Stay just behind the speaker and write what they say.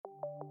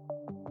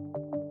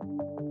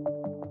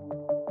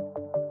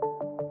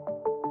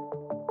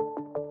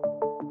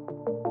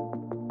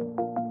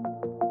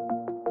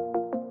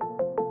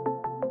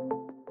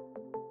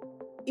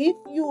if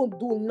you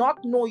do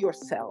not know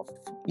yourself,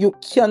 you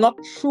cannot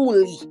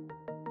truly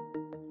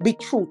be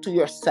true to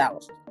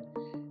yourself.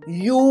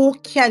 You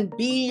can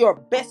be your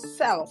best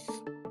self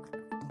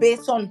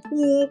based on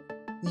who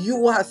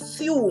you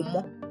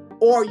assume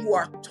or you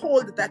are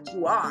told that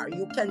you are.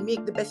 You can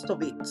make the best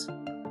of it.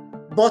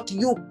 But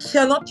you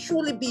cannot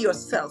truly be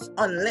yourself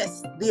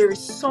unless there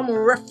is some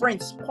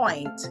reference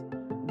point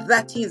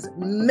that is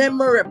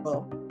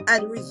memorable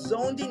and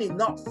resounding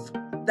enough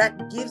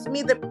that gives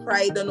me the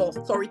pride and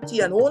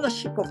authority and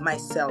ownership of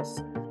myself.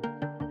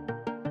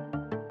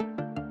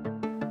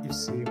 You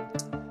see,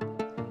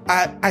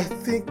 I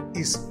think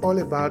it's all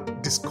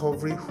about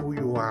discovering who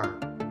you are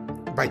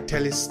by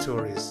telling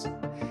stories.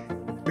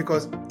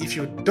 Because if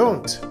you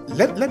don't,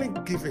 let me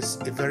give us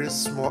a very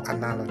small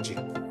analogy.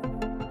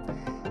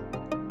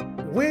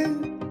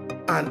 When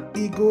an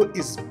eagle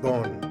is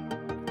born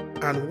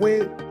and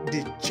when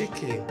the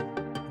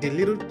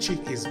little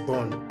chick is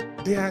born,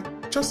 they are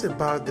just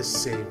about the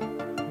same,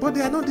 but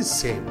they are not the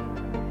same.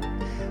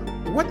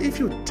 What if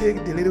you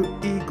take the little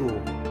eagle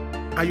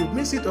and you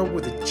mix it up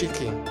with the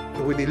chicken,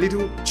 with the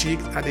little chick,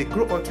 and they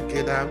grow up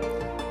together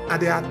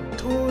and they are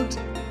told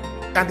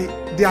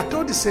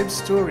the same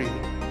story?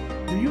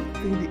 Do you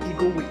think the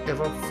eagle will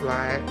ever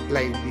fly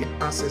like the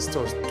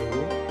ancestors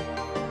do?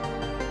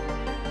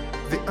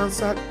 The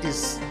answer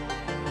is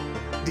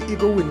the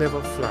eagle will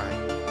never fly.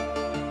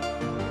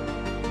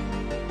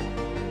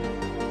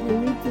 We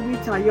need to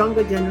reach our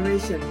younger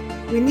generation.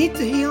 We need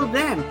to heal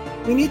them.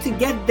 We need to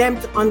get them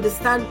to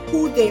understand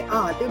who they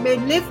are. They may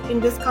live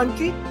in this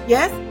country,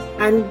 yes,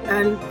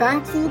 and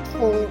thankful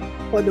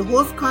for the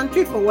host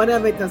country, for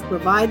whatever it has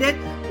provided,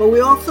 but we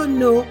also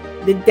know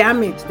the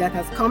damage that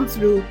has come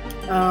through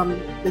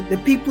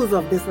the peoples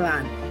of this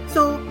land.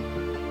 So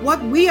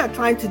what we are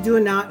trying to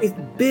do now is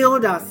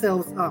build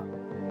ourselves up.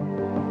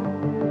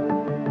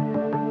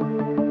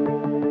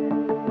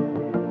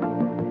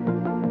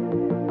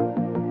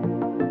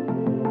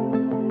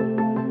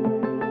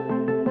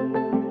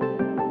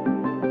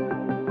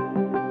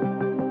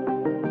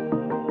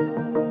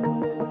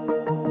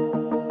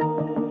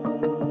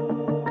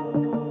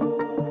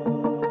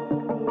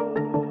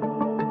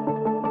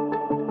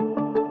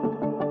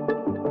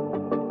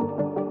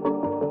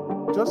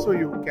 Just so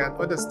you can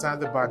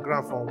understand the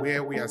background from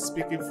where we are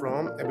speaking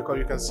from, and because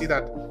you can see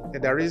that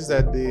there is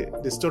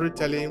the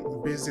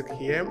storytelling basic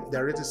here,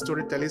 there is a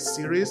storytelling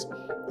series,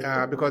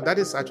 because that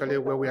is actually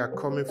where we are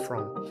coming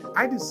from.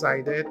 I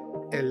decided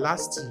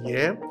last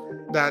year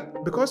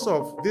that because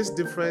of this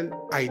different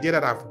idea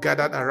that I've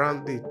gathered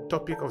around the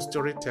topic of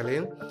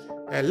storytelling,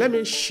 let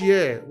me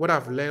share what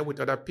I've learned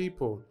with other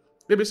people.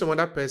 Maybe some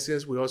other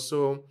persons will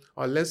also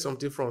learn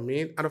something from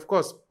me, and of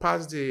course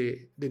pass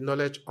the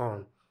knowledge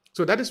on.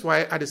 So that is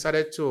why I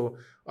decided to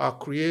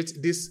create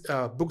this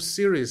book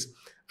series.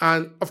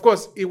 And of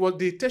course,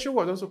 the intention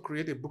was also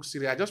create a book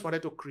series. I just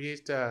wanted to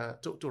create,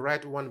 to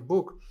write one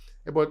book.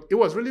 But it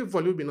was really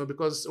voluminous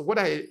because what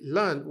I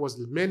learned was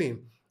many.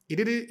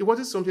 It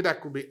wasn't something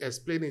that could be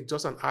explained in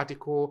just an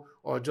article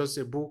or just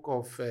a book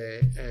of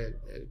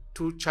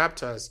 2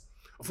 chapters.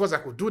 Of course, I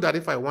could do that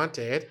if I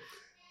wanted.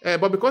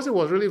 But because it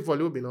was really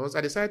voluminous,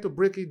 I decided to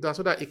break it down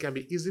so that it can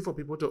be easy for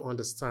people to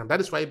understand. That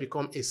is why it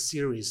became a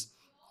series.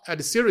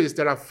 The series,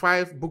 there are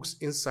 5 books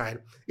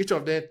inside, each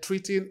of them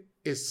treating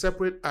a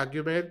separate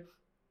argument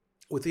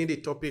within the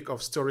topic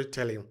of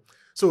storytelling.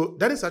 So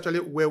that is actually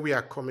where we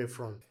are coming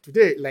from.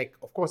 Today, like,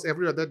 of course,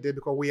 every other day,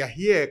 because we are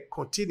here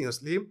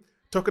continuously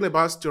talking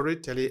about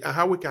storytelling and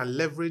how we can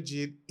leverage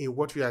it in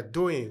what we are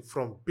doing,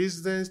 from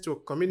business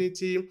to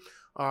community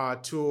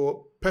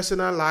to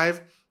personal life.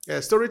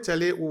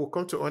 Storytelling, we will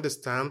come to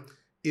understand,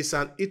 is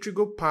an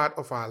integral part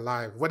of our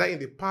life, whether in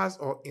the past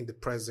or in the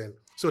present.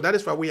 So that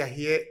is why we are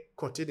here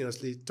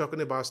continuously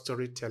talking about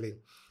storytelling.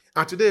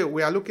 And today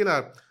we are looking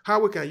at how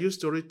we can use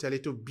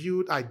storytelling to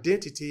build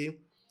identity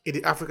in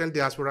the African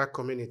diaspora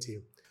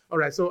community. All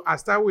right, so I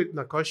start with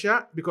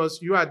Nakosha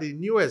because you are the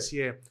newest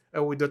here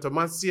with Dr.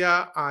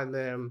 Mansia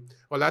and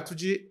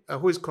Olatuji,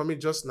 who is coming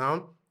just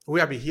now. We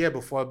have been here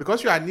before.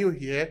 Because you are new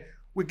here,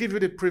 we give you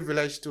the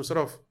privilege to sort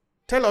of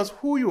tell us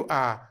who you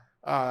are.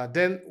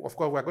 Then, of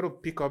course, we're going to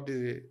pick up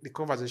the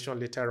conversation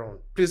later on.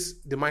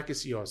 Please, the mic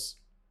is yours.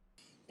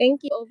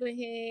 Thank you,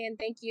 Obahe, and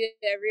thank you,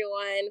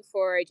 everyone,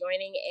 for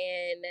joining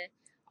in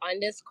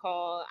on this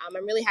call.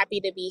 I'm really happy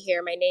to be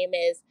here. My name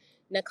is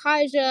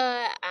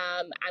Nakaja.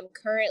 I'm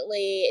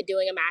currently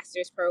doing a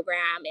master's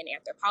program in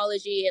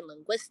anthropology and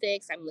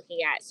linguistics. I'm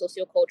looking at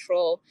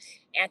sociocultural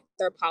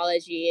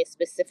anthropology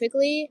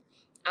specifically.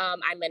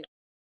 I'm an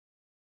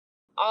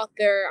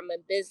author, I'm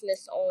a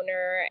business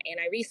owner, and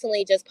I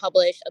recently just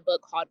published a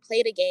book called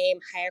Play the Game,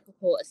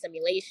 Hierarchical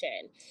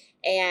Assimilation.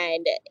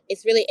 And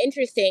it's really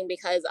interesting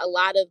because a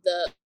lot of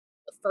the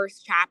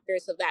first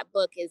chapters of that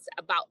book is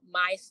about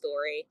my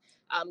story.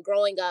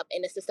 Growing up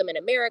in a system in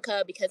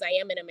America, because I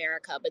am in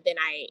America, but then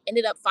I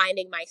ended up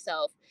finding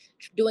myself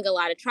doing a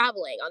lot of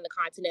traveling on the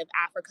continent of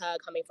Africa,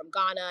 coming from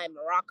Ghana and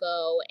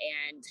Morocco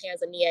and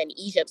Tanzania and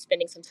Egypt,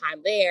 spending some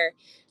time there,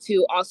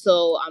 to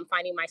also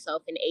finding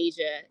myself in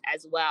Asia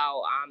as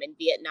well, in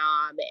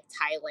Vietnam,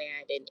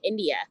 Thailand, and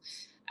India.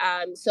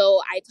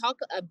 So I talk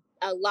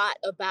a lot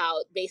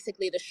about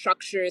basically the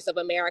structures of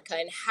America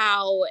and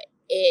how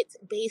it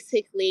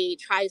basically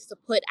tries to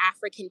put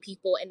African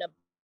people in a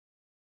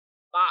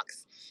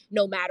box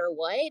no matter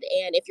what.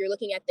 And if you're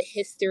looking at the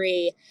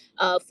history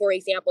of, for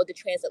example, the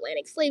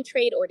transatlantic slave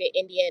trade or the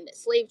Indian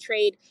slave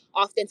trade,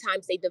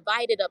 oftentimes they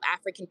divided up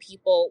African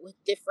people with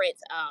different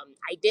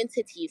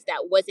identities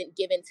that wasn't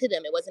given to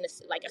them. It wasn't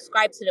like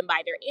ascribed to them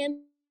by their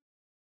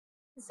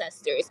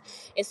ancestors.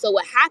 And so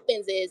what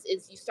happens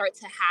is you start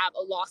to have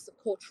a loss of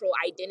cultural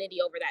identity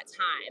over that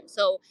time.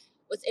 So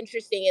what's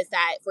interesting is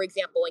that, for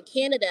example, in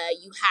Canada,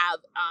 you have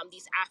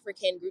these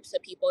African groups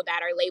of people that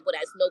are labeled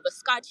as Nova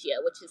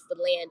Scotia, which is the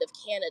land of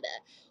Canada,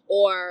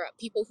 or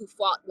people who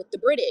fought with the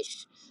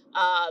British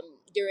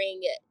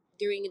during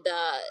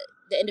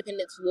the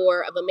Independence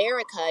War of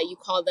America. You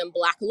call them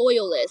Black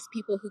loyalists.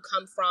 People who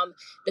come from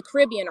the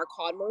Caribbean are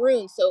called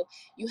Maroons. So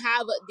you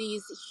have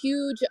these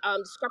huge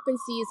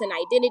discrepancies and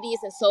identities.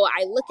 And so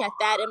I look at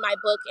that in my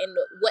book and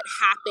what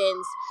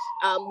happens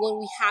when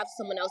we have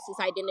someone else's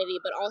identity,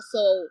 but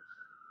also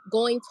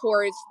going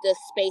towards the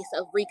space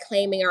of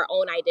reclaiming our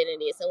own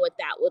identities and what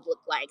that would look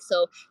like.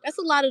 So that's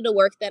a lot of the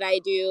work that I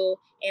do.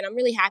 And I'm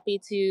really happy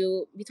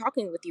to be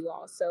talking with you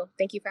all. So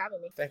thank you for having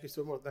me. Thank you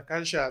so much,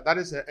 Nakasha. That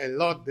is a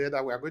lot there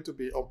that we are going to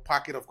be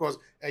unpacking. Of course,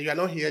 you are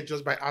not here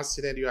just by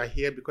accident. You are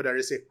here because there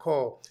is a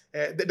call.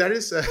 There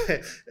is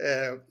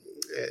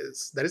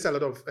a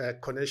lot of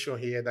connection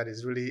here that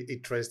is really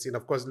interesting.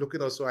 Of course,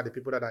 looking also at the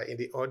people that are in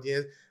the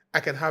audience, I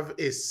can have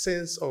a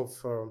sense of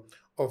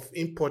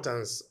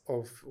importance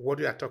of what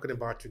we are talking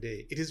about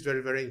today. It is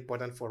very, very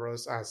important for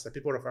us as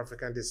people of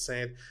African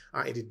descent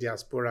in the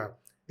diaspora.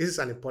 This is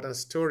an important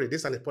story.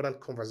 This is an important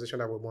conversation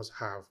that we must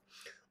have.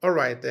 All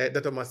right,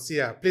 Dr.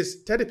 Marcia,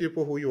 please tell the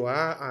people who you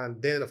are,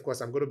 and then, of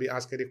course, I'm going to be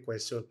asking the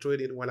question, throw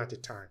it in one at a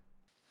time.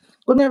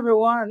 Good morning,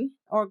 everyone,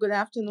 or good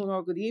afternoon,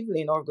 or good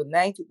evening, or good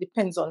night. It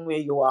depends on where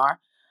you are.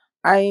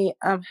 I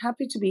am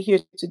happy to be here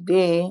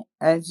today.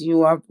 As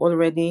you have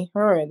already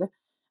heard,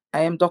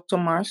 I am Dr.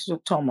 Marcia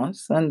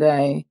Thomas, and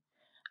I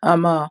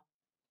am a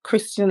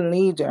Christian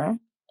leader.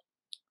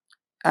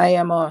 I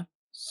am a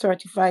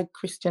certified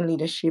Christian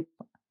leadership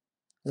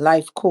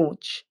life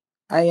coach.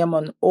 I am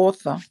an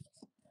author,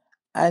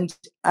 and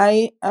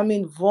I am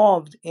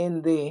involved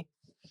in the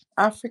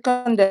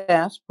African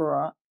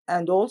diaspora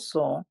and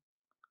also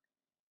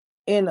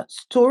in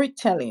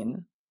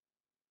storytelling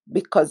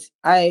because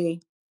my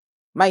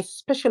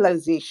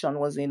specialization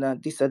was in a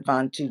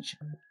disadvantaged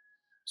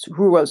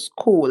rural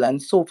school.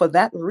 And so for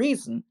that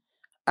reason,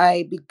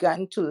 I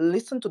began to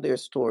listen to their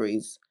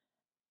stories,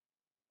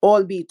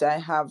 albeit I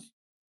have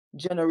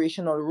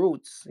generational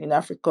roots in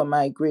Africa.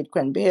 My great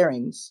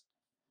grandparents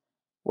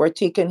were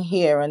taken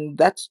here, and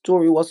that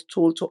story was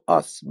told to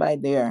us by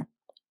their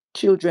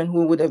children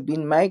who would have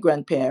been my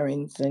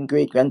grandparents and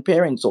great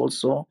grandparents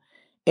also,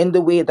 in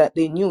the way that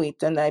they knew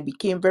it. And I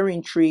became very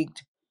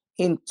intrigued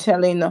in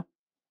telling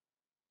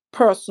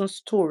person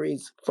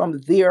stories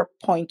from their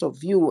point of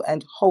view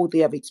and how they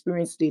have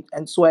experienced it.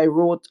 And so I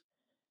wrote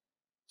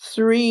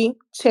 3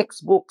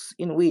 textbooks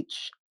in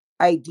which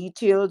I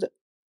detailed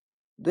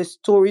the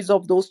stories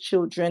of those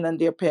children and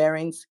their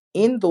parents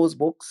in those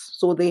books.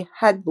 So they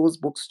had those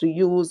books to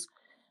use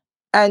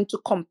and to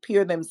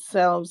compare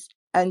themselves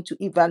and to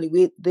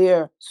evaluate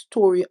their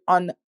story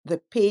on the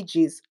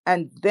pages,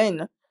 and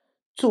then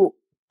to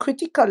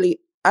critically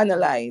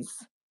analyze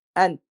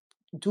and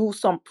do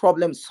some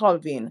problem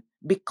solving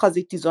because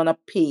it is on a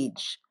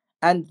page.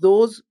 And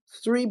those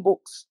 3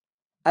 books,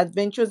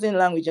 Adventures in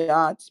Language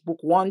Arts, book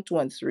 1, 2,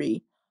 and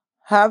 3,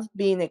 have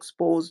been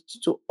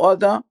exposed to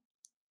other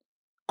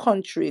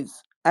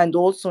countries and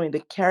also in the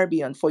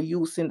Caribbean for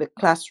use in the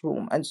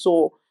classroom. And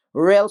so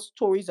real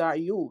stories are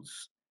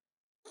used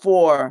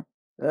for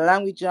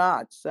language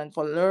arts and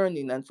for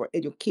learning and for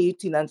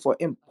educating and for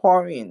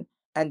empowering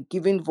and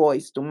giving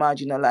voice to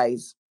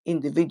marginalized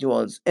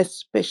individuals,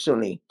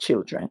 especially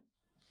children.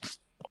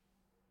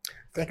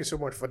 Thank you so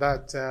much for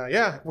that.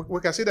 Yeah,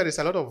 we can see that there's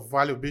a lot of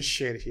value being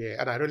shared here,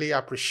 and I really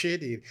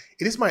appreciate it.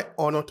 It is my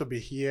honor to be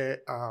here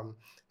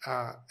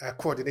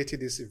coordinating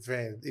this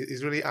event. It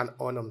is really an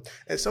honor.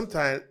 And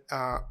sometimes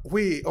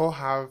we all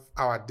have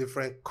our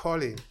different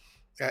calling.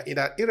 In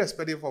that,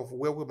 irrespective of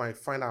where we might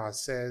find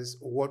ourselves,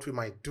 what we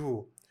might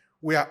do,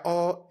 we are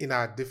all in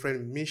our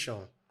different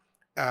mission.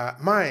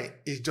 Mine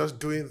is just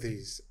doing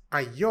this,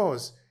 and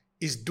yours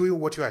is doing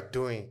what you are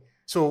doing.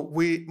 So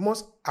we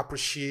must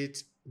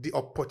appreciate the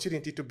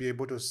opportunity to be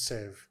able to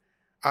serve.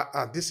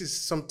 This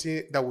is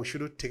something that we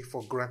shouldn't take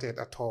for granted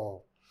at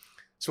all.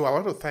 So I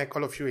want to thank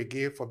all of you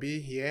again for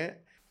being here.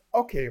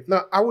 Okay,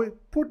 now I will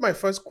put my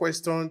first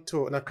question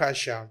to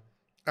Nakasha.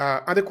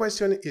 And the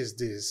question is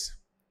this.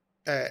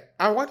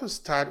 I want to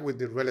start with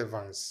the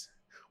relevance.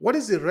 What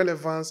is the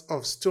relevance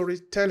of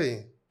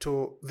storytelling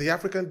to the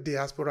African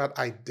diaspora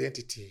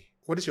identity?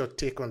 What is your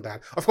take on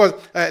that? Of course,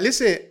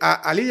 listen,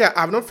 Aliyah,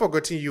 I've not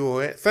forgotten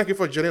you. Thank you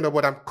for joining us,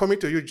 but I'm coming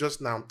to you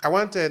just now. I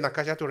want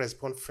Nakasha to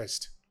respond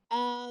first.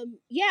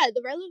 Yeah,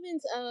 the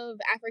relevance of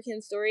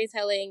African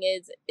storytelling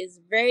is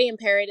very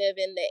imperative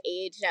in the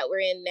age that we're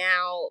in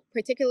now,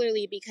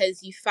 particularly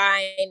because you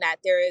find that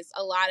there's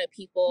a lot of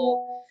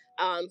people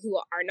who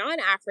are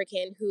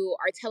non-African who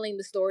are telling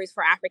the stories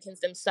for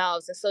Africans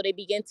themselves, and so they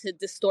begin to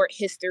distort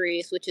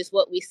histories, which is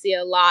what we see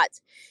a lot,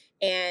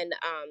 and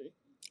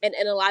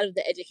and a lot of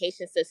the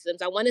education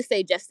systems. I want to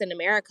say just in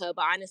America,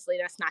 but honestly,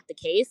 that's not the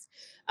case.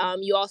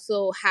 You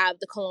also have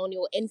the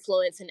colonial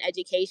influence in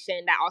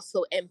education that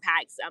also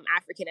impacts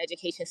African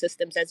education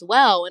systems as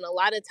well. And a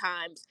lot of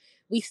times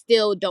we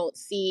still don't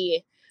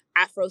see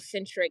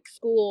Afrocentric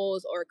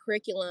schools or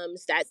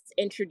curriculums that's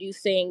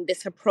introducing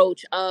this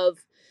approach of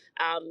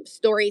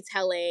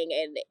storytelling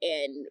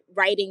and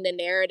writing the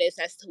narratives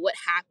as to what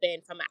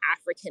happened from an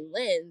African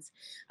lens.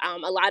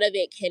 A lot of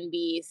it can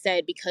be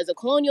said because of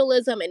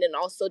colonialism and then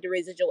also the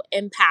residual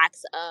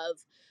impacts of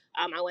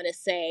I want to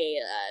say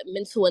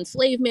mental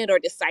enslavement or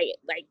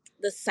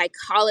the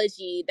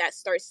psychology that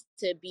starts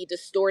to be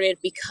distorted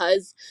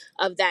because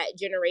of that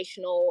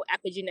generational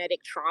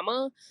epigenetic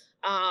trauma.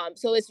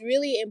 So it's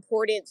really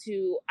important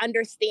to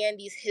understand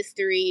these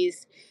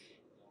histories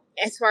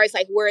as far as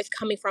like where it's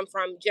coming from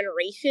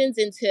generations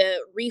and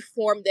to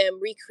reform them,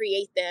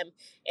 recreate them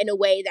in a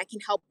way that can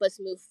help us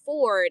move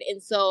forward.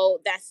 And so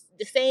that's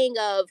the saying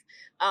of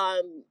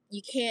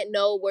you can't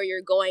know where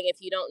you're going if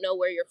you don't know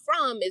where you're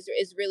from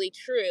is really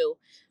true.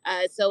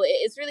 So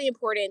it's really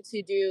important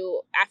to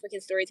do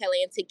African storytelling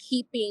and to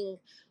keeping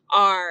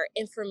our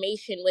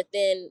information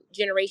within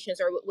generations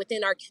or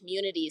within our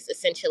communities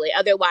essentially.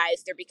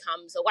 Otherwise there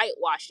becomes a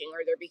whitewashing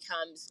or there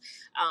becomes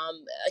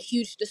a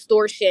huge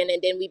distortion,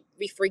 and then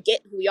we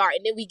forget who we are,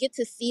 and then we get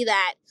to see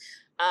that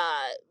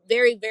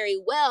very,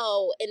 very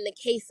well in the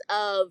case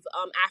of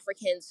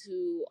Africans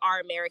who are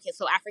Americans.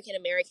 So African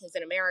Americans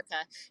in America,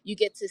 you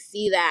get to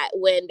see that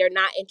when they're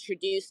not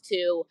introduced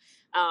to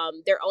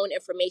their own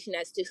information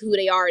as to who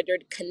they are, they're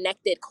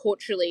connected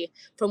culturally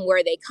from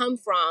where they come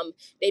from,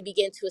 they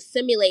begin to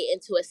assimilate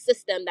into a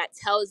system that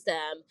tells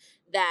them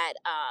that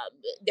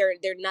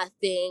they're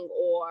nothing,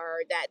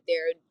 or that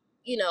they're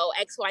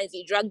X, Y, and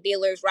Z, drug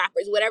dealers,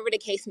 rappers, whatever the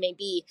case may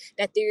be,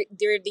 that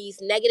they're these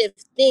negative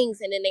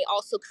things. And then they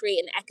also create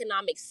an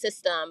economic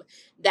system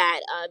that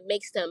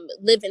makes them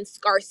live in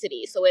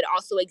scarcity. So it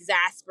also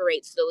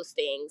exasperates those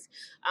things.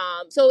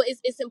 So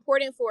it's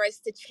important for us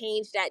to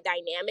change that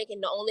dynamic.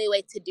 And the only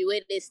way to do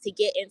it is to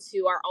get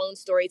into our own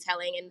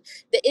storytelling. And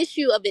the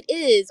issue of it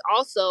is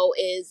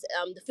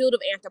the field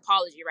of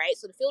anthropology, right?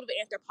 So the field of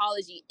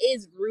anthropology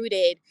is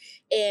rooted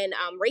in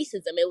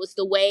racism. It was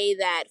the way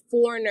that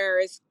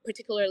foreigners,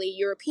 particularly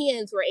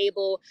Europeans, were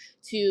able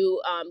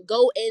to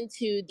go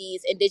into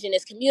these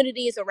indigenous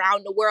communities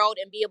around the world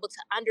and be able to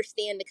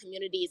understand the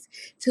communities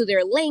to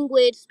their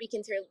language, speak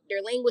into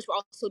their language, but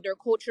also their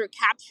culture,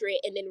 capture it,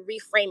 and then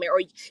reframe it,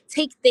 or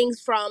take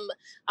things from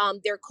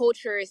their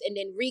cultures and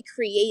then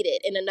recreate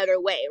it in another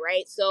way,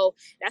 right? So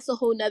that's a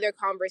whole nother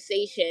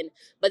conversation.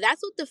 But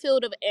that's what the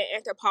field of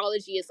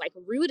anthropology is like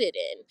rooted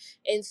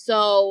in. And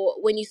so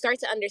when you start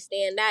to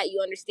understand that, you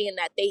understand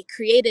that they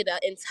created an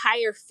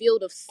entire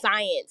field of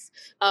science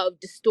of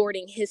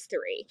distorting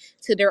history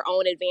to their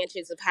own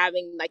advantage of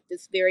having like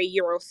this very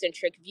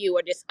Eurocentric view,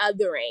 or this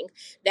othering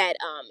that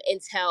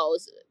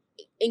entails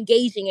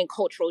engaging in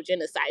cultural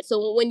genocide.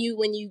 So when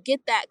you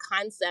get that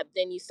concept,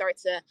 then you start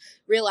to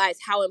realize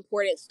how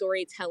important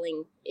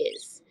storytelling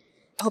is.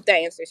 I hope that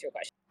answers your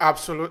question.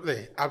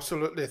 Absolutely,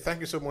 absolutely. Thank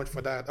you so much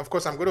for that. Of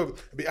course, I'm going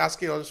to be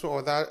asking also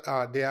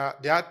other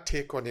their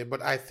take on it,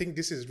 but I think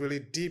this is really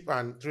deep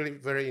and really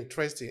very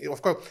interesting.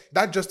 Of course,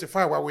 that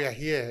justifies why we are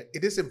here.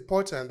 It is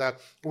important that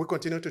we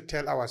continue to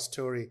tell our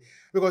story,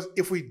 because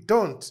if we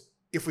don't,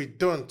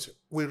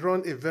 we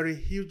run a very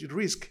huge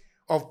risk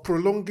of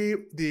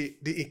prolonging the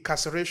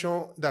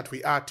incarceration that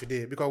we are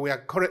today, because we are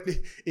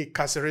currently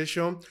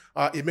incarceration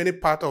in many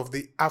parts of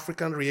the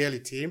African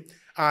reality.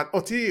 And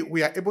until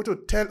we are able to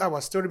tell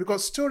our story,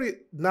 because story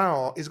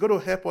now is going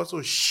to help us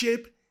to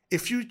shape a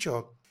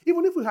future.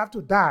 Even if we have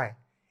to die,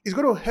 it's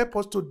going to help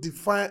us to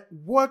define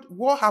what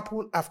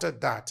happened after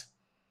that.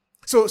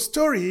 So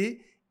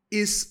story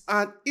is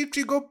an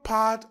integral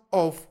part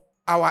of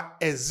our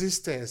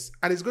existence,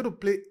 and it's going to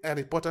play an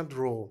important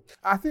role.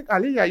 I think,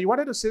 Aliyah, you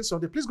wanted to say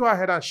something. Please go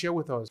ahead and share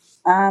with us.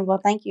 Well,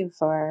 thank you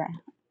for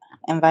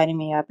inviting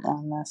me up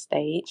on the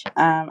stage.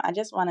 I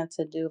just wanted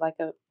to do like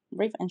a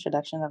brief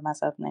introduction of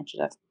myself and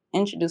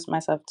introduce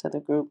myself to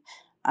the group.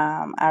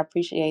 I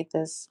appreciate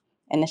this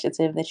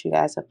initiative that you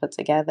guys have put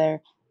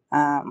together.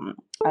 I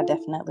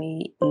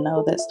definitely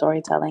know that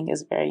storytelling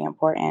is very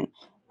important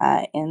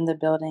in the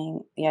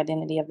building the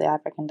identity of the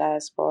African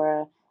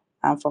diaspora.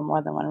 For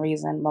more than one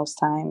reason, most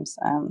times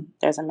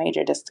there's a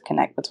major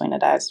disconnect between the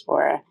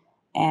diaspora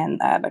and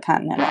the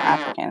continental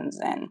Africans,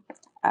 and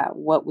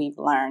what we've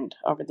learned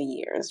over the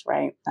years,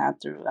 right,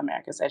 through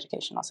America's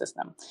educational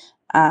system.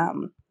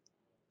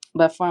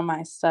 But for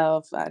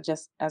myself,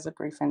 just as a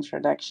brief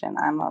introduction,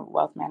 I'm a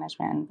wealth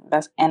management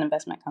and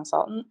investment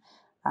consultant.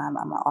 I'm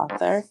an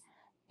author,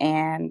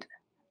 and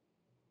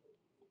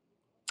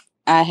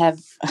I have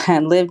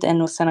lived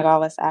in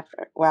Senegal, West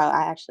Africa. Well,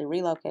 I actually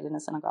relocated to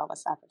Senegal,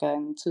 West Africa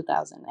in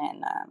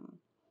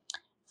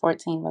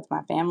 2014 with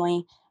my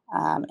family.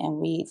 And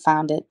we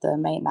founded the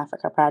Made in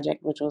Africa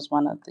Project, which was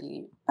one of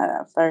the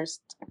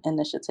first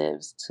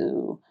initiatives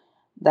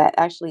that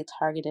actually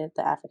targeted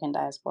the African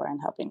diaspora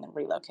and helping them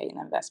relocate and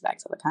invest back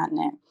to the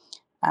continent.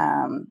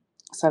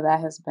 So that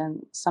has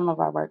been some of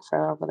our work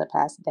for over the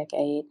past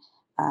decade.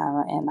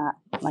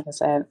 Like I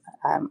said,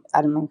 I'm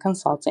in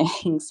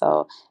consulting,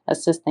 so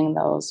assisting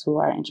those who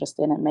are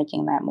interested in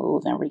making that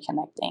move and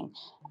reconnecting,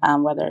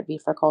 whether it be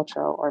for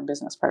cultural or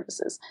business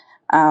purposes.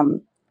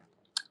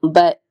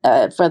 But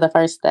for the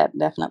first step,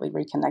 definitely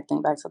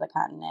reconnecting back to the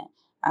continent.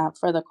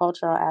 For the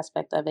cultural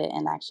aspect of it,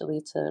 and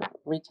actually to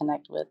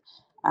reconnect with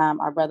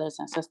our brothers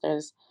and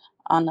sisters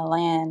on the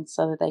land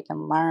so that they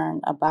can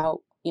learn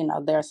about,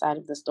 their side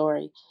of the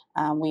story.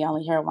 We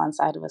only hear one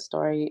side of a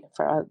story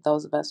for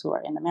those of us who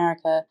are in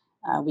America.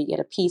 We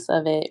get a piece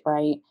of it,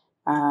 right?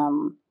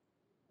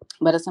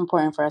 But it's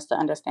important for us to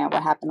understand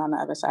what happened on the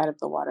other side of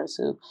the water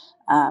too.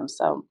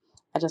 So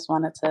I just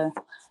wanted to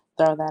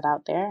throw that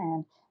out there,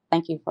 and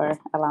thank you for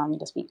allowing me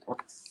to speak.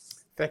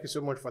 Thank you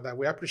so much for that.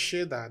 We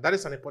appreciate that. That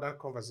is an important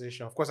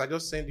conversation. Of course, I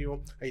just sent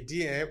you a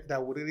DM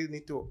that we really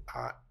need to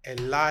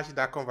enlarge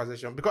that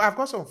conversation, because I've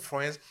got some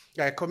friends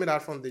that are coming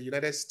out from the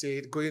United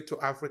States, going to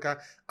Africa,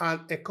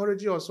 and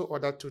encouraging also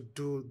others to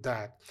do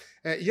that.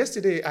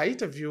 Yesterday, I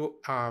interviewed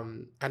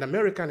an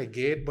American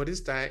again, but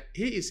this time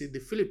he is in the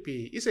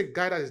Philippines. He's a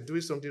guy that is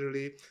doing something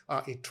really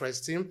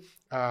interesting.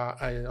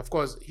 And of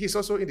course, he's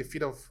also in the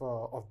field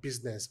of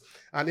business.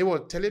 And he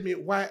was telling me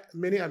why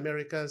many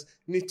Americans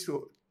need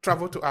to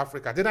travel to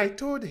Africa. Then I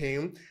told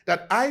him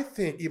that I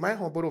think, in my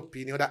humble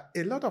opinion, that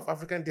a lot of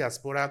African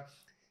diaspora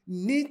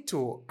need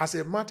to, as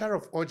a matter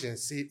of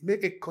urgency,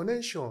 make a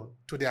connection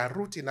to their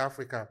root in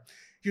Africa.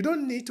 You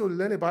don't need to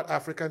learn about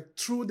Africa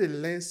through the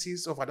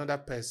lenses of another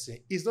person.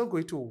 It's not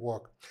going to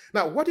work.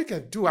 Now, what you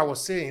can do, I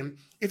was saying,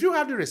 if you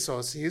have the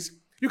resources,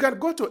 you can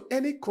go to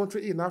any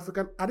country in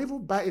Africa and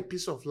even buy a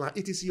piece of land.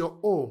 It is your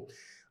own.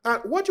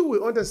 And what you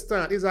will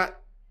understand is that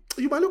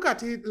you might look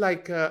at it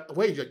like,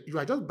 you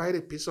are just buying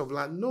a piece of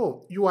land.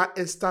 No, you are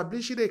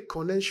establishing a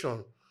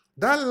connection.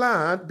 That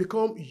land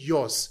becomes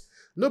yours.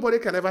 Nobody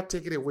can ever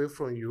take it away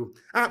from you.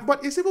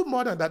 But it's even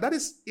more than that. That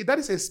is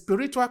a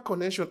spiritual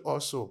connection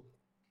also.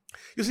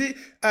 You see,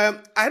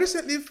 I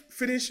recently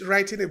finished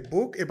writing a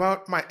book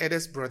about my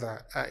eldest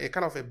brother, a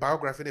kind of a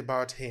biography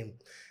about him.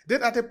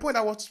 Then at a point,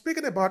 I was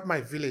speaking about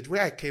my village,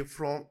 where I came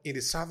from in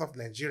the south of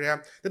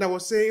Nigeria. Then I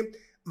was saying,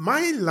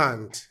 my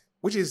land,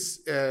 which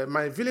is,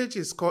 my village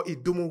is called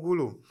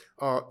Idumugulu,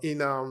 in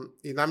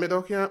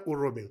Amedokia,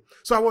 Urobin.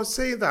 So I was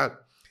saying that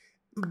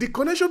the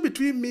connection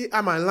between me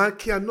and my land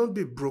cannot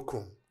be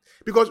broken.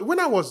 Because when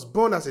I was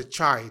born as a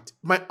child,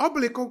 my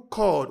umbilical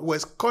cord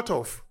was cut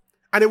off,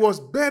 and it was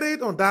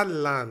buried on that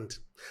land.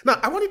 Now,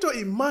 I want you to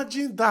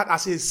imagine that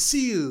as a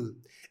seal.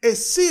 A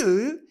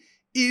seal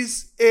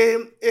is a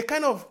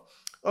kind of,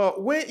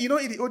 when, in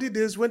the olden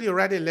days, when you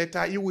write a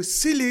letter, you will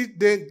seal it,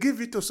 then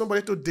give it to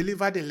somebody to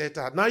deliver the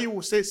letter. Now you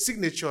will say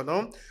signature,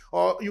 no?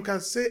 Or you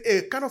can say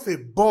a kind of a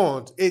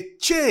bond, a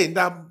chain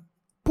that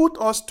put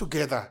us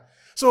together.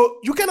 So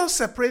you cannot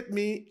separate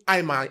me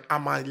and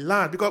my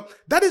land, because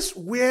that is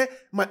where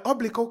my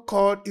umbilical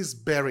cord is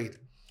buried.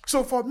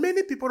 So for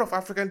many people of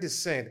African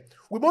descent,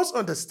 we must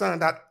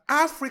understand that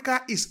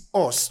Africa is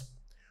us.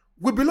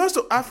 We belong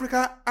to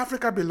Africa,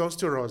 Africa belongs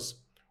to us.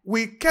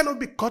 We cannot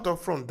be cut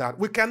off from that.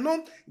 We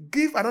cannot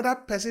give another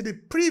person the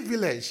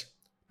privilege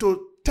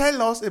to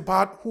tell us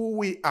about who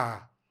we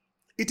are.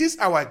 It is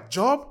our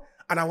job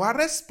and our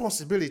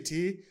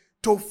responsibility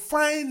to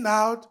find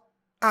out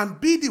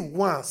and be the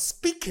one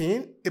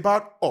speaking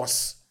about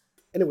us.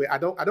 Anyway, I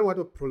don't want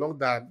to prolong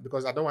that,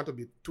 because I don't want to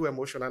be too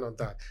emotional on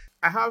that.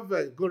 I have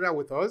Gloria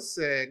with us.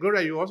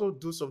 Gloria, you also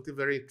do something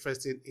very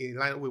interesting in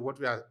line with what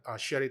we are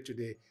sharing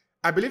today.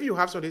 I believe you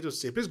have something to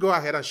say. Please go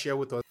ahead and share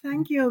with us.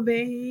 Thank you,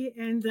 Obehi,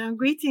 and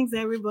greetings,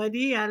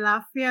 everybody.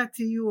 Alafia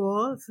to you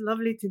all. It's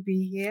lovely to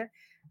be here.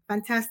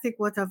 Fantastic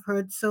what I've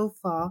heard so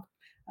far.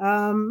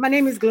 My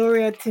name is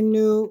Gloria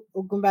Tinu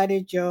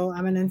Ogumbadejo.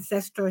 I'm an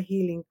ancestral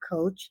healing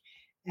coach,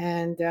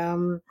 and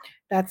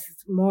that's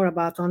more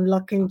about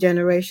unlocking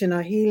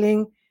generational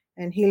healing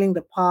and healing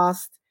the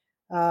past,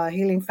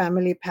 healing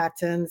family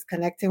patterns,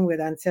 connecting with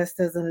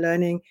ancestors, and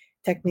learning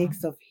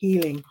techniques of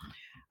healing.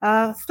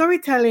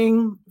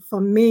 Storytelling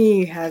for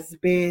me has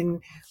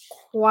been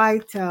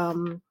quite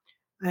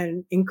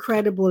an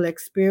incredible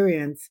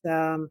experience.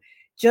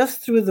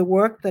 Just through the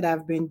work that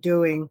I've been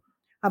doing,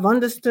 I've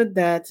understood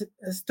that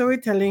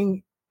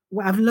storytelling,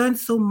 I've learned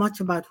so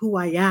much about who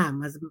I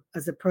am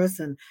as a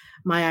person,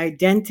 my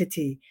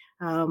identity.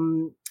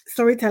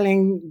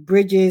 Storytelling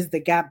bridges the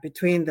gap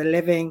between the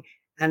living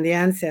and the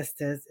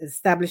ancestors,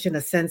 establishing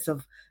a sense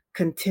of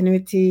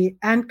continuity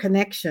and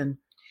connection.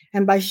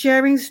 And by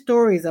sharing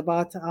stories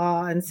about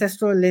our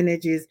ancestral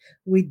lineages,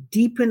 we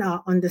deepen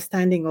our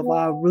understanding of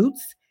our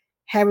roots,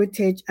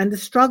 heritage, and the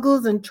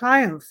struggles and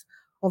triumphs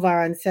of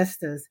our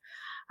ancestors.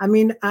 I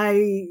mean,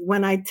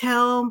 when I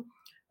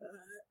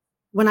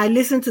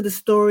listen to the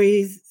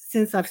stories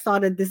since I've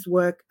started this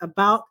work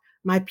about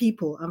my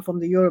people, I'm from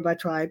the Yoruba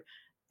tribe,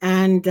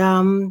 and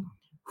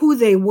who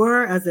they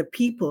were as a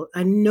people,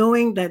 and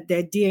knowing that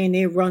their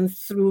DNA runs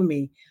through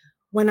me.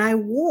 When I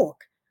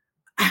walk,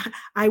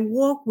 I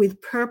walk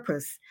with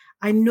purpose.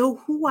 I know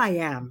who I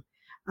am.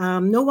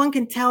 No one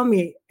can tell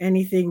me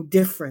anything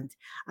different.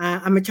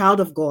 I'm a child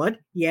of God,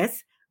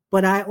 yes,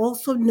 but I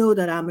also know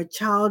that I'm a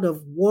child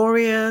of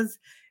warriors,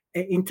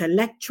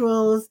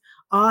 intellectuals,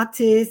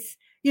 artists.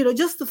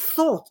 Just the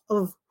thought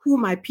of who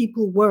my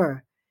people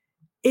were.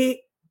 It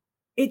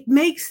it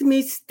makes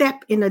me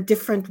step in a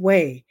different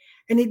way,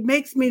 and it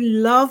makes me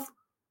love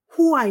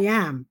who I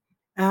am.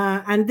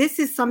 And this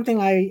is something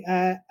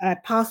I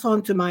pass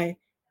on to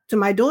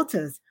my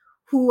daughters,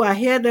 who I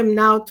hear them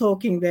now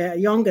talking. They're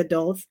young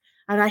adults,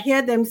 and I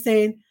hear them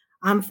saying,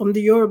 "I'm from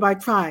the Yoruba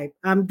tribe.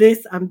 I'm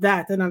this. I'm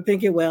that." And I'm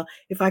thinking, well,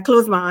 if I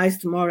close my eyes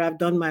tomorrow, I've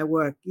done my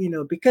work.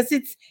 Because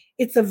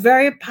it's a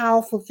very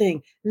powerful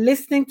thing.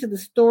 Listening to the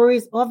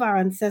stories of our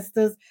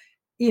ancestors,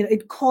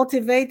 it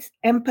cultivates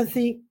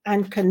empathy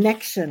and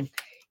connection.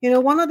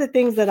 One of the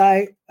things that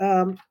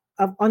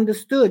I've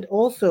understood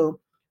also,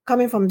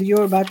 coming from the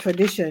Yoruba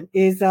tradition,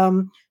 is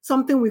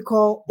something we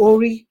call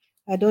ori.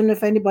 I don't know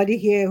if anybody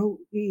here who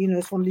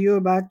is from the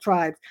Yoruba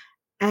tribes,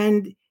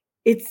 and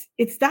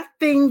it's that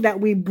thing that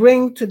we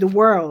bring to the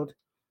world,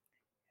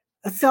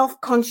 a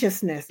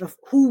self-consciousness of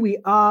who we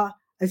are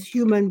as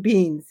human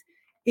beings.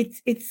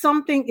 It's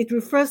something. It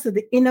refers to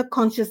the inner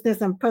consciousness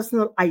and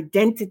personal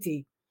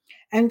identity,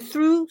 and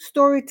through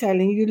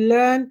storytelling, you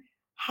learn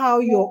how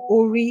your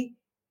ori,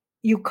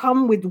 you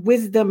come with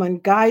wisdom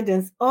and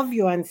guidance of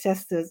your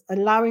ancestors,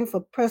 allowing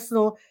for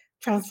personal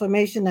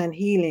transformation and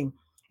healing.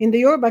 In the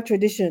Yoruba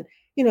tradition,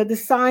 the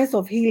science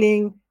of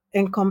healing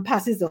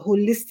encompasses a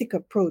holistic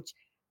approach,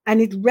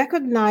 and it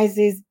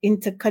recognizes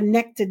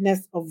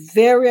interconnectedness of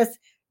various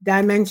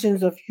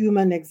dimensions of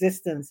human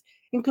existence,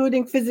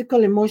 including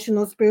physical,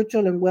 emotional,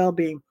 spiritual, and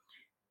well-being.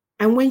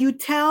 And when you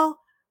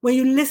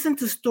listen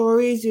to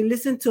stories, you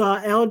listen to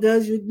our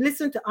elders, you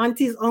listen to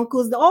aunties,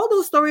 uncles, all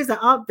those stories are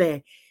out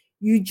there.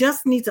 You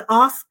just need to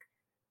ask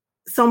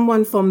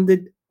someone from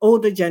the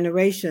older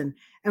generation.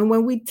 And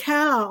when we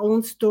tell our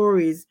own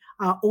stories,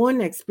 our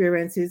own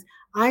experiences,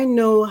 I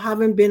know,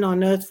 having been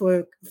on earth for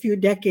a few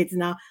decades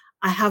now,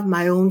 I have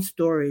my own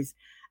stories,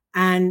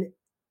 and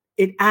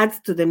it adds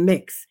to the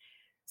mix.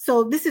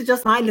 So this is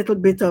just my little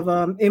bit of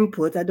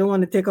input. I don't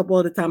want to take up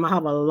all the time. I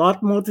have a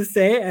lot more to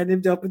say, and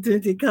if the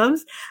opportunity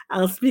comes,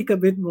 I'll speak a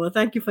bit more.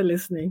 Thank you for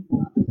listening.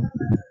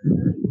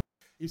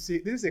 You see,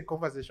 this is a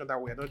conversation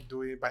that we're not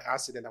doing by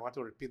accident. I want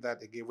to repeat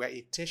that again. We're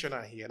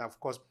intentional here. And of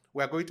course,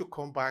 we're going to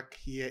come back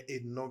here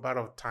a number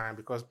of times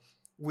because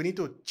we need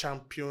to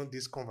champion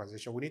this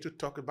conversation. We need to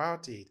talk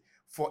about it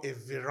for a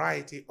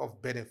variety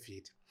of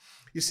benefit.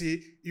 You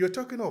see, you're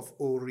talking of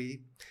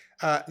Ori.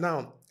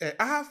 Now,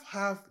 I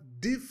have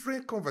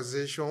different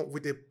conversation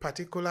with a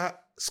particular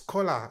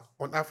scholar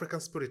on African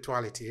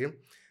spirituality.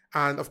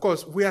 And of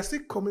course, we are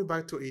still coming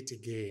back to it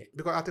again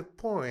because at a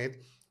point,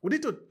 we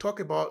need to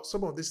talk about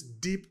some of this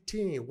deep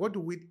thing. What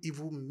do we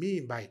even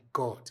mean by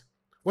God?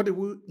 What do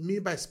we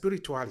mean by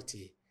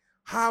spirituality?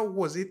 How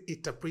was it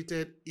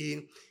interpreted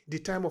in the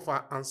time of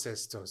our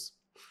ancestors?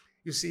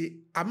 You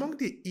see, among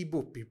the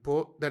Igbo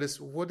people, that is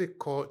what they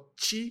call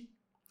Chi.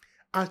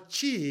 And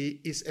Chi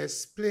is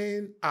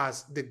explained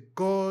as the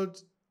God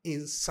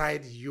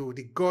inside you,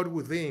 the God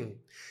within.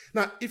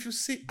 Now, if you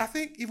see, I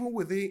think even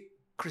within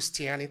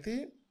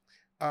Christianity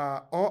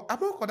or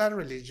among other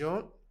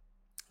religions,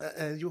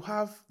 you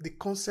have the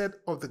concept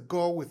of the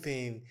God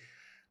within.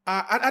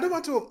 I don't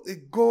want to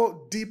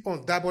go deep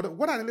on that, but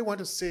what I really want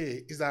to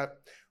say is that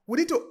we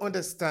need to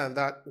understand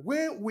that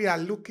when we are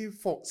looking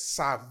for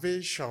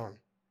salvation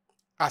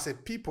as a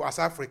people, as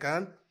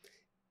African,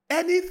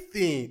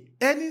 anything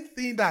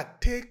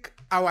that take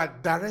our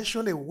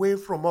direction away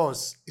from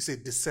us is a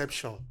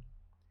deception.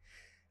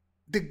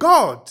 The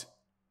God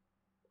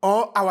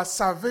or our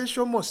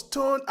salvation must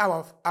turn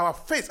our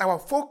face, our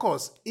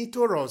focus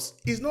into us.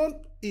 It's not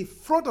in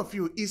front of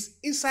you, it's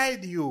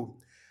inside you.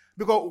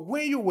 Because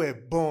when you were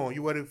born,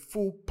 you were a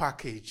full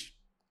package.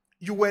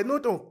 You were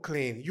not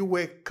unclean, you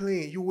were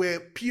clean, you were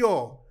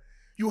pure.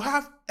 You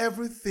have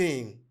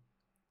everything.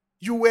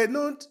 You were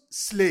not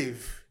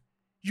slave.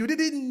 You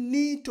didn't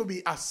need to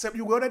be accepted.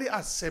 You were already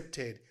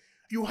accepted.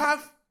 You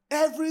have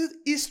every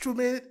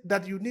instrument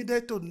that you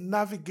needed to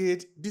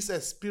navigate this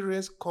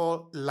experience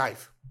called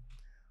life.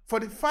 For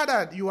the fact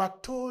that you are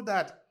told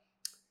that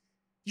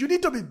you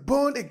need to be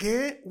born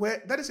again, well,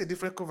 that is a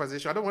different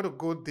conversation. I don't want to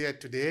go there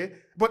today,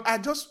 but I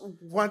just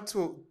want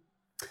to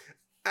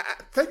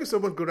Thank you so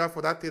much, Gura,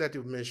 for that thing that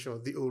you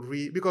mentioned, the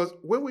Ori. Because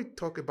when we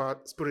talk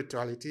about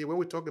spirituality, when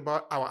we talk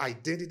about our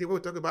identity, when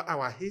we talk about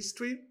our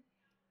history,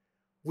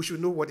 we should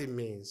know what it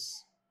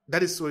means.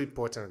 That is so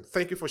important.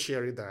 Thank you for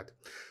sharing that.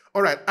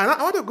 All right, and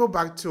I want to go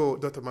back to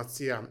Dr.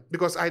 Matsia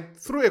because I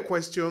threw a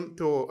question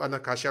to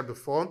Anakasha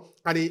before,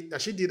 and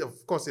she did,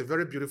 of course, a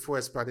very beautiful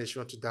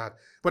explanation to that.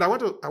 But I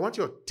want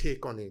your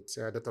take on it,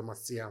 Dr.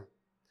 Matsia.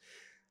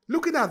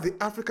 Looking at the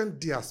African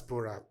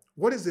diaspora,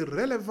 what is the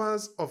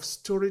relevance of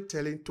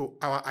storytelling to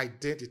our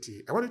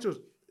identity? I want you to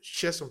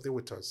share something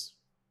with us.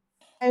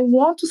 I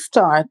want to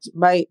start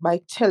by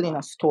telling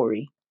a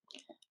story.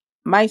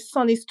 My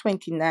son is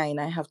 29.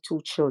 I have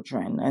two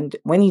children. And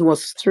when he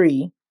was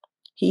 3,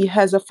 he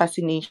had a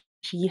fascination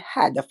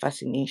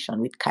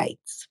with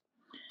kites.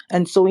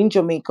 And so in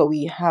Jamaica,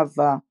 we have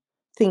a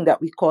thing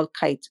that we call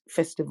kite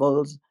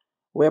festivals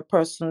where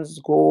persons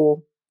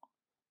go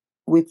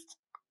with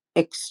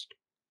ex-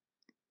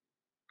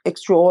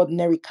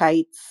 extraordinary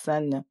kites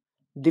and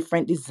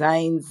different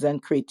designs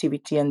and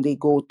creativity, and they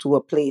go to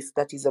a place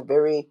that is a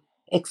very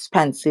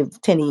expansive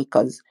 10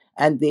 acres,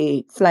 and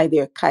they fly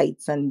their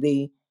kites, and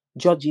the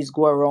judges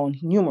go around,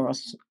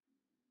 numerous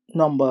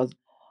numbers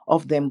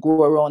of them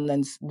go around,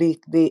 and they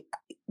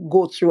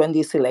go through and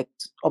they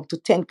select up to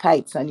 10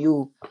 kites, and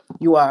you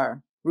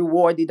are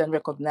rewarded and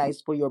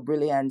recognized for your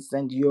brilliance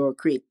and your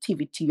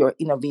creativity, your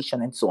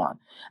innovation, and so on.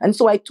 And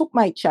so I took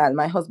my child,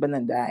 my husband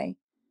and I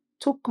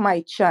took my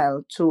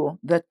child to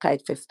that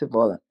kite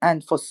festival,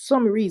 and for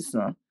some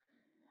reason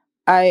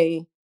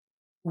I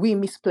we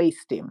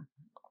misplaced him.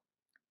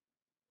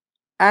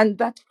 And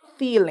that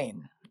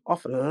feeling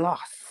of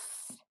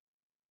loss,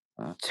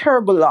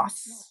 terrible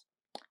loss,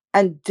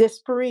 and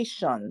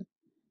desperation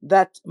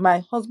that my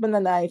husband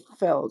and I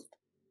felt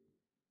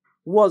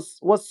was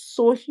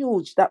so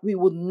huge that we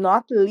would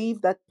not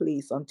leave that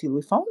place until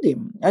we found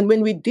him. And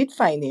when we did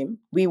find him,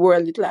 we were a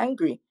little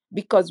angry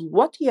because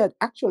what he had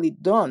actually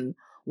done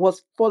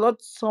was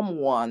followed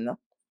someone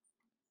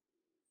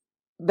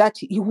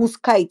whose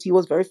kite he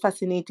was very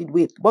fascinated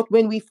with. But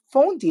when we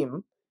found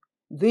him,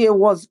 there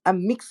was a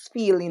mixed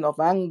feeling of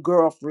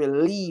anger, of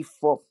relief,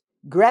 of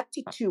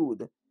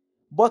gratitude.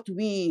 But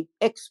we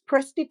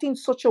expressed it in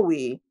such a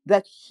way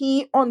that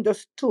he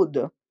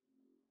understood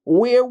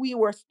where we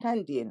were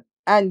standing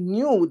and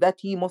knew that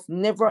he must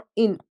never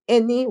in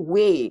any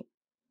way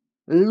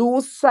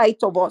lose sight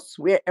of us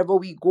wherever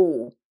we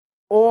go,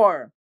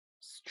 or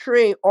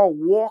stray or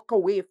walk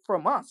away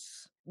from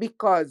us,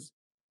 because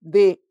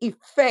the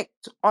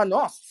effect on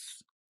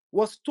us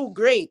was too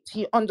great.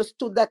 He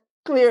understood that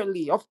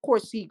clearly. Of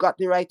course, he got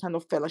the right hand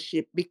of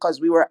fellowship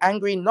because we were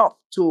angry enough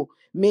to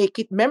make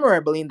it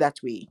memorable in that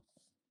way.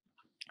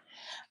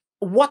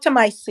 What am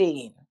I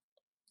saying?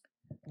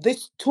 The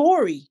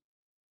story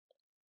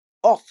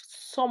of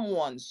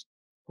someone's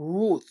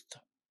Ruth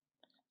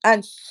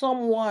and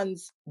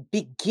someone's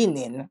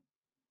beginning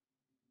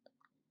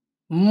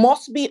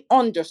must be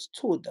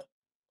understood,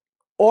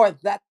 or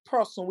that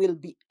person will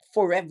be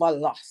forever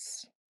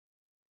lost.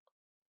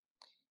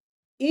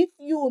 If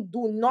you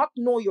do not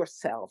know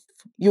yourself,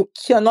 you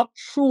cannot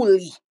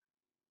truly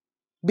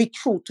be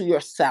true to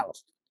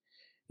yourself.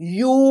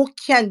 You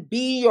can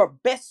be your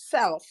best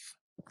self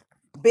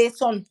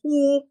based on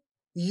who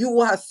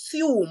you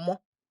assume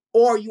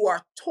or you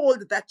are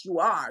told that you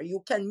are.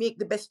 You can make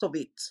the best of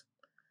it.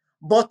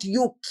 But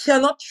you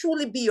cannot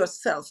truly be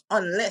yourself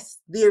unless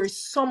there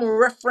is some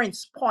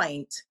reference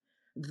point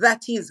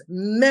that is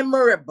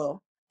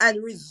memorable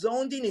and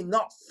resounding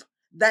enough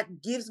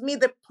that gives me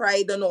the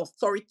pride and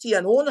authority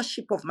and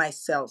ownership of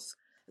myself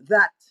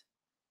that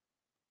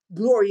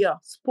Gloria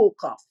spoke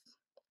of.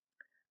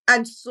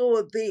 And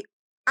so the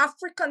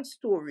African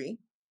story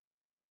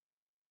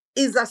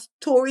is a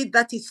story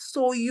that is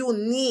so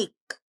unique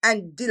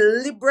and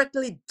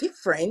deliberately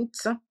different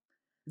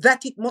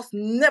that it must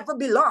never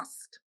be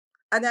lost.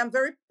 And I'm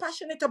very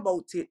passionate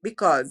about it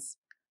because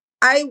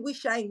I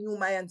wish I knew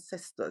my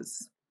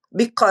ancestors,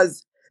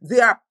 because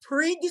there are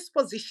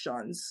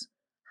predispositions,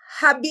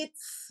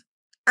 habits,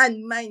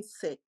 and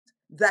mindset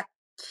that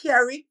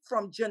carry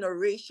from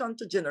generation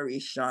to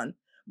generation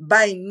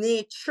by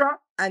nature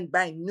and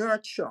by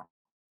nurture.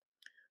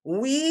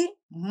 We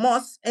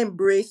must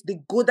embrace the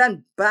good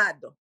and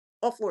bad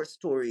of our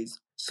stories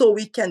so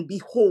we can be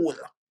whole,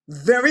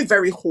 very,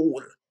 very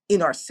whole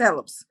in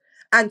ourselves.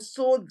 And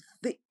so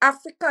the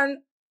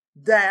African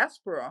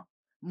diaspora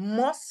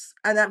must,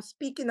 and I'm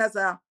speaking as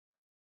an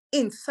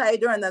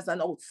insider and as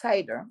an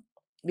outsider,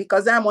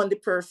 because I'm on the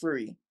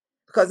periphery,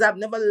 because I've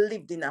never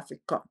lived in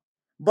Africa.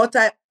 But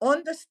I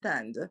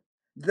understand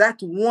that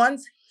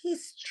one's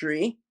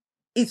history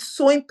is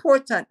so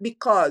important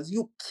because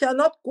you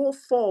cannot go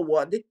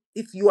forward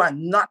if you are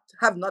not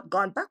have not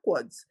gone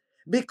backwards.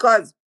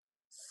 Because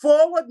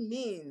forward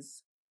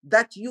means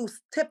that you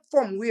step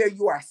from where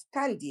you are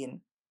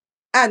standing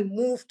and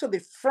move to the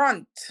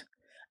front.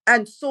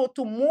 And so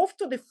to move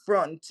to the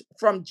front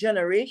from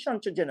generation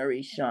to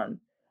generation,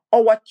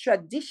 our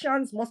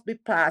traditions must be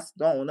passed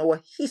down,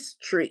 our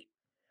history.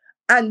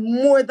 And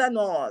more than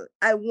all,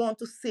 I want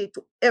to say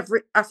to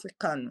every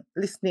African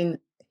listening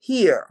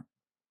here,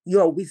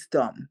 your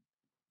wisdom.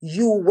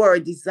 You were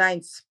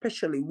designed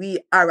specially. We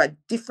are a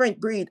different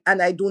breed,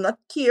 and I do not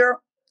care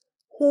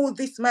who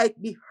this might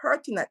be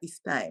hurting at this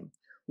time.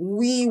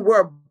 We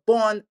were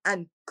born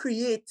and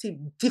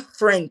created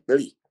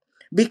differently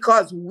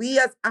because we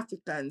as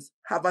Africans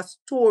have a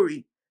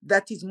story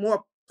that is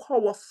more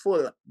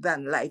powerful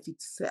than life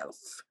itself.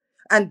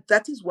 And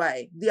that is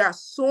why there are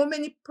so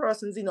many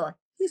persons in our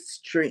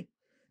history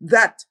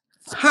that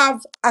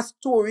have a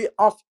story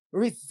of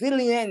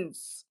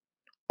resilience,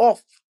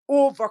 of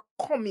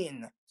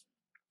overcoming.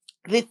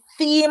 The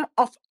theme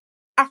of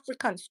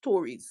African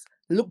stories,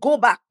 look, go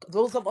back,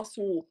 those of us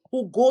who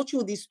go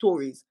through these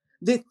stories,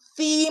 the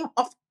theme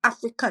of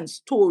African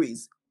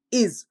stories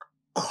is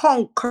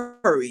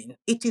conquering,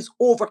 it is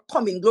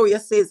overcoming. Gloria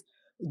says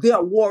they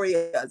are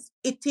warriors,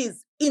 it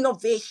is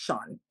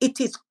innovation, it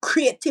is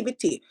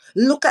creativity.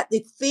 Look at the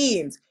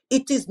themes.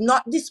 It is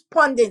not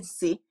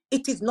despondency,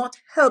 it is not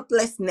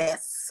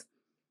helplessness,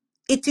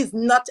 it is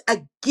not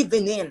a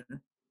giving in.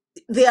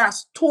 There are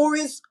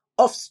stories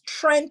of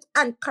strength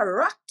and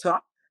character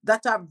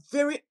that are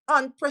very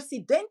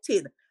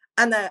unprecedented.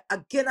 And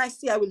again, I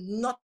say I will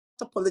not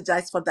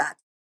apologize for that.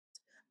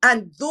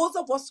 And those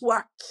of us who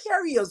are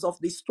carriers of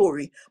this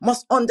story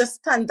must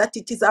understand that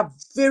it is a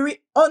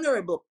very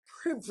honorable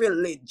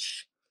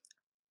privilege,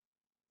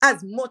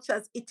 as much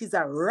as it is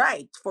a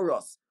right for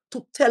us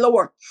to tell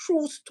our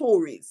true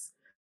stories,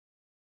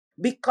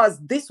 because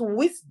this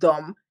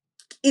wisdom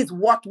is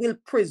what will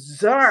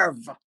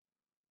preserve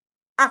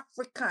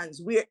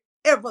Africans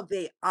wherever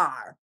they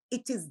are.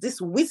 It is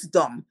this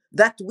wisdom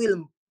that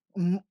will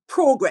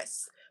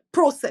process,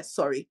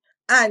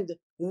 and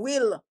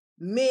will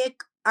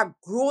make a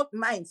growth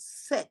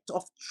mindset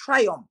of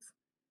triumph,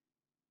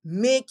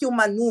 make you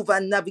maneuver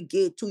and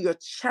navigate through your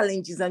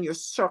challenges and your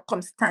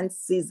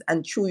circumstances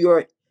and through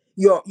you're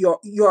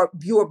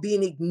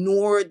being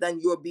ignored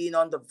and you're being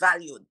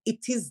undervalued.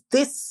 It is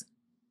this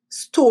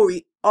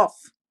story of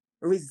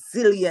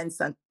resilience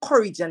and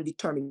courage and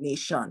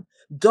determination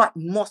that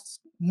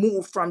must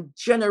move from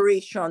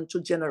generation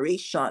to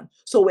generation.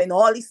 So when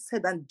all is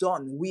said and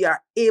done, we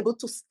are able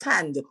to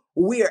stand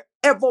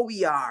wherever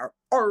we are,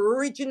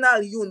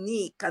 original,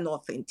 unique, and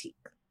authentic.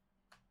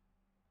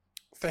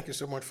 Thank you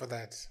so much for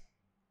that.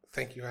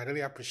 Thank you. I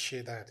really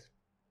appreciate that.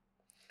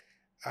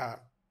 Uh,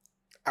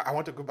 I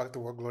want to go back to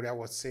what Gloria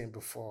was saying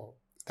before.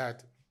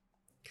 That,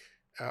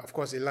 of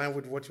course, in line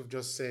with what you've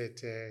just said,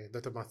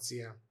 Dr.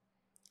 Matsia,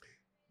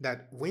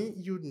 that when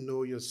you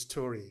know your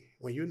story,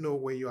 when you know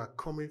where you are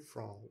coming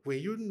from, when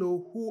you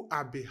know who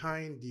are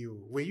behind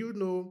you, when you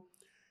know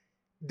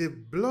the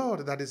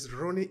blood that is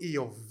running in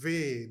your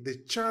vein, the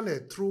channel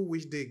through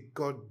which they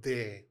got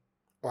there,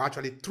 or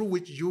actually through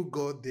which you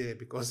got there,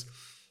 because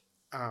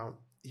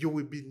you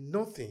will be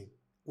nothing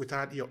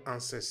without your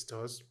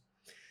ancestors,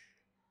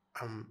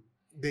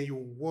 then you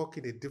walk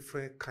in a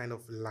different kind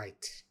of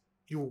light.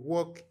 You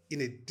walk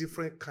in a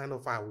different kind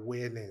of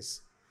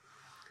awareness.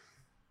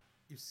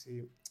 You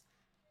see,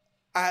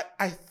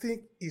 I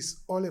think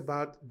it's all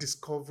about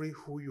discovering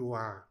who you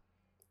are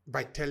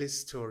by telling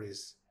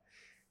stories.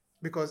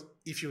 Because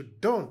if you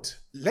don't,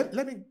 let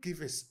me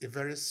give a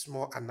very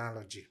small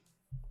analogy.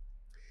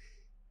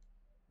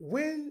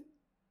 When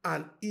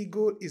an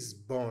eagle is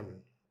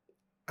born,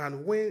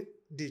 and when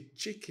the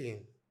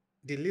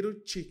little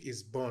chick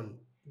is born,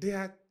 they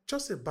are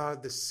just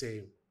about the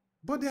same,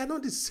 but they are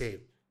not the same.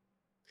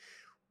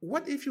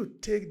 What if you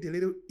take the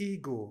little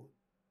eagle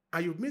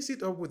and you mix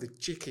it up with the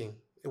chicken,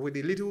 with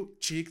the little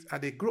chicks,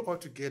 and they grow up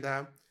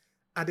together,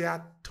 and they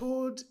are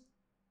told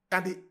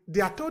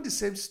the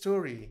same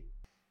story?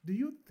 Do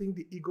you think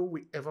the eagle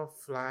will ever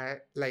fly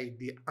like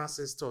the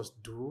ancestors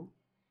do?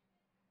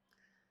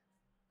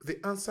 The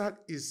answer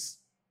is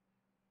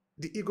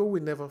the eagle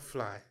will never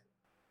fly,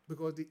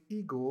 because the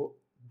eagle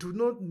do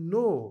not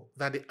know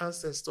that the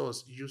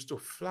ancestors used to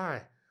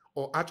fly,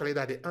 or actually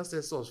that the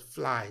ancestors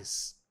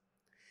flies.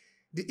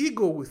 The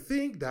eagle will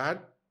think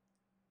that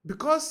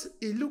because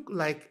it look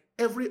like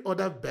every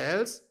other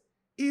bird,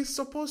 it's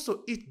supposed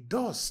to eat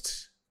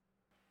dust.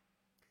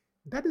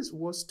 That is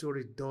what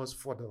story does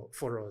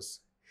for us.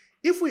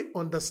 If we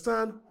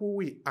understand who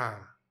we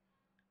are,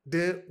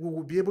 then we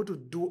will be able to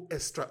do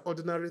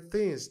extraordinary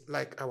things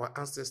like our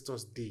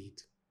ancestors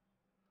did.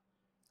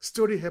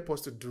 Story help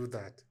us to do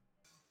that.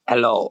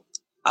 Hello,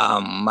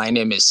 my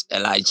name is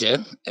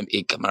Elijah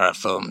M.E. Kamara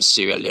from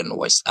Sierra Leone,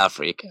 West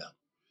Africa.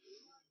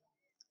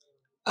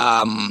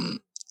 I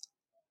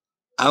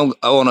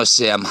want to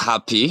say I'm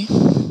happy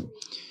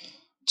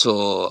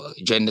to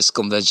join this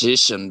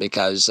conversation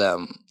because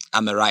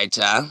I'm a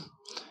writer,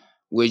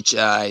 which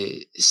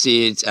I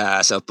see it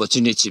as an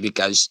opportunity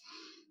because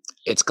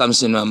it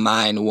comes in my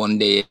mind one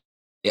day.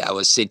 I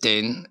was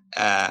sitting,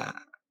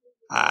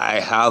 I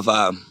have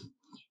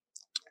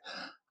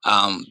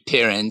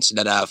parents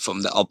that are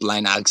from the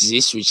upline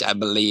axis, which I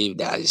believe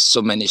there is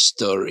so many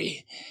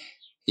story.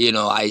 You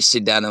know, I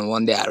sit down and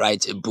one day I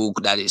write a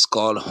book that is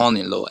called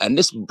Honey Law. And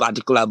this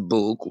particular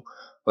book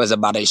was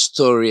about a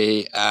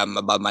story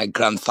about my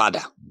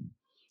grandfather.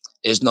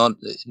 It's not,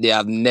 they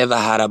have never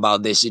heard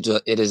about this. It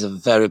is a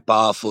very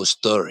powerful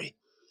story.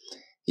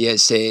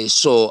 Yes,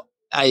 so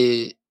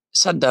I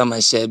sat down. I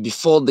said,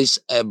 before this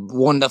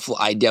wonderful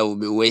idea will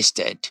be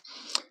wasted,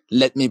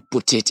 let me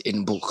put it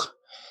in book.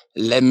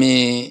 Let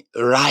me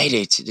write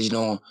it,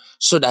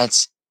 so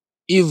that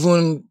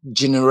even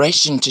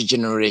generation to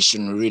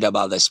generation read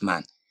about this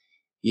man.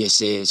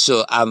 Yes,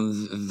 so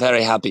I'm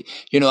very happy.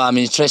 I'm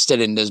interested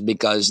in this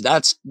because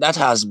that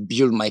has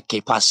built my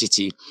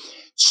capacity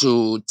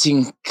to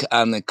think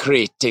and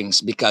create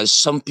things. Because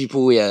some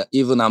people were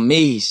even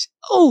amazed.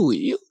 Oh,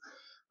 you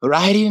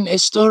writing a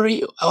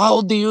story?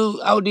 How do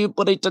you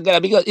put it together?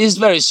 Because it's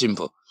very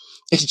simple.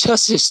 It's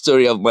just a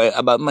story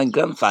about my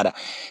grandfather.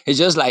 It's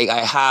just like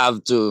I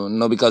have to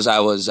know, because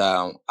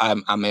I'm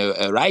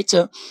a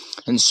writer,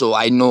 and so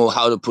I know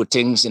how to put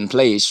things in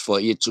place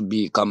for it to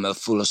become a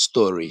full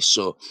story.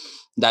 So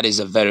that is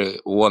a very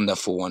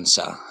wonderful one,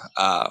 sir.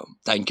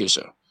 Thank you,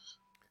 sir.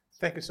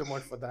 Thank you so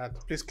much for that.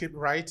 Please keep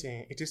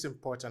writing. It is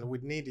important. We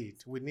need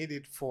it. We need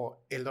it for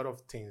a lot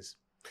of things.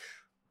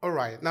 All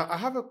right. Now, I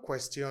have a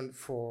question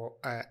for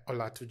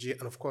Olatuji,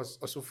 and of course,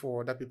 also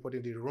for other people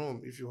in the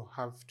room, if you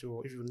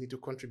need to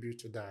contribute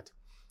to that.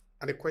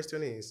 And the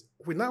question is,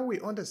 we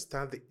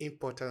understand the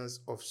importance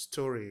of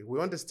story. We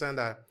understand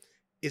that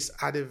it's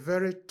at a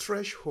very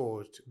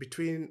threshold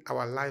between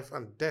our life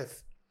and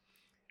death,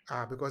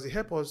 because it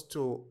helps us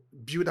to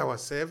build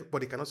ourselves,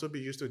 but it can also be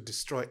used to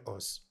destroy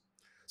us.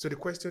 So the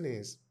question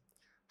is,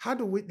 how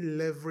do we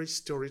leverage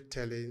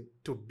storytelling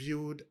to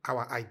build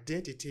our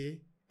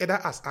identity, either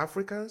as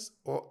Africans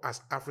or as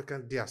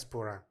African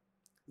diaspora?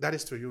 That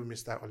is to you,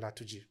 Mr.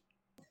 Olatuji.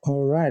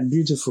 All right,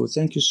 beautiful.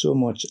 Thank you so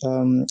much.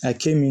 I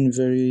came in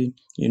very,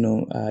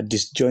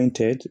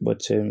 disjointed,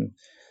 but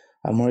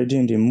I'm already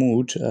in the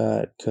mood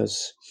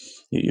because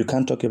you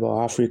can't talk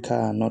about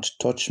Africa and not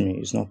touch me.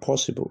 It's not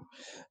possible.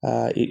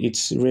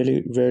 It's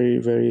really very,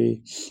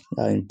 very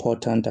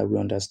important that we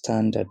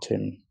understand that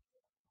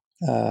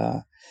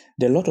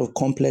there are a lot of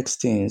complex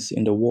things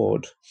in the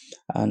world,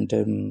 and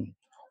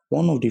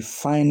one of the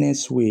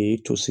finest way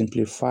to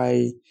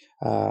simplify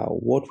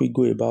what we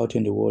go about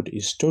in the world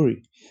is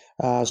story.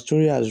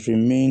 Story has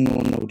remained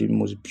one of the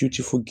most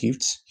beautiful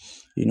gifts,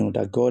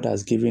 that God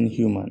has given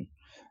human.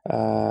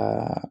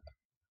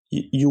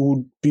 You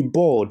would be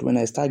bored when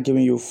I start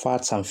giving you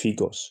facts and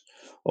figures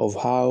of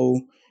how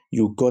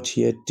you got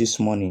here this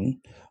morning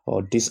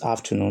or this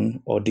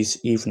afternoon or this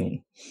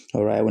evening.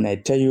 All right. When I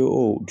tell you,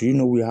 oh, do you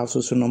know we have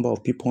social number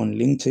of people on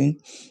LinkedIn?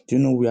 Do you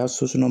know we have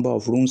social number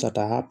of rooms that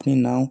are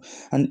happening now?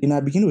 And I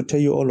begin to tell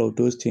you all of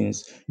those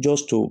things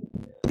just to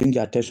bring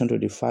your attention to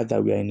the fact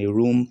that we are in a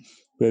room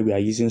where we are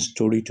using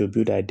story to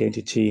build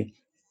identity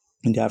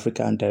in the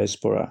African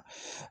diaspora.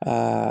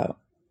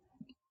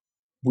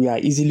 We are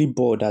easily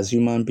bored as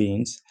human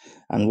beings,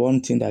 and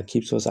one thing that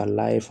keeps us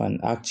alive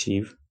and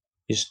active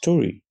is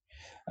story.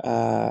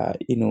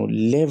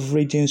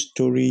 Leveraging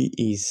story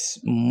is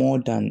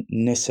more than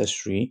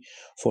necessary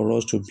for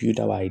us to build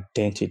our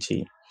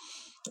identity.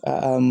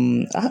 How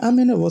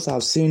many of us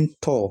have seen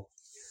Thor,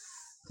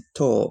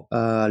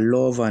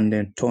 Love and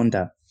then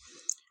Thunder?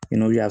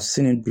 We have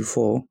seen it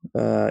before.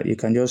 You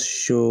can just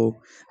show.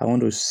 I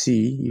want to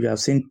see if you have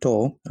seen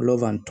Thor,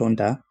 Love and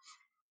Thunder.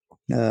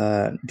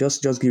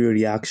 Just give a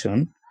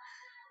reaction.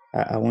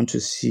 I want to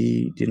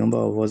see the number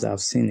of us that have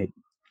seen it.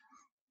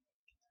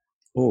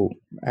 Oh,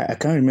 I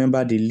can't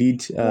remember the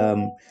lead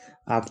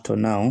actor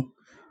now,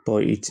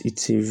 but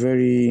it's a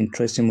very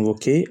interesting movie.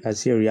 Okay, I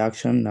see a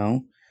reaction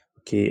now.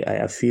 Okay,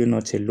 I feel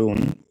not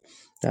alone.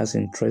 That's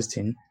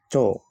interesting.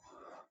 So,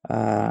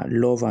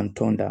 Love and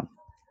Thunder.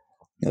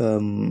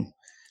 Let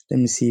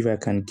me see if I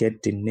can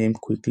get the name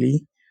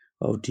quickly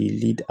of the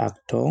lead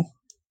actor.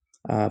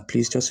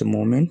 Please, just a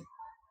moment.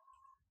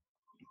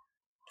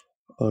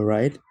 All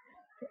right.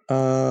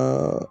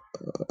 What's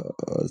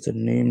the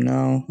name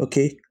now?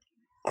 Okay,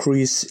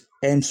 Chris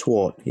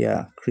Hemsworth.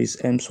 Yeah, Chris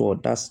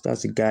Hemsworth. That's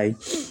the guy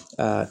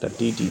that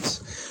did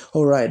it.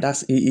 All right,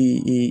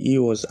 he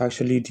was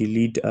actually the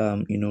lead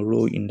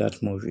role in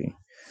that movie.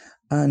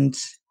 And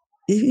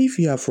if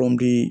you are from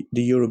the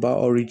Yoruba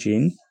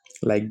origin,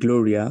 like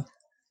Gloria,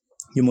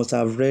 you must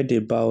have read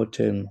about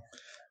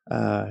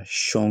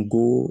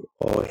Shango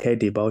or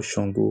heard about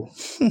Shango.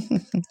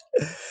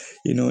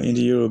 In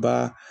the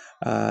Yoruba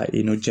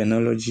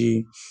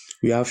genealogy,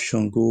 we have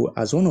Shango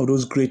as one of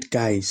those great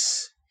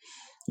guys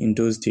in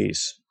those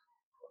days.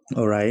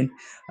 All right.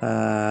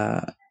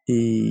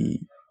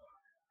 He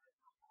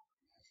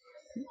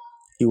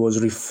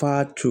was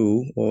referred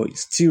to, or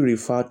still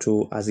referred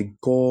to, as a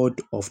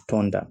god of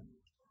thunder.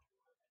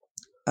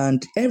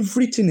 And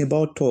everything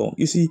about Thor,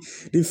 you see,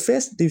 the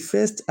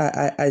first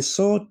I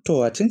saw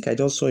Thor. I think I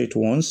just saw it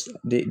once.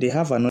 They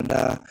have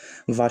another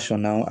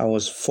version now. I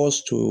was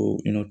forced to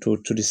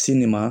to the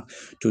cinema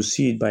to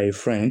see it by a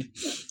friend,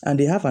 and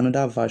they have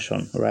another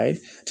version, right?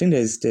 I think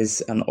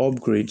there's an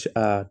upgrade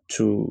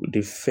to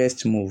the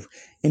first move.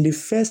 In the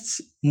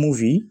first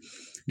movie,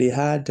 they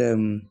had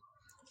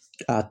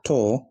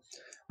Thor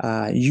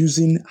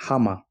using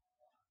hammer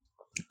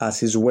as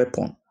his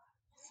weapon.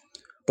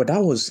 But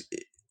that was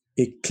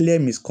a clear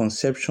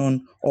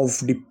misconception of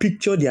the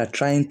picture they are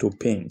trying to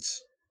paint.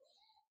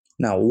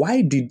 Now,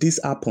 why did this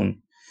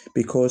happen?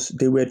 Because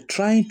they were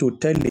trying to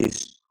tell a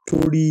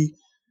story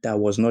that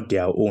was not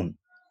their own.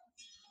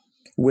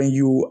 When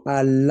you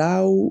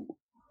allow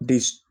the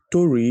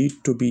story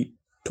to be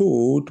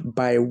told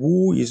by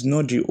who is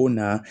not the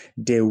owner,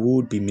 there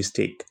would be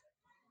mistake.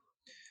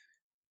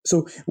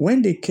 So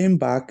when they came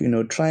back,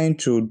 trying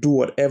to do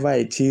whatever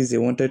it is they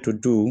wanted to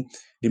do,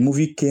 the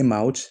movie came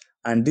out,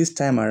 and this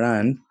time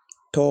around,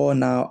 Thor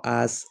now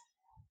has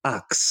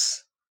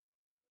axe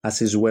as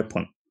his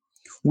weapon,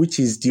 which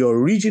is the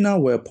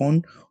original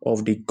weapon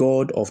of the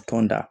god of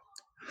thunder,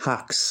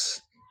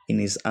 axe in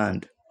his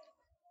hand.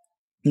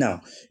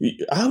 Now,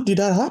 how did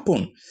that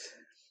happen?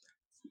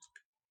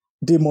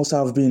 They must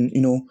have been,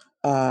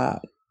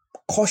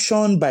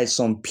 cautioned by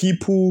some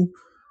people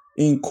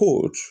in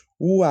quote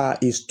who are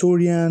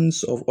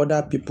historians of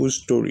other people's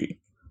story.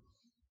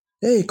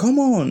 Hey, come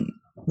on,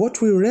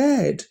 what we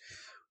read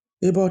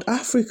about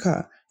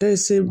Africa,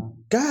 there's a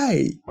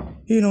guy,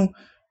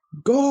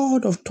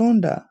 god of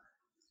thunder.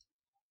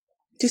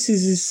 This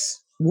is his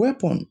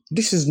weapon.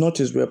 This is not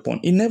his weapon.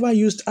 He never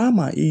used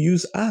armor, he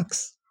used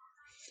axe.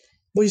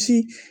 But you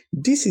see,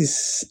 this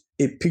is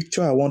a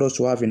picture I want us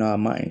to have in our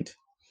mind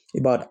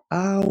about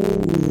how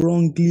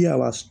wrongly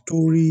our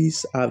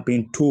stories have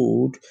been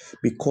told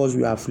because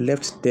we have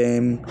left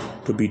them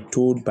to be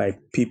told by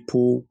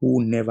people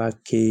who never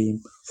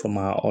came from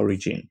our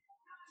origin.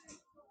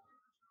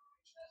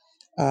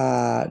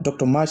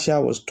 Dr. Marcia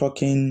was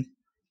talking,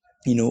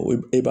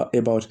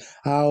 about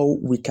how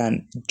we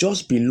can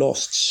just be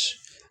lost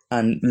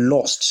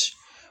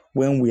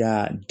when we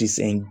are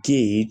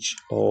disengaged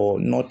or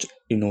not,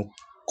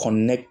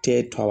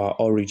 connected to our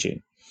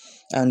origin.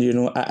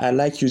 And, I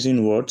like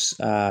using words.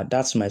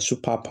 That's my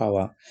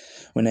superpower.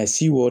 When I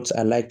see words,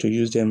 I like to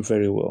use them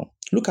very well.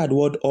 Look at the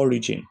word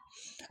origin.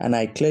 And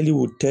I clearly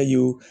would tell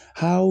you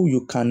how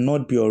you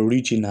cannot be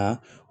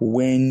original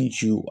when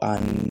you are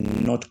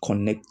not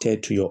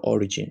connected to your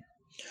origin.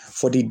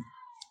 For the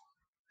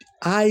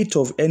height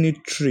of any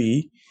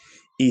tree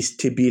is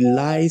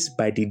stabilized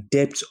by the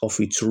depth of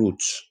its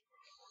roots.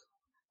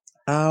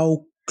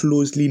 How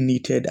closely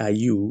knitted are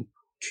you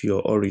to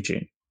your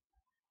origin?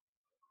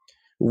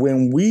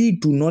 When we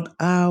do not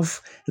have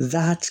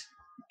that,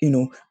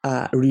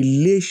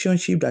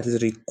 relationship that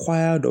is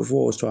required of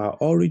us to our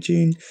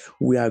origin,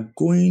 we are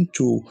going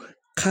to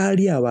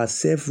carry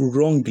ourselves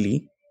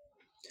wrongly.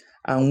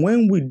 And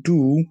when we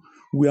do,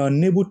 we are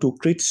unable to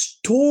create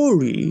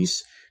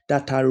stories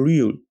that are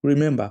real.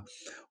 Remember,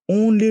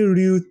 only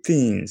real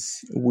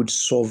things would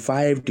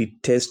survive the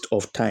test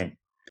of time.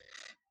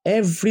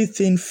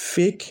 Everything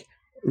fake,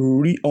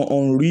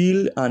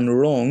 unreal, and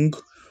wrong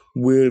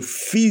will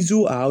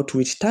fizzle out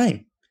with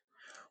time.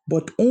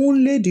 But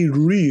only the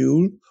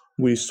real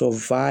will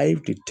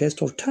survive the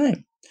test of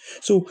time.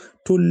 So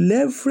to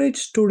leverage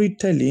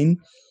storytelling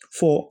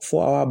for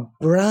our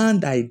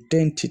brand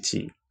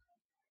identity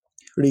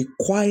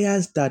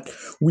requires that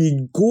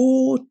we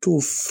go to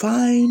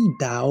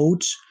find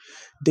out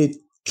the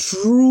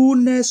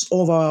trueness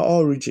of our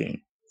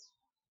origin,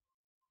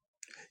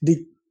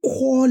 the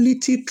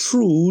quality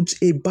truths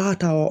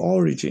about our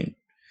origin,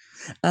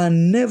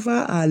 and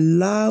never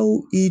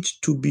allow it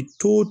to be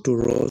told to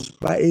us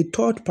by a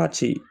third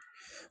party,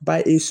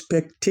 by a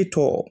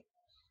spectator,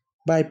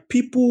 by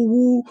people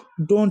who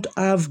don't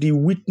have the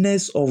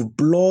witness of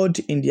blood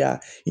in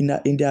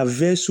their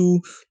vessel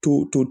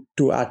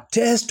to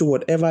attest to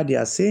whatever they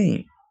are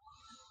saying.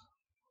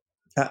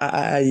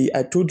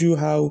 I told you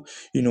how,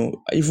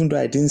 even though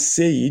I didn't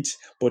say it,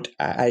 but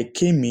I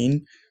came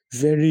in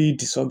very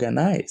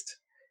disorganized.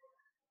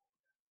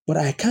 But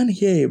I can't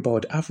hear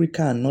about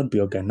Africa and not be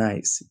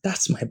organized.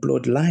 That's my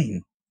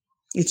bloodline.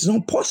 It's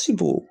not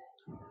possible.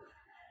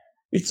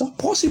 It's not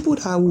possible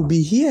that I will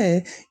be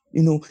here,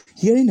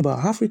 hearing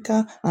about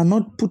Africa and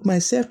not put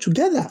myself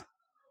together.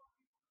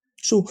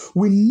 So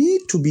we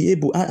need to be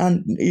able,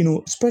 and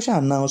special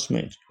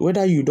announcement,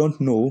 whether you don't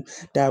know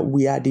that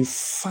we are the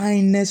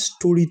finest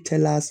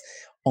storytellers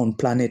on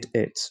planet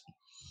Earth.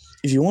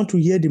 If you want to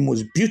hear the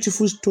most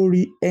beautiful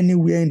story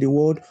anywhere in the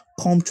world,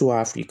 come to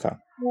Africa.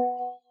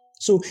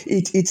 So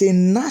it's a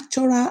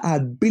natural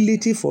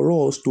ability for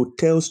us to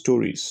tell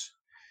stories.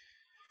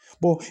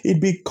 But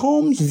it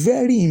becomes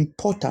very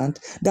important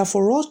that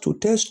for us to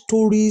tell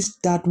stories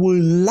that will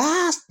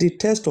last the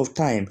test of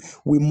time,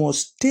 we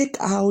must take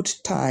out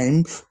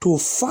time to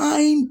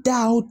find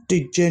out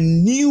the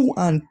genuine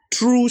and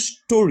true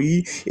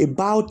story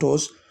about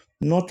us,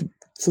 not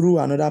through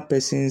another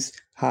person's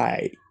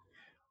eye,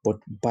 but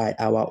by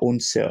our own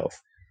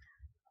self.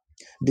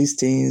 These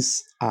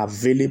things are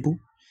available.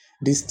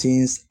 These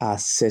things are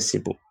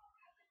accessible.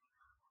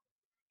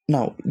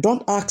 Now,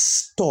 don't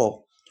ask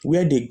Thor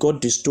where they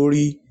got the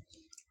story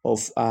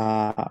of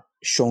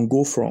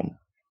Shango from,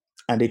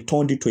 and they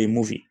turned it to a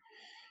movie,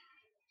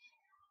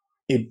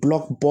 a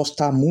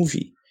blockbuster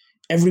movie.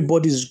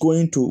 Everybody's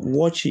going to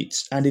watch it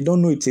and they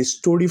don't know it's a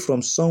story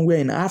from somewhere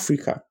in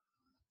Africa.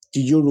 The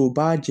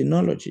Yoruba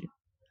genealogy,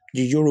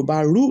 the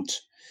Yoruba root,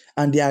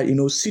 and they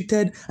are,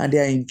 seated and they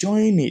are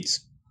enjoying it.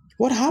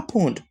 What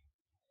happened?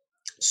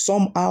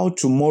 Somehow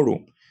tomorrow,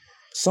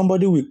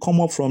 somebody will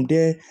come up from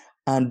there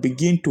and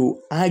begin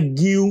to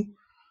argue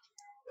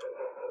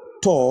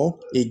Thor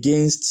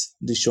against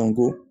the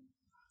Shango.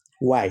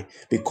 Why?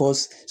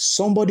 Because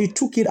somebody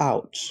took it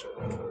out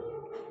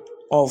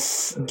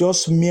of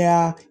just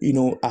mere,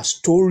 a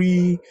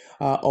story,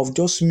 of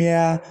just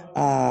mere,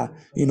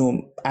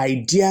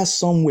 idea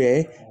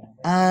somewhere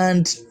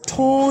and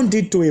turned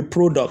it to a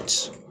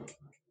product.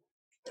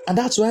 And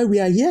that's why we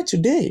are here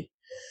today.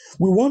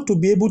 We want to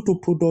be able to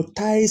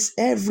productize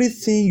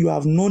everything you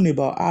have known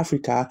about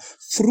Africa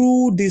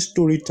through this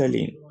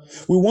storytelling.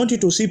 We want you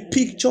to see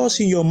pictures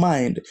in your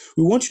mind.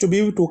 We want you to be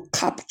able to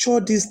capture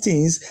these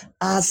things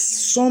as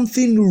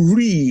something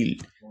real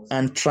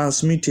and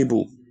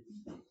transmittable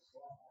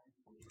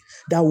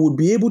that would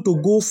be able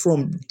to go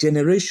from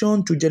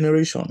generation to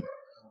generation.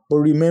 But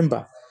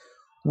remember,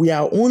 we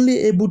are only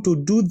able to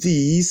do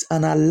this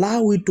and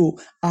allow it to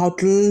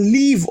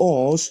outlive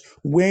us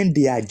when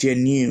they are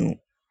genuine.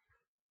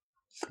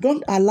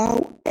 Don't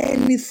allow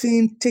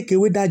anything take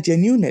away that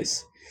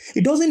genuineness.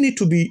 It doesn't need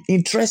to be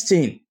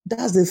interesting.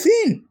 That's the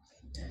thing.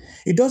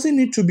 It doesn't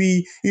need to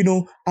be,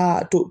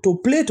 to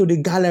play to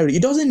the gallery.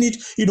 It doesn't need,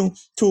 you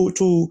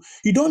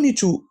don't need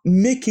to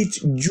make it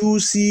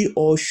juicy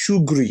or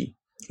sugary.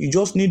 You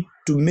just need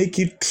to make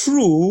it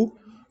true,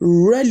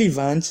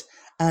 relevant,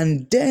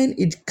 and then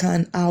it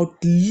can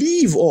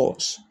outlive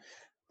us.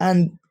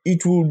 And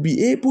it will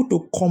be able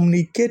to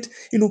communicate,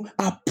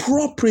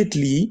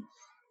 appropriately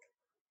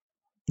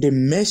the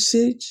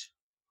message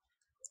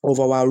of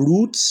our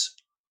roots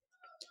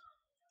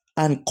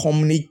and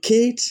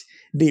communicate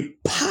the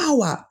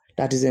power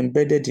that is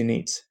embedded in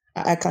it.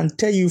 I can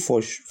tell you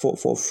for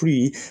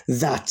free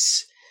that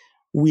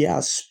we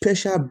are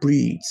special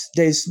breeds.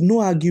 There is no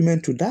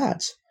argument to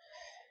that.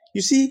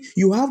 You see,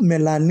 you have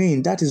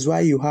melanin. That is why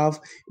you have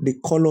the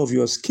color of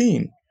your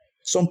skin.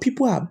 Some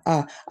people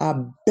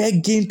are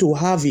begging to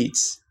have it.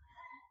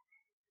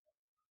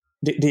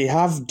 They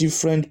have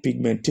different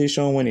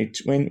pigmentation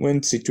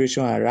when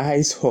situation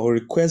arise or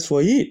request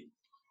for it.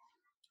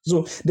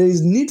 So there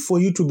is need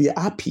for you to be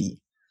happy.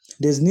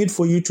 There's need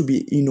for you to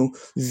be,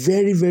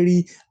 very,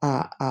 very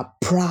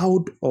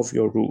proud of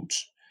your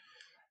roots.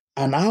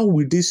 And how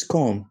will this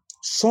come?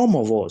 Some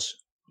of us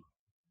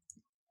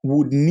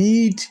would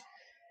need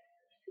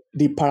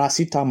the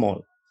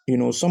paracetamol.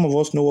 Some of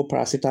us know what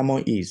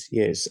paracetamol is.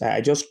 Yes,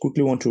 I just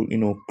quickly want to,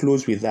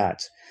 close with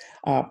that.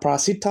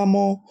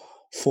 Paracetamol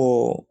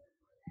for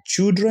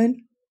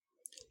children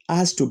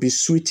has to be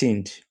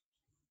sweetened,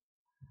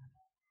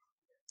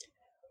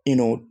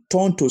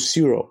 turned to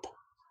syrup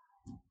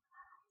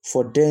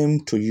for them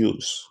to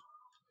use.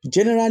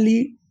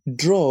 Generally,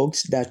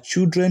 drugs that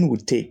children will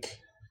take,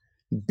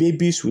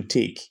 babies will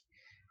take,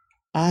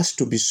 has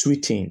to be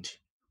sweetened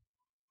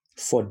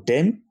for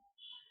them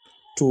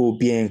to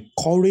be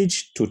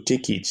encouraged to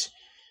take it.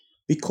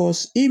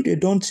 Because if they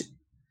don't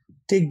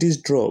take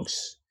these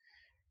drugs,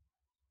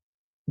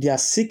 their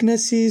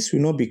sicknesses will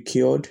not be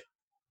cured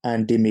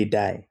and they may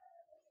die.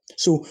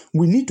 So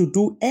we need to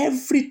do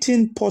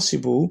everything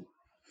possible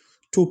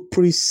to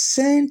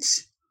present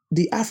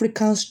the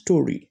African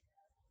story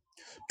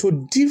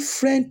to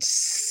different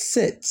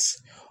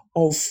sets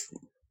of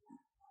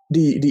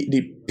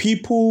the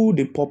people,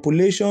 the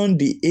population,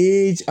 the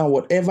age, and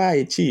whatever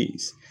it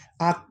is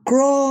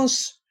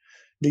across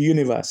the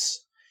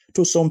universe.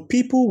 To some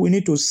people, we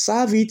need to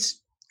serve it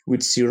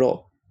with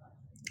syrup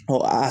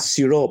or a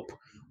syrup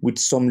with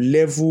some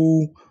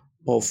level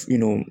of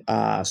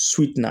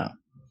sweetener.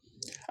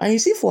 And you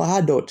see, for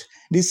adults,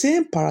 the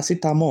same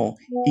paracetamol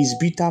is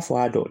bitter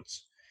for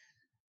adults.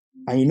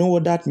 And you know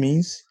what that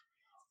means?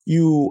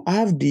 You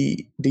have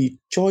the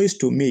choice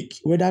to make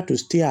whether to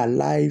stay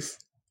alive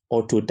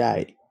or to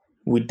die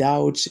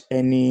without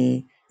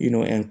any,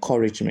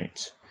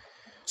 encouragement.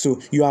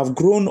 So you have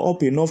grown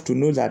up enough to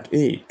know that,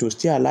 hey, to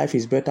stay alive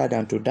is better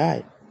than to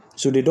die.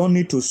 So they don't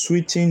need to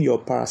sweeten your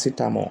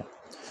paracetamol.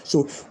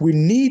 So we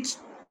need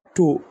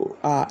to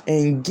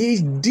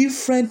engage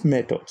different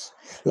methods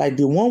like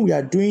the one we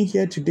are doing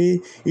here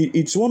today.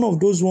 It's one of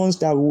those ones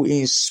that will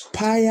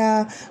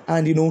inspire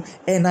and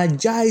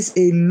energize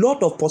a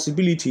lot of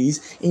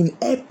possibilities in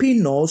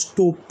helping us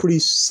to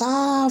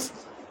preserve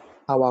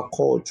our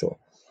culture,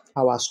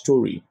 our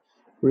story.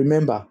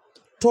 Remember,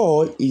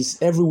 Thor is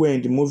everywhere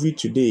in the movie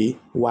today.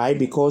 Why?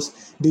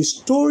 Because the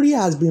story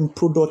has been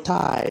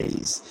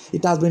productized.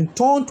 It has been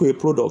turned to a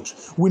product.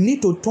 We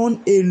need to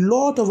turn a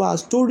lot of our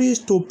stories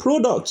to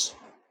products.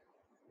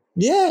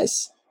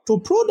 Yes, to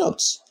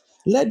products.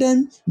 Let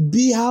them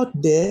be out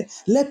there.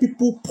 Let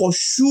people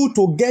pursue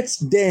to get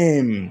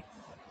them.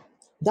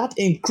 That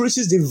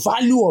increases the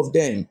value of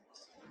them.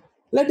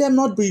 Let them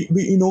not be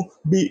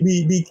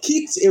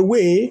kicked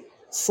away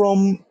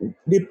from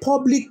the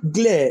public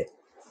glare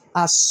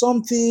as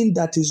something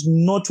that is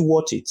not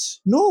worth it.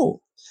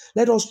 No,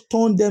 Let us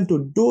turn them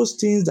to those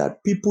things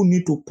that people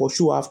need to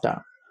pursue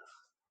after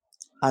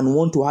and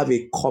want to have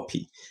a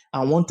copy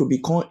and want to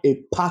become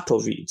a part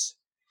of it.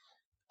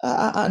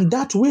 And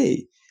that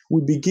way,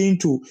 we begin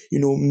to,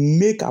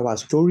 make our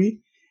story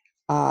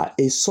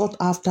a sought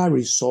after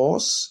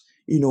resource,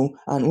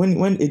 and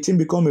when a thing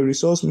become a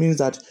resource means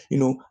that,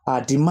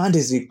 our demand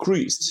is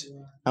increased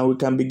and we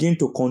can begin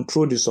to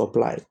control the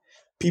supply.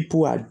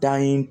 People are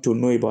dying to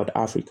know about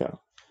Africa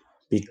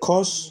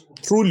because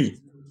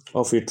truly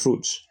of a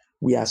truth,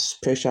 we are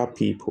special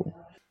people.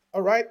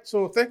 All right.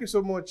 So thank you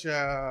so much,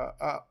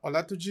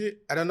 Olatuji.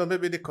 I don't know,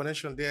 maybe the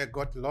connection there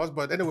got lost,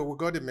 but anyway, we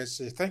got the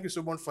message. Thank you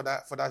so much for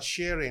that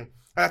sharing.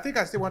 And I think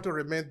I still want to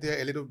remain there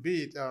a little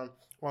bit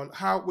on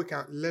how we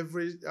can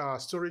leverage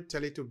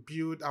storytelling to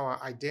build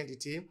our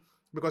identity,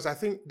 because I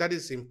think that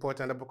is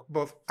important.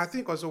 But I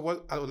think also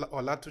what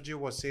Olatuji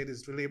was saying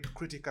is really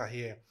critical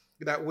here,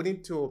 that we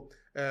need to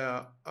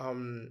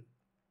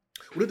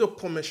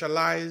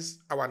commercialize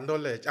our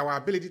knowledge, our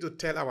ability to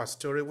tell our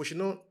story. We should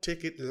not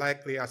take it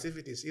lightly as if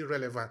it is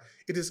irrelevant.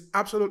 It is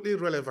absolutely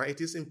relevant.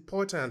 It is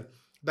important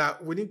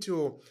that we need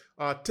to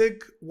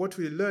take what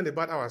we learn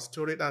about our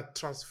story and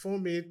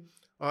transform it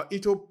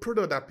into a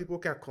product that people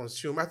can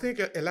consume. I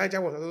think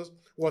Elijah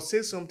was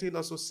saying something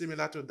also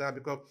similar to that,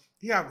 because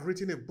he has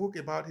written a book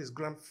about his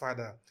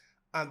grandfather,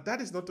 and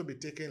that is not to be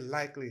taken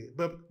lightly.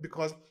 But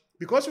because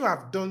you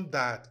have done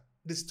that,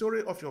 the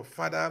story of your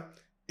father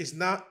is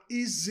now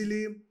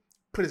easily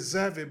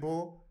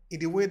preservable in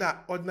the way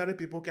that ordinary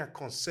people can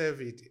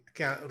conserve it,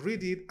 can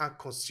read it and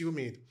consume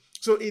it.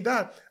 So in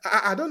that,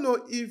 I don't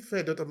know if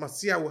Dr.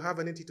 Marcia will have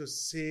anything to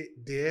say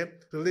there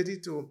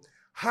related to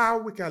how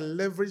we can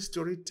leverage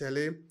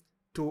storytelling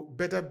to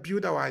better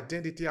build our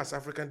identity as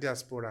African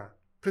diaspora.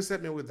 Please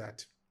help me with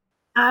that.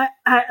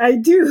 I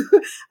do.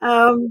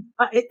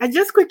 I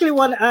just quickly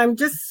I'm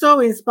just so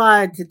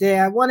inspired today.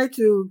 I wanted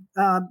to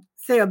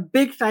say a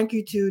big thank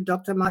you to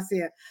Dr.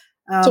 Marcia.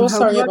 So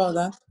sorry about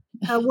that.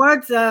 Her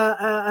words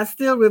are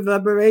still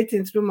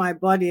reverberating through my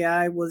body.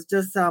 I was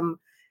just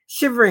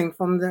shivering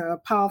from the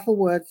powerful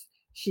words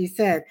she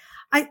said.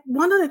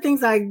 One of the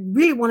things I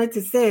really wanted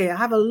to say, I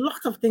have a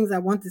lot of things I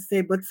want to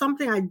say, but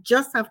something I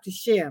just have to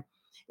share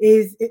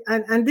is,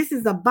 and this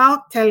is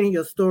about telling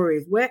your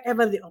stories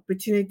wherever the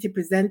opportunity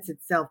presents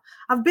itself.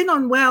 I've been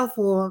unwell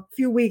for a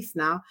few weeks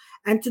now,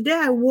 and today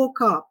I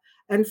woke up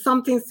and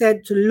something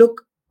said to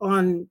look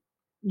on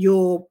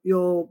your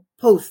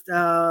post,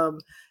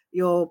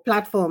 your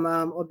platform,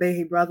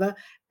 Obehi brother,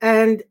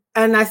 and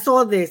I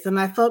saw this and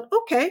I thought,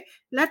 okay,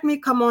 let me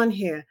come on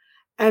here.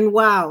 And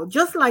wow,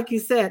 just like you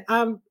said,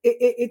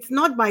 it's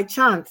not by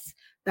chance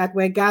that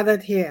we're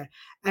gathered here.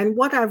 And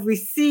what I've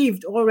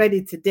received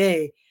already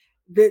today,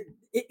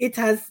 it's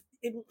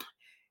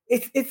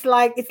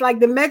like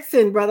the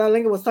medicine Brother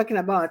Linga was talking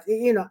about.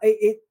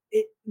 The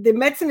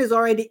medicine is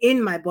already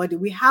in my body.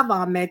 We have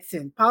our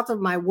medicine. Part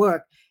of my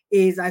work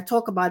is I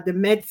talk about the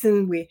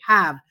medicine we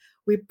have.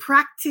 We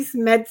practice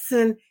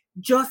medicine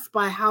just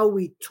by how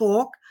we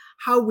talk,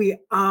 how we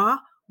are,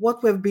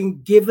 what we've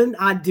been given,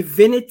 our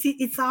divinity.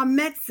 It's our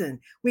medicine.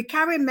 We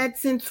carry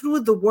medicine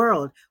through the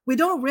world. We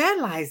don't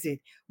realize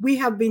it. We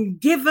have been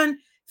given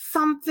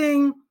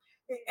something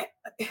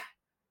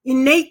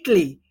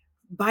innately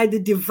by the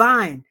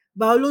divine,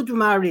 by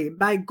Olodumare,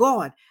 by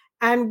God.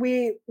 And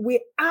we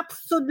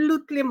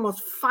absolutely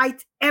must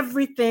fight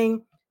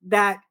everything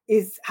that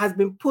has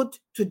been put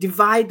to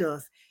divide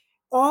us.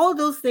 All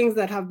those things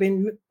that have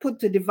been put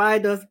to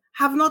divide us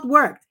have not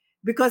worked,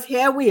 because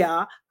here we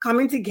are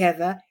coming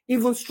together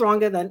even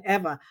stronger than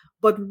ever.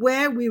 But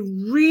where we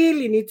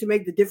really need to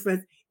make the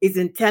difference is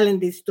in telling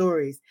these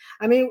stories.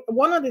 I mean,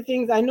 one of the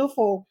things I know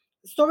for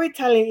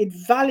storytelling, it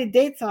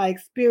validates our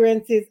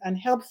experiences and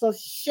helps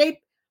us shape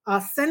our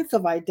sense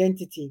of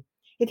identity.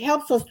 It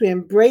helps us to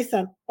embrace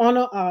and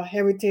honor our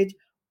heritage,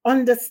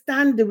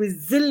 understand the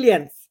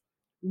resilience,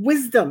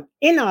 wisdom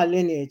in our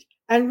lineage,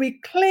 and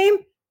reclaim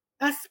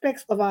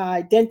aspects of our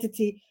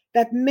identity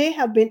that may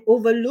have been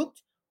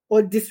overlooked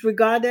or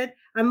disregarded,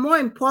 and more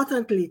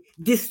importantly,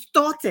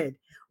 distorted.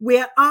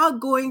 We are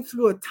going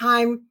through a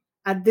time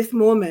at this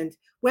moment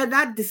where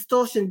that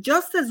distortion,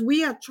 just as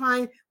we are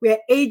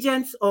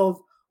agents of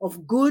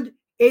good,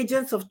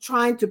 agents of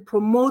trying to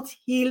promote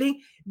healing,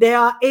 there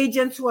are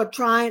agents who are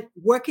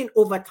working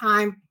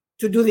overtime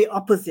to do the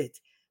opposite.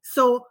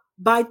 So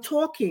by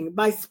talking,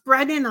 by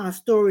spreading our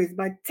stories,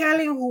 by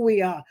telling who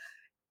we are,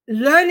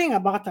 learning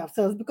about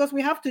ourselves, because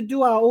we have to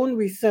do our own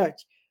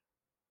research.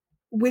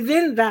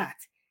 Within that,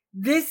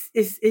 this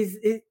is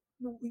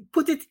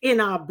put it in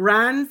our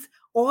brands,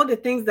 all the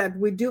things that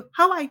we do.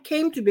 How I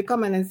came to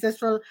become an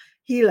ancestral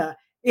healer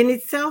in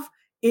itself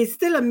is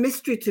still a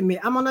mystery to me.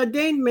 I'm an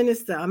ordained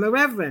minister, I'm a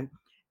reverend,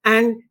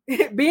 and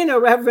being a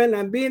reverend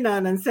and being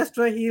an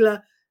ancestral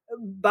healer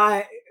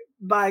by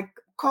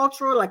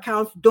cultural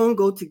accounts don't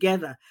go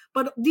together.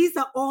 But these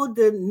are all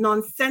the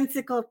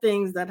nonsensical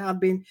things that have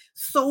been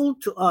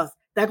sold to us,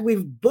 that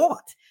we've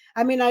bought.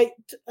 I mean,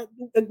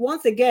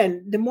 once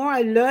again, the more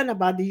I learn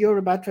about the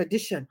Yoruba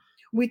tradition,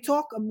 we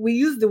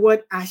use the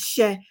word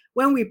ashe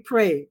when we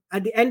pray.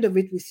 At the end of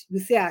it, we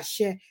say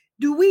ashe.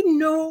 Do we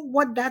know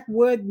what that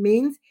word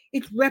means?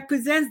 It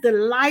represents the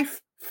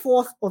life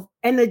force of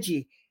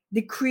energy,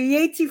 the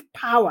creative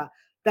power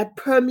that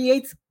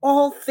permeates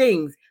all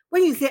things.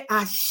 When you say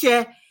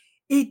ashe,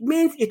 it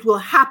means it will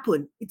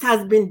happen. It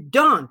has been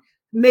done.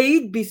 May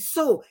it be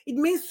so. It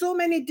means so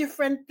many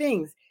different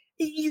things.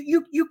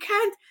 You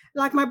can't,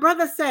 like my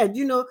brother said,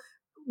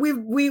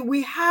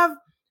 we have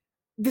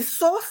the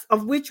source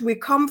of which we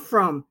come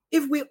from.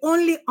 If we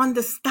only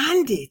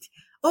understand it,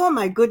 oh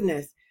my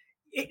goodness,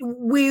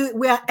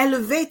 we are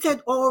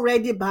elevated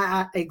already by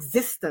our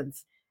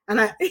existence.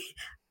 And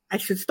I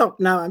should stop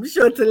now. I'm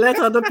sure to let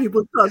other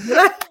people talk.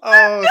 But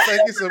Oh,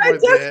 thank you so I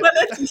much, just there.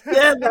 wanted to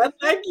share that.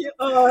 Thank you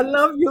all. I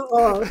love you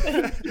all.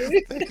 Thank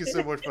you. Thank you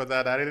so much for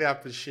that. I really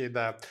appreciate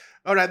that.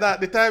 All right, now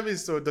the time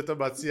is so, Dr.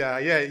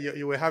 Batia. Yeah,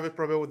 you will have a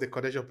problem with the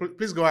connection.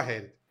 Please go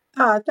ahead.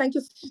 Thank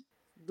you,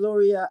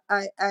 Gloria.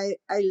 I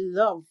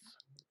love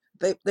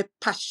the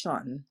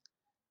passion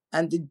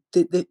and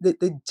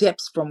the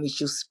depths from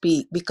which you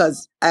speak,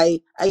 because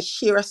I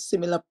share a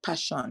similar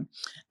passion.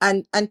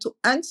 And to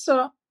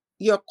answer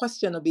your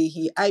question,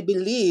 Obihi, I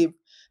believe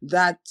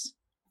that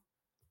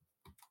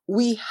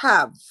we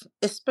have,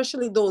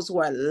 especially those who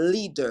are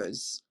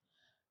leaders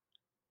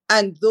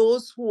and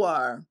those who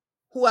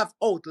have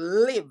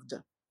outlived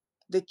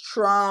the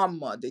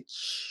trauma, the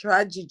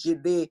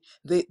tragedy,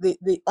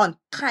 the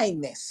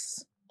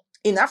unkindness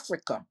in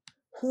Africa,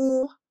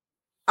 who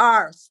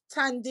are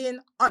standing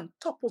on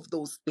top of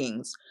those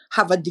things,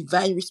 have a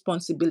divine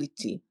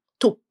responsibility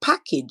to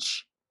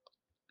package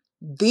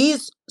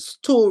these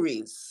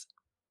stories,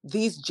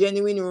 these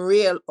genuine,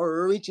 real,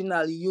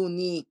 original,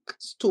 unique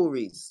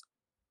stories,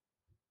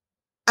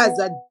 as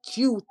a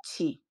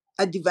duty,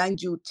 a divine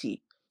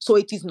duty. So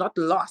it is not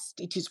lost,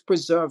 it is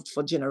preserved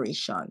for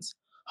generations.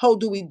 How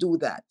do we do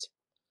that?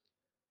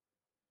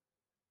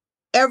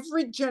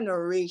 Every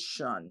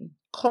generation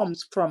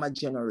comes from a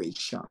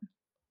generation.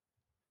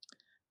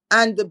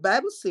 And the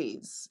Bible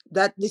says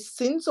that the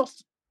sins of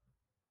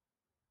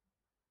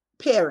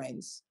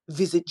parents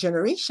visit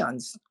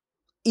generations,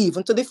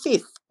 even to the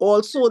fifth.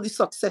 Also, the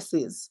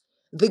successes,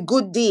 the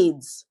good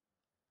deeds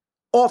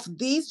of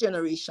these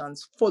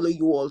generations follow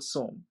you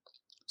also.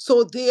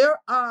 So there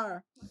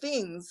are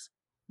things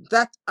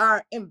that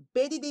are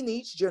embedded in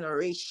each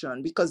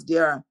generation, because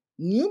there are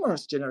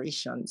numerous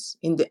generations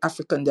in the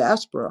African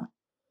diaspora.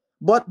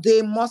 But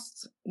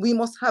we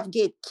must have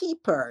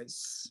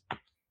gatekeepers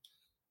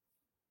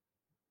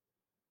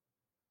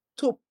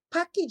to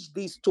package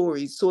these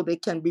stories so they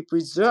can be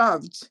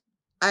preserved,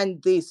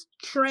 and the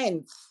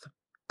strength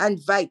and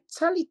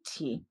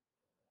vitality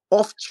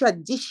of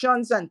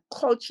traditions and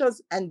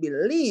cultures and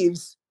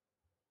beliefs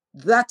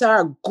that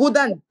are good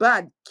and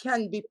bad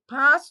can be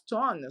passed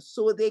on,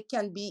 so they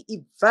can be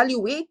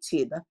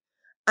evaluated,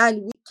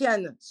 and we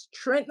can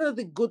strengthen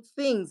the good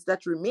things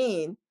that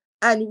remain,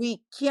 and we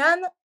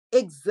can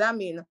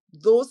examine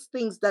those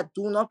things that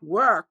do not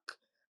work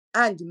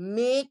and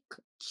make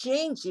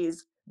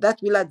changes that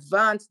will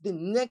advance the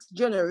next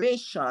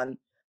generation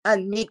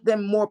and make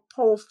them more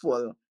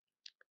powerful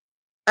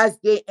as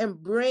they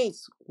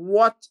embrace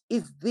what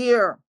is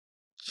their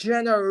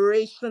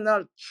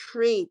generational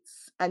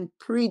traits and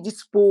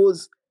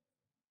predisposed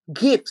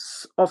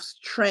gifts of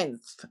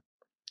strength,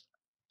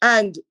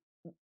 and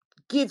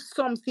give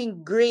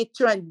something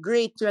greater and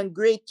greater and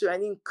greater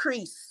and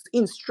increase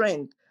in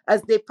strength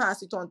as they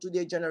pass it on to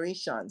their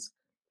generations.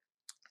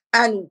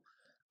 And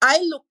I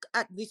look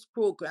at this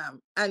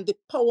program and the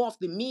power of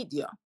the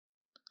media,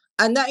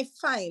 and I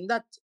find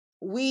that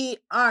we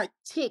are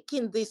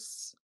taking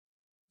this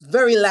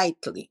very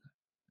lightly.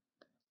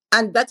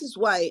 And that is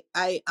why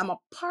I am a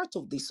part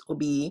of this,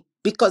 OBE,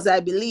 because I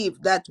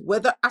believe that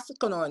whether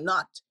African or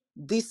not,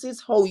 this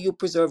is how you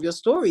preserve your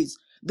stories.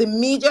 The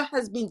media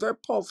has been very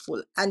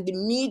powerful, and the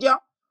media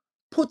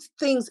puts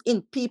things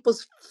in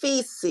people's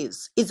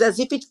faces. It's as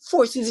if it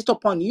forces it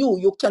upon you.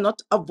 You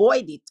cannot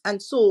avoid it.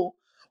 And so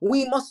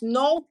we must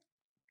now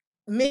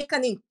make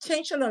an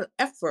intentional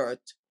effort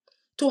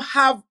to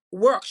have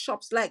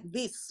workshops like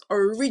this,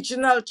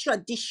 original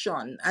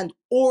tradition and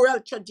oral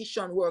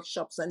tradition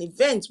workshops and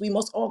events. We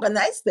must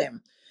organize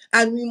them,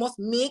 and we must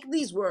make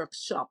these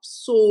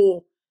workshops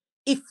so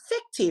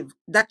effective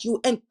that you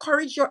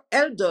encourage your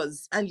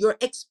elders and your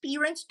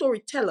experienced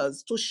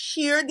storytellers to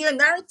share their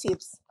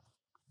narratives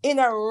in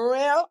a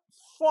real,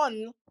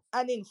 fun,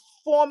 and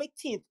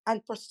informative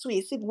and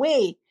persuasive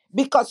way,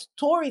 because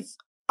stories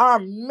are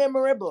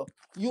memorable.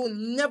 You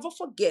never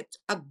forget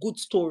a good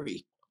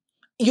story.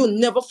 You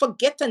never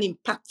forget an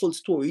impactful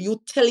story.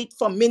 You tell it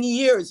for many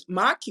years.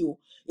 Mark you,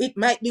 it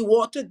might be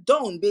watered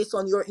down based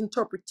on your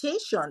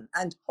interpretation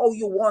and how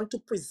you want to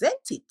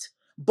present it,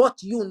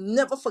 but you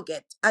never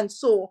forget. And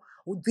so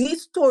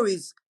these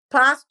stories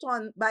passed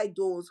on by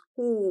those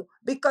who,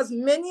 because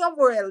many of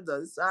our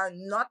elders are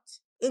not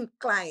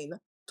inclined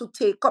to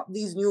take up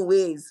these new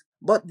ways,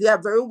 but they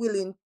are very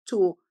willing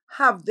to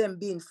have them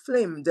be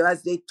inflamed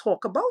as they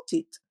talk about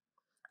it.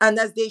 And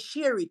as they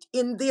share it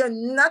in their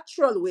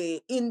natural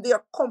way, in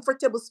their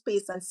comfortable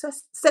space and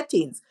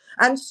settings.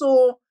 And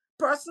so,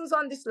 persons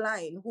on this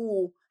line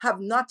who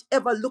have not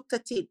ever looked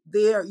at it,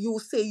 there you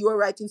say you're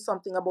writing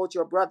something about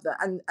your brother,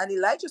 and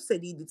Elijah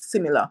said he did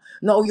similar.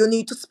 Now you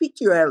need to speak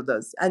to your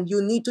elders, and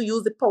you need to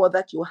use the power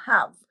that you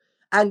have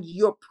and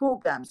your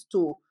programs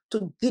to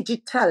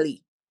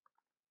digitally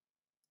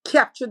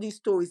capture these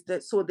stories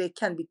that so they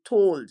can be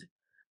told.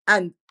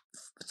 And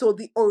so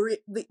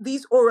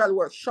these oral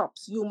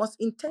workshops, you must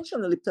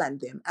intentionally plan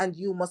them, and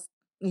you must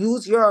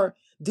use your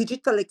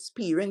digital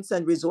experience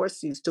and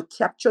resources to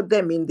capture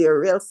them in their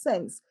real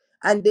sense,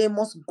 and they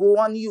must go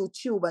on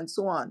YouTube and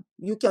so on.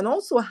 You can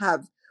also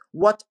have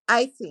what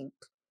I think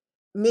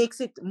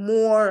makes it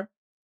more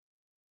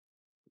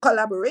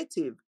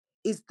collaborative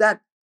is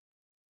that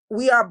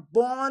we are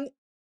born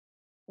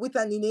with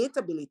an innate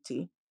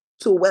ability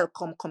to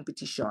welcome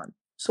competition.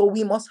 So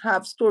we must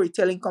have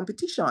storytelling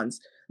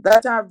competitions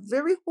that are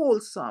very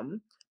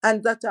wholesome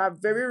and that are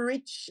very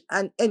rich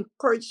and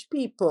encourage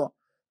people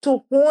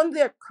to hone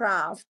their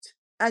craft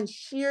and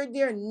share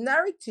their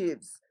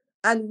narratives.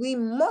 And we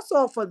must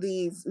offer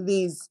these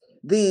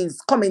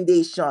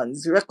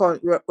commendations,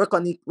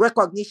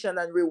 recognition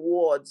and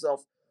rewards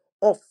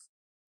of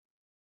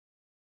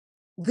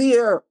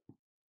their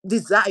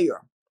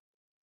desire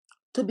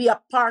to be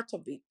a part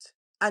of it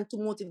and to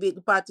motivate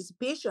the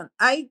participation.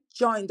 I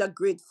joined a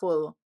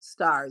Grateful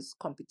Stars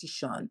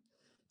competition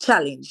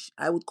challenge.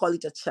 I would call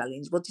it a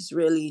challenge, but it's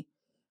really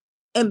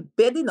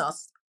embedding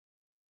us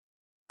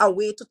a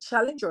way to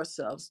challenge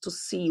ourselves to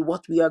see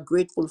what we are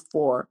grateful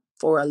for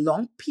a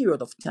long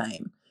period of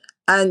time.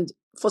 And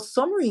for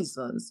some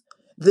reasons,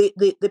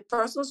 the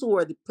persons who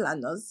were the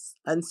planners,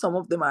 and some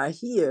of them are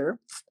here,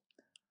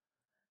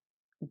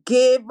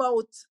 gave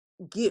out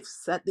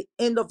gifts at the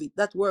end of it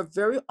that were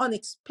very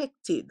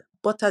unexpected,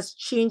 but has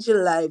changed the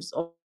lives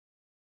of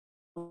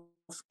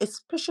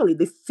especially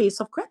the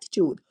face of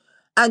gratitude.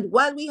 And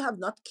while we have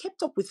not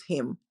kept up with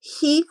him,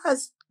 he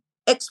has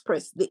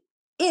expressed the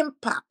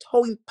impact,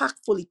 how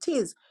impactful it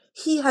is.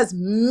 He has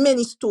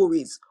many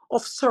stories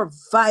of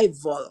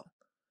survival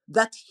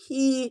that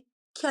he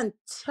can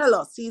tell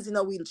us. He's in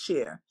a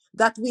wheelchair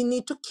that we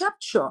need to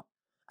capture,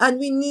 and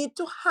we need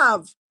to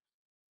have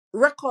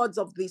records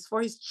of this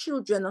for his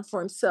children and for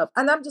himself.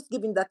 And I'm just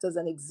giving that as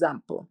an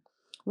example.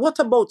 What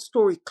about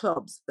story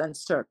clubs and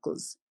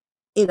circles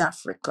in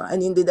Africa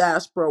and in the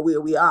diaspora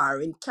where we are,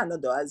 in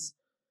Canada, as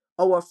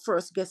our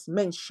first guest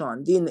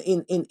mentioned, in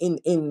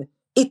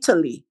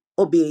Italy,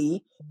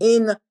 Obey,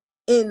 in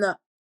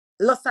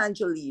Los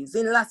Angeles,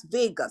 in Las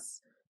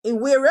Vegas, in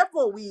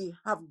wherever we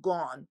have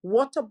gone?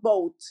 What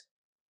about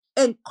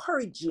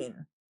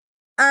encouraging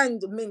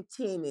and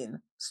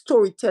maintaining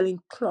storytelling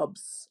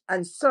clubs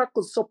and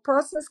circles so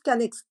persons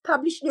can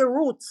establish their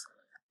roots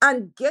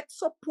and get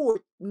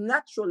support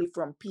naturally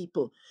from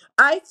people?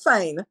 I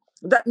find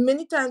that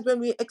many times when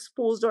we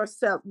expose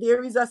ourselves,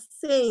 there is a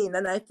saying,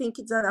 and I think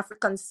it's an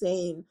African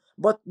saying,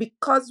 but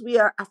because we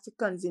are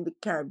Africans in the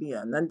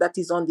Caribbean, and that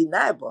is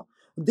undeniable,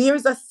 there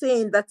is a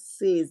saying that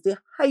says the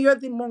higher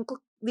the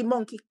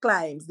monkey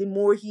climbs, the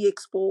more he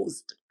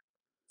exposed.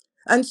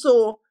 And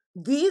so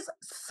these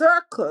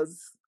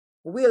circles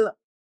will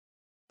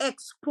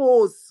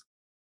expose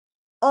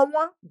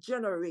our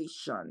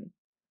generation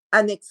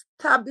and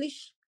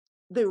establish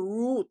the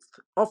root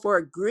of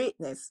our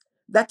greatness,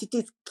 that it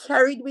is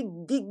carried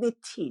with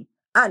dignity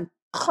and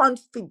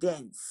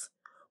confidence.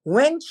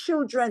 When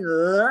children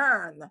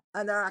learn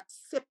and are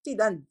accepted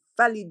and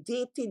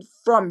validated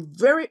from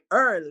very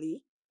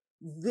early,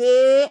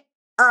 they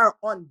are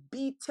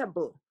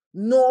unbeatable.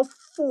 No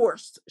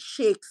force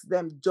shakes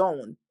them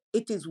down.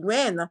 It is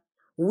when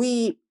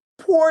we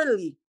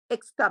poorly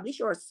establish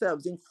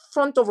ourselves in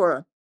front of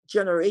our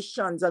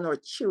generations and our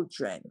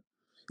children,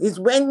 is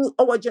when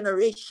our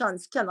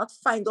generations cannot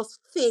find us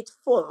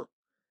faithful,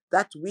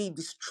 that we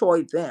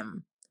destroy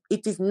them.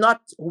 It is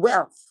not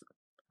wealth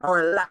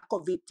or lack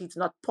of it, it's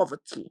not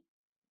poverty.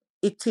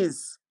 It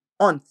is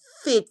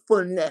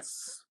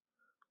unfaithfulness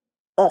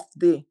of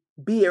the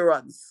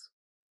bearers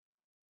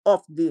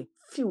of the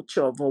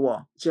future of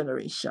our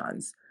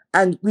generations.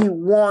 And we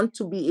want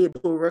to be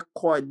able to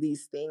record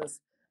these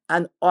things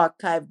and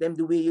archive them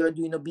the way you're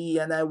doing, Obi,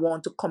 and I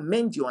want to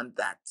commend you on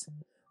that.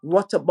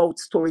 What about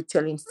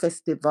storytelling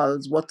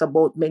festivals? What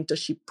about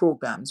mentorship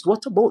programs?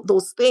 What about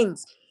those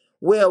things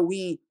where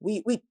we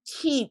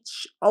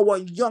teach our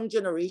young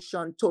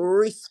generation to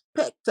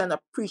respect and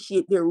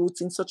appreciate their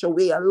roots in such a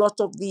way? A lot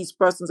of these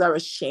persons are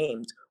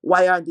ashamed.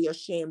 Why are they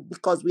ashamed?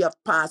 Because we have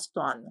passed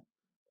on.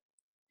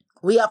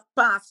 We have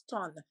passed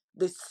on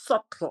the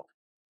subtle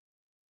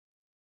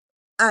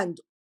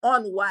and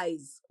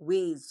unwise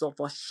ways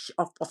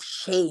of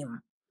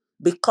shame,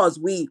 because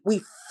we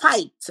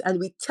fight and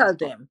we tell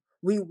them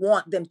we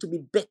want them to be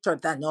better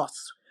than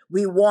us.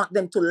 We want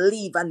them to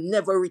leave and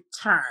never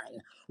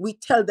return. We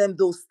tell them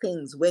those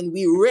things when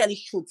we really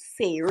should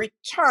say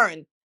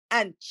return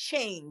and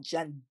change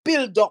and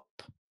build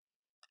up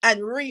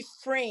and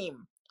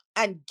reframe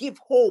and give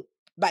hope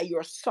by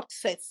your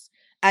success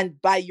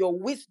and by your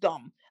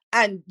wisdom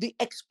and the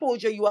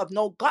exposure you have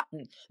now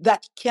gotten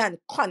that can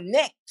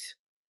connect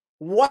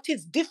what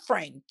is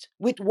different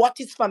with what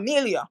is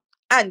familiar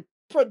and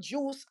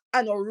produce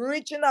an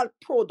original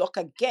product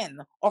again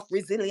of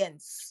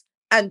resilience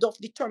and of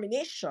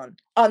determination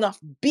and of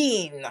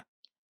being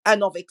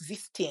and of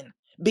existing,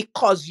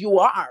 because you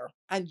are,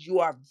 and you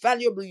are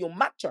valuable, you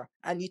matter,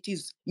 and it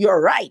is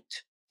your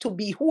right to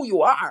be who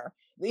you are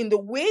in the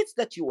ways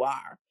that you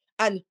are,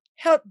 and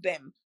help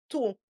them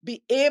to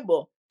be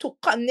able to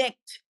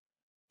connect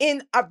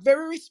in a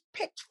very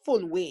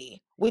respectful way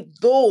with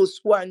those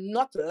who are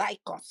not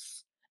like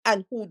us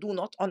and who do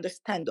not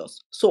understand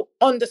us. So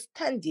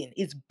understanding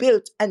is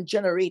built and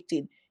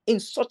generated in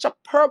such a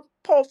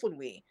powerful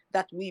way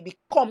that we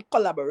become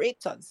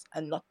collaborators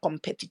and not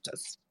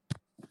competitors.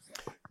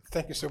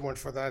 Thank you so much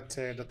for that,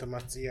 Dr.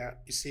 Matia.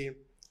 You see,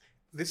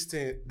 this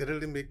thing, they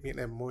really make me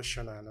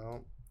emotional,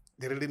 no?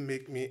 They really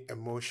make me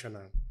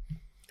emotional.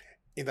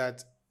 In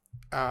that,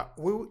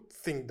 we would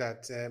think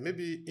that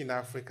maybe in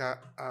Africa,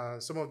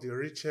 some of the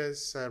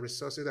richest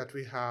resources that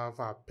we have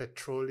are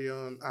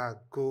petroleum,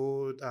 are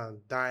gold,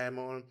 and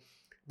diamond,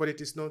 but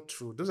it is not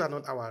true. Those are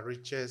not our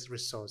richest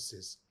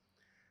resources.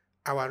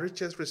 Our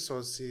richest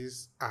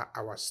resources are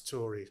our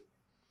story,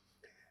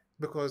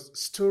 because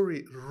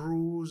story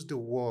rules the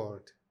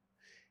world.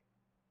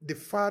 The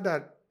fact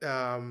that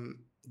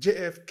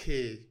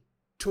JFK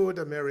told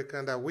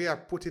Americans that we are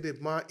putting a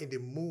man in the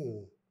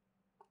moon,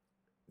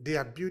 they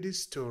are building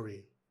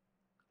story.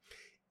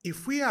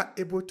 If we are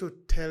able to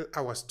tell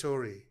our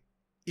story,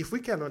 if we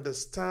can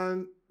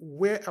understand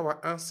where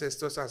our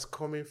ancestors are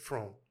coming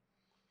from,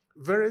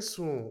 very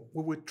soon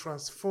we will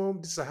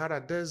transform the Sahara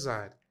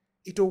Desert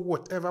into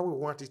whatever we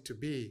want it to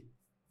be,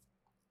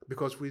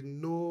 because we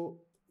know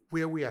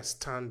where we are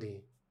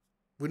standing.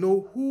 We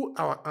know who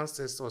our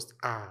ancestors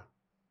are.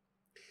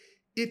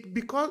 It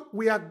because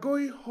we are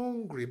going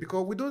hungry,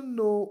 because we don't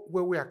know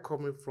where we are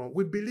coming from.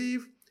 We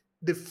believe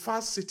the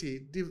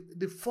falsity,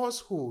 the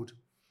falsehood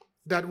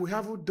that we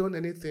haven't done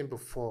anything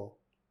before.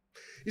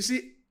 You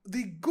see,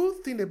 the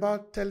good thing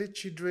about telling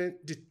children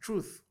the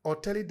truth or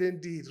telling them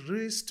the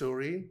real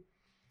story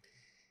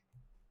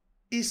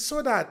is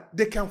so that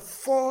they can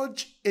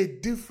forge a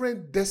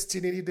different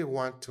destiny if they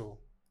want to,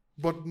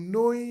 but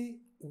knowing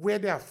where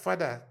their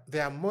father,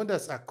 their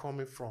mothers are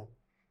coming from.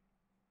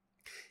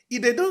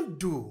 If they don't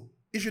do,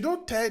 if you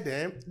don't tell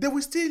them, they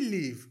will still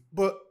live,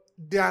 but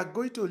they are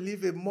going to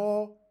live a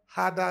more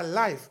harder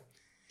life,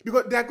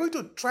 because they are going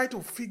to try to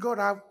figure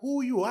out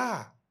who you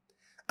are,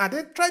 and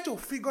then try to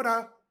figure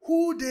out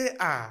who they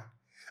are,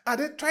 and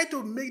then try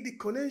to make the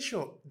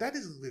connection. That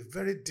is a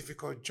very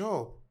difficult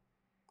job.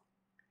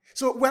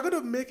 So we're going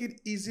to make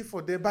it easy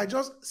for them by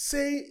just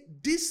saying,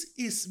 this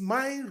is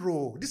my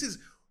role. This is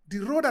the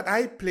role that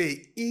I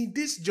play in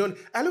this journey.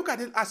 I look at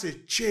it as a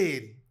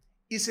chain.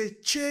 It's a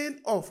chain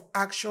of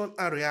action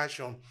and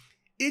reaction.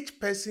 Each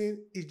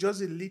person is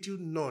just a little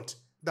knot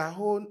that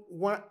hold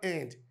one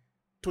end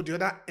to the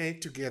other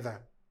end together.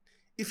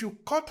 If you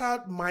cut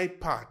out my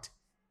part,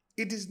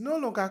 it is no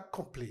longer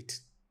complete.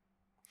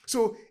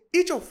 So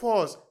each of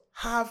us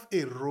have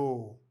a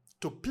role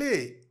to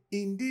play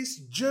in this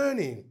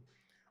journey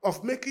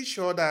of making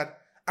sure that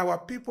our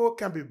people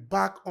can be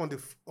back on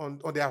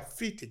their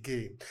feet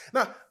again.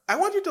 Now, I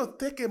want you to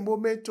take a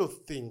moment to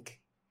think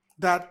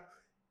that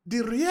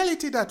the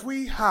reality that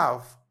we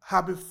have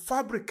been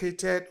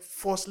fabricated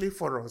falsely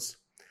for us.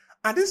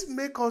 And this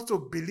makes us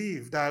to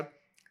believe that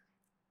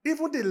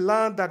even the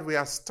land that we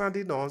are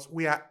standing on,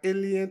 we are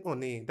alien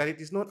on it, that it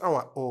is not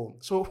our own.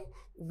 So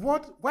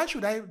why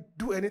should I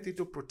do anything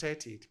to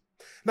protect it?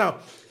 Now,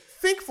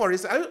 think for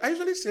instance, I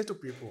usually say to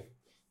people,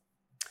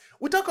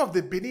 we talk of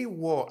the Benin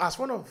War as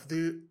one of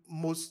the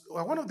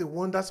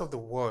wonders of the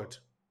world.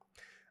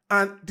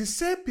 And the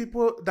same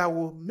people that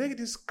will make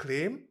this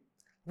claim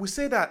will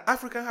say that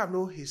Africans have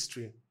no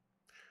history.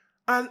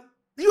 And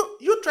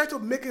you try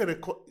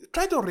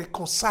to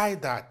reconcile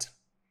that.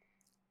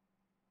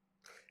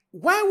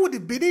 Why would the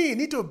Benin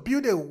need to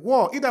build a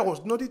wall if there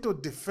was nothing to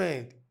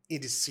defend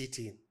in the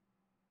city?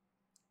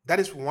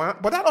 That is one.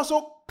 But that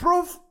also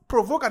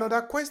provoke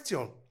another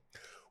question.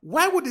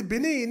 Why would the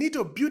Benin need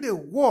to build a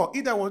wall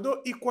if there was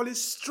no equally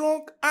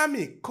strong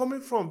army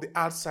coming from the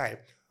outside?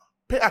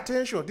 Pay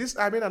attention. These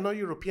army are not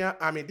European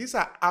army. These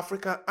are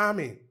African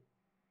army.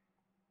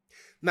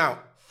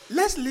 Now,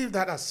 let's leave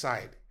that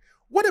aside.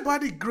 What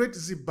about the great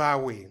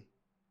Zimbabwe?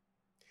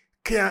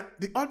 Can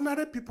the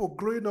ordinary people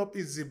growing up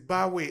in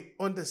Zimbabwe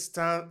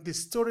understand the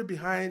story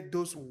behind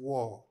those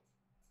wars?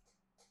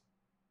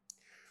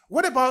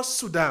 What about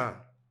Sudan?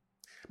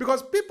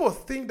 Because people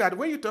think that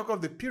when you talk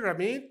of the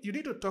pyramid, you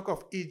need to talk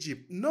of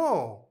Egypt.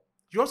 No,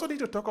 you also need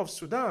to talk of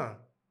Sudan.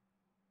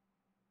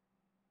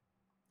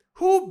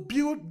 Who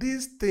built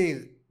these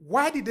things?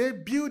 Why did they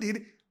build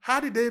it? How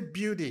did they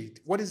build it?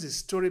 What is the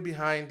story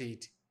behind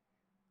it?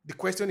 The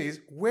question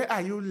is, where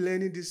are you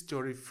learning this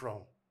story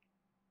from?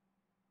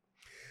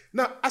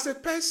 Now, as a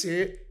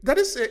person, that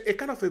is a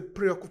kind of a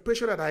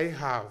preoccupation that I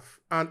have,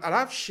 and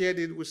I've shared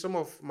it with some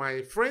of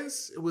my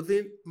friends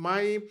within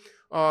my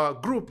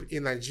group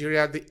in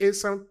Nigeria, the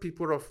Asian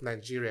people of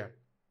Nigeria.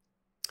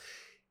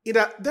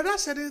 There are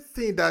certain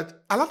things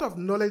that a lot of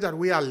knowledge that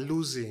we are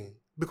losing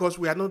because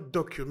we are not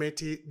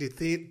documenting the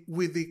thing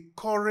with the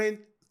current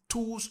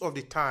tools of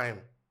the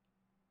time.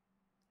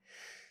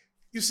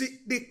 You see,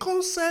 the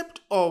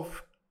concept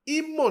of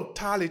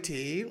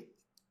immortality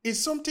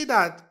is something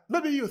that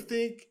maybe you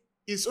think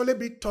is only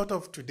being thought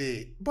of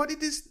today, but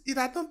it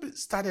has not been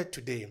started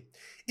today.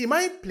 In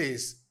my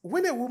place,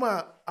 when a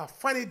woman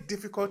find it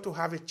difficult to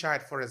have a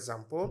child, for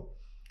example,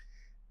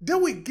 they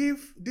will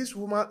give this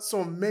woman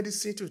some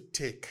medicine to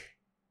take.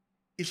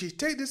 If she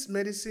takes this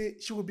medicine,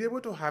 she will be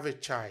able to have a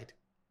child.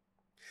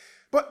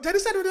 But there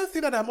is another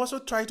thing that I'm also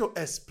trying to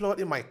explore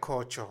in my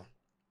culture,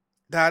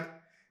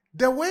 that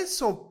there were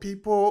some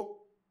people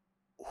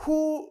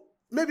who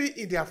maybe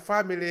in their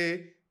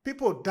family,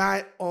 people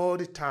die all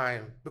the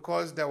time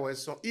because there were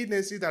some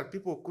illnesses that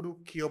people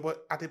couldn't cure,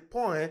 but at a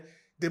point,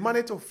 they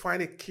managed to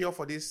find a cure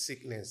for this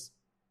sickness.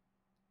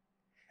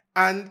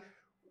 And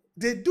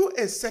they do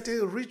a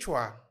certain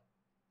ritual.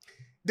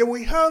 They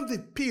will hang the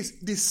piece,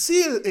 the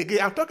seal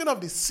again. I'm talking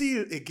of the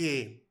seal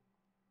again.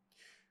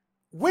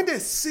 When they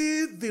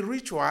seal the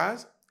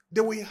rituals,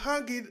 they will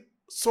hang it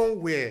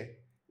somewhere.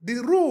 The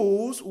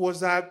rules was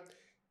that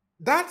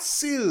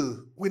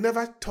seal will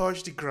never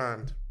touch the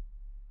ground.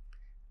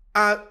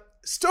 And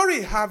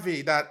story have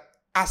it that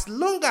as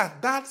long as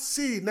that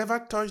seal never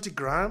touched the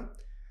ground,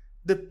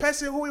 the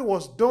person who it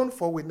was done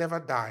for will never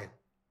die.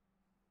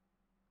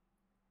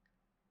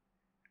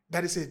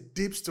 That is a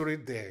deep story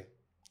there.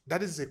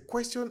 That is a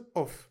question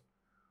of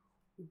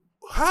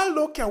how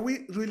long can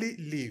we really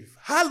live?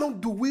 How long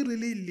do we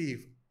really live?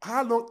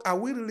 How long are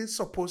we really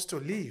supposed to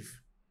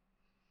live?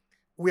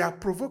 We are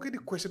provoking the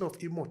question of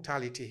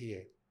immortality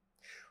here.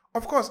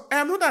 Of course, I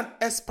am not an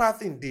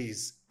expert in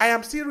this. I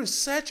am still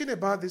researching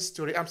about this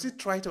story. I'm still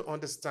trying to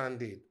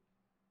understand it.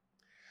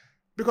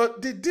 Because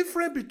the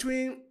difference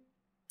between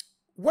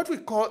what we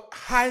call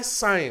high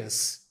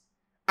science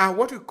and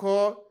what we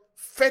call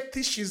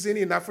fetishism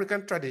in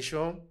African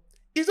tradition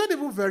is not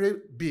even very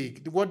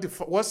big.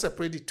 What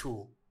separates the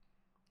two?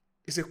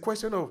 It's a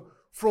question of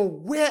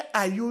from where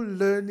are you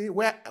learning,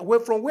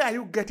 from where are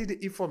you getting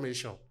the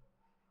information?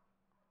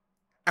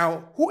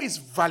 And who is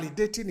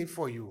validating it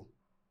for you?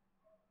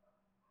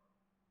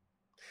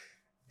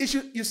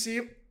 You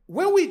see,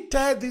 when we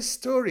tell this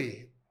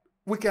story,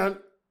 we are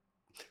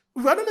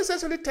not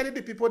necessarily telling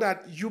the people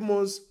that you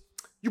must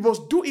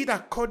do it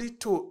according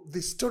to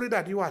the story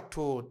that you are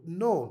told.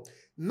 No.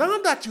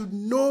 Now that you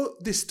know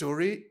the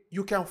story,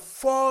 you can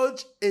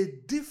forge a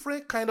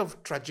different kind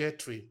of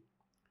trajectory.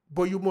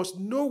 But you must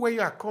know where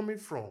you are coming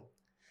from.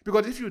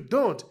 Because if you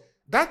don't,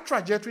 that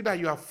trajectory that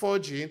you are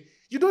forging,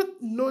 you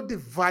don't know the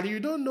value, you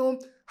don't know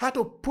how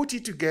to put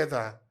it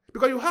together.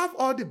 Because you have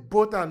all the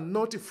bolt and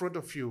nut in front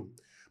of you.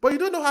 But you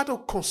don't know how to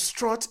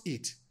construct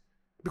it.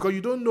 Because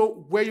you don't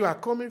know where you are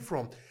coming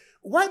from.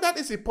 Why that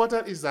is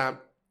important is that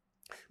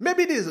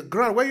maybe this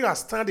ground where you are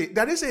standing,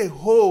 there is a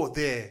hole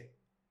there.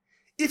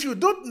 If you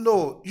don't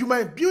know, you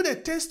might build a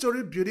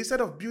 10-story building instead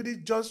of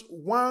building just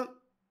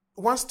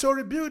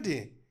one-story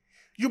building.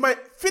 You might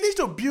finish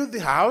to build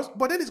the house,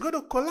 but then it's going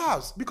to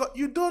collapse because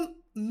you don't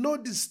know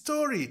the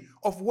story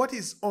of what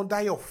is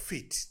under your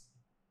feet.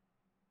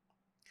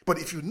 But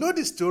if you know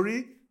the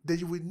story, then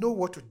you will know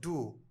what to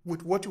do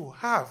with what you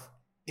have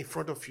in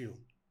front of you.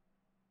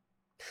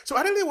 So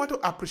I really want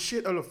to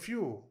appreciate all of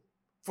you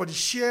for the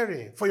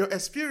sharing, for your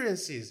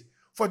experiences,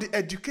 for the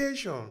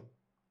education.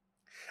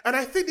 And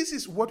I think this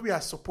is what we are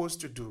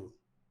supposed to do.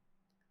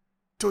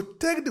 To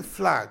take the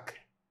flag,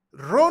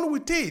 run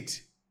with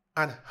it,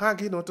 and hang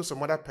it onto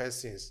some other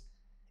persons.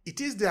 It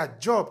is their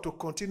job to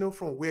continue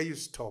from where you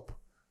stop.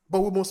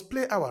 But we must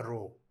play our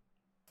role.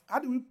 How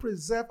do we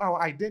preserve our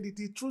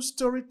identity through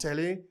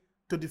storytelling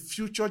to the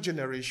future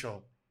generation?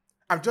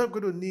 I'm just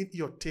going to need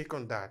your take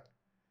on that.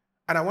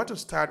 And I want to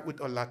start with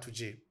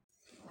Olatuji.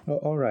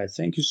 All right,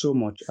 thank you so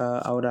much.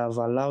 I would have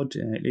allowed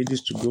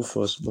ladies to go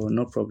first, but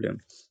no problem.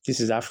 This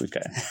is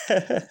Africa.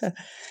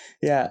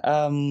 Yeah,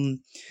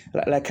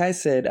 like I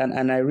said,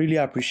 and I really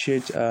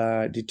appreciate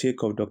the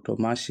take of Dr.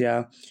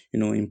 Marcia,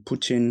 in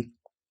putting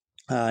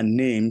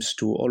names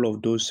to all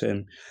of those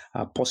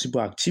possible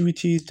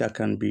activities that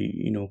can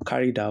be,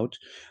 carried out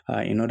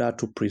in order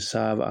to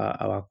preserve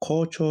our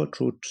culture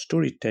through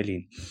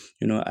storytelling.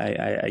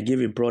 I give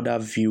a broader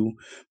view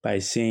by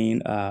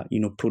saying,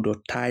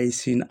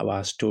 productizing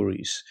our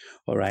stories,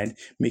 all right,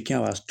 making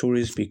our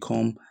stories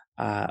become,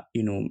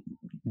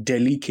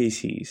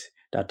 delicacies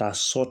that are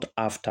sought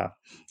after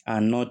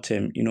and not,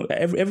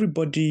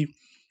 everybody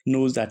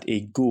knows that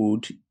a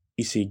gold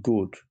is a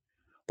gold.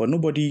 But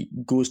nobody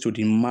goes to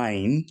the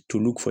mine to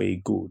look for a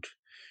gold.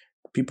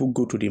 People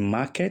go to the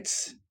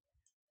markets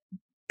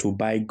to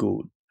buy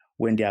gold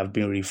when they have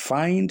been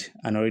refined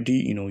and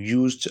already,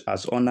 used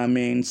as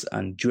ornaments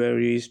and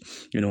jewelries,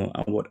 and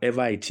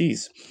whatever it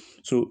is.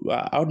 So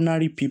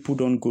ordinary people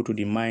don't go to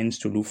the mines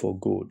to look for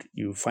gold.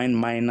 You find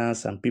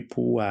miners and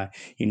people who are,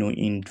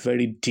 in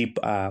very deep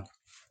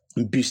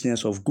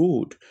business of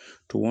gold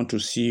to want to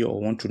see or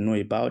want to know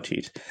about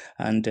it.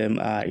 And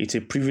it's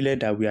a privilege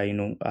that we are,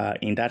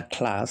 in that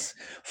class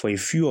for a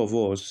few of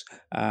us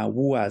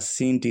who are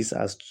seeing this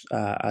as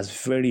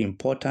very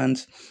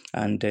important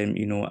and,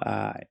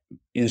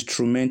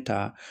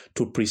 instrumental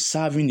to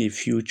preserving a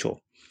future.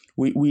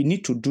 We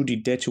need to do the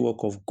dirty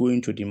work of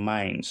going to the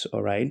mines,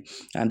 all right?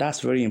 And that's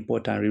very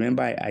important.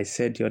 Remember, I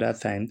said the other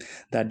time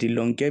that the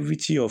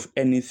longevity of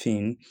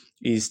anything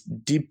is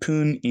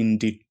deepened in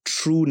the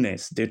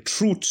trueness, the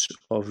truth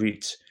of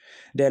it.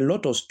 There are a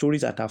lot of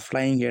stories that are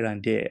flying here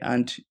and there.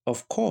 And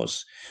of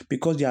course,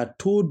 because they are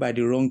told by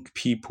the wrong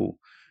people,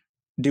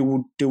 they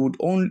would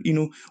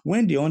only,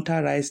 when the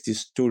hunter writes the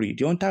story,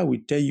 the hunter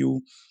will tell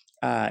you,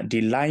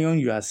 the lion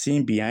you are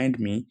seeing behind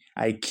me,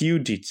 I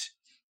killed it.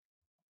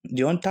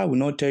 The hunter will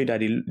not tell you that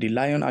the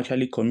lion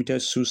actually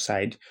committed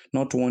suicide,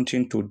 not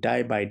wanting to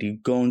die by the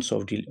guns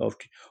of him,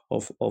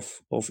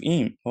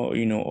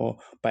 or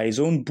by his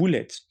own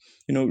bullets.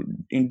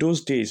 In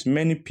those days,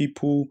 many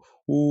people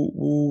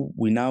who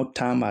we now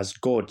term as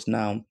gods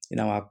now in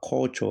our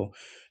culture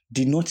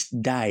did not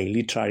die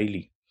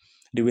literally.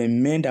 They were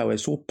men that were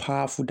so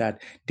powerful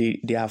that they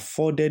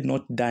afforded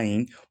not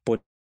dying,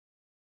 but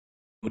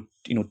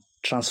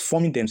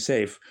transforming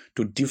themselves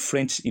to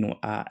different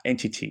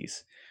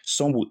entities.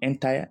 Some will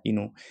enter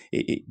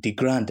the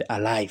ground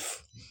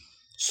alive.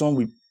 Some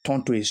will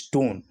turn to a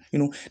stone.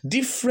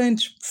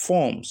 Different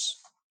forms,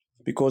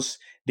 because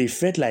they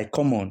felt like,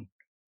 come on,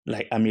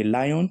 like I'm a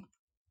lion,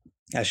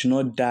 I should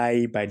not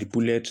die by the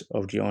bullet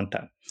of the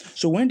hunter.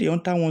 So when the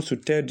hunter wants to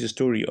tell the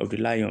story of the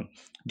lion,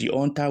 the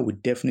hunter will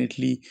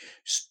definitely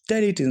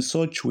tell it in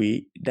such a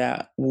way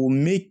that will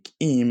make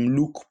him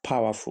look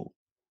powerful,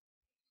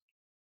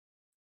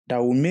 that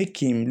will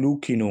make him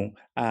look,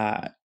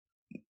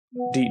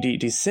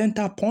 the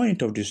center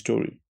point of the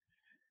story.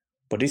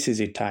 But this is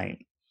a time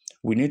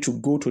we need to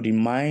go to the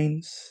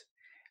mines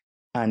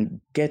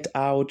and get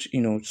out.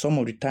 Some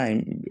of the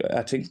time,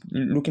 I think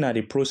looking at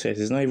the process,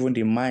 it's not even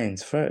the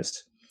mines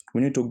first.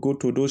 We need to go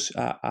to those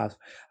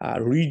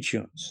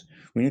regions.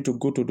 We need to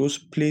go to those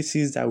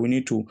places that we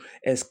need to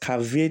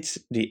excavate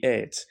the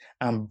earth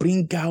and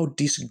bring out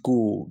these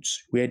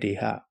golds where they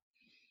are.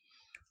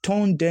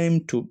 Turn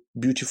them to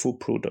beautiful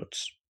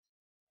products.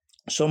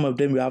 Some of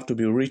them will have to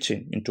be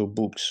written into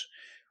books.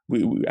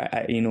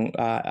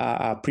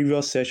 Our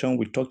previous session,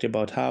 we talked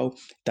about how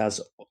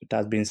it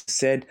has been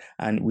said,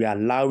 and we are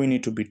allowing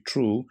it to be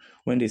true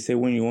when they say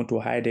when you want to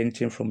hide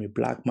anything from a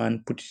black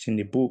man, put it in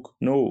the book.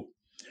 No,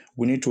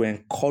 we need to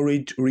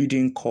encourage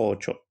reading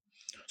culture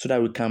so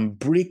that we can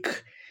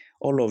break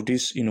all of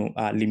this,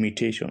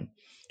 limitation.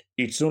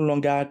 It's no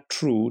longer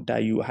true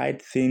that you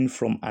hide things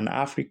from an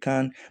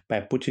African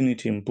by putting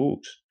it in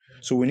books.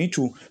 So we need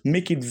to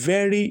make it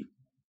very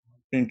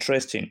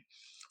interesting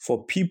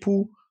for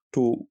people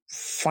to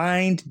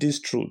find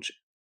this truth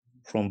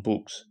from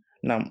books.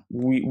 Now,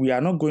 we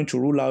are not going to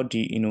rule out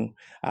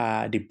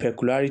the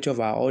peculiarity of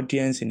our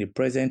audience in the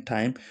present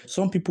time.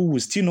 Some people will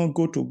still not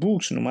go to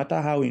books, no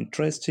matter how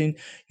interesting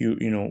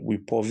we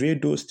purvey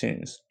those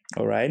things.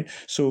 All right.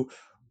 So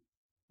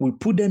we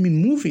put them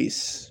in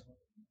movies.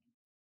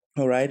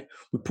 All right.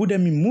 We put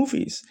them in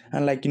movies.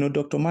 And like,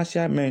 Dr.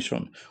 Marcia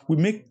mentioned, we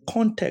make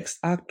context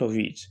out of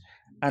it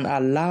and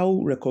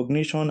allow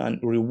recognition and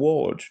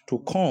reward to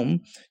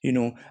come,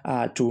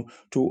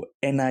 to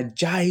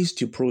energize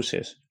the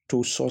process,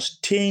 to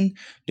sustain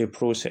the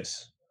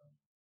process.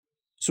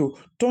 So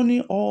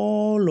turning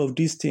all of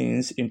these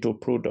things into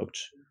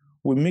products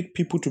will make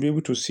people to be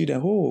able to see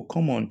that, oh,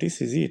 come on,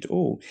 this is it.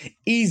 Oh,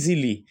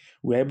 easily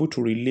we're able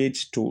to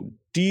relate to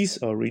this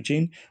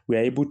origin.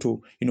 We're able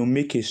to,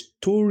 make a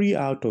story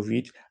out of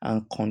it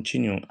and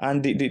continue.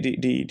 And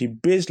the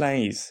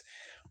baseline is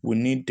we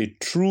need the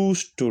true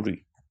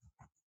story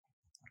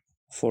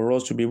for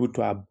us to be able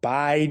to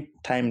abide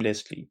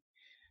timelessly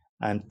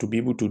and to be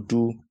able to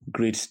do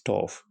great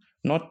stuff.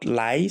 Not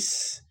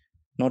lies,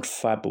 not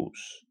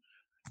fables.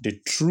 The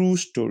true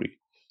story.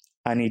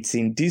 And it's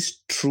in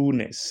this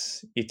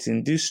trueness, it's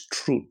in this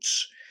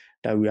truth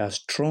that we are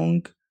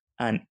strong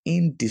and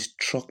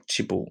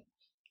indestructible.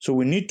 So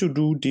we need to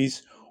do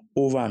this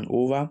over and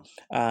over.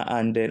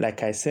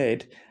 Like I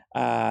said,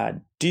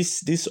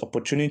 this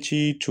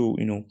opportunity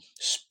to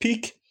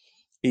speak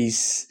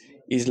is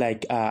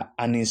like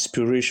an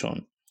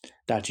inspiration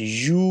that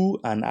you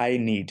and I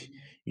need.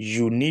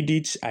 You need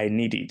it, I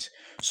need it.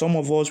 Some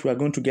of us, we are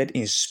going to get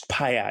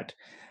inspired.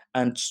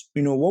 And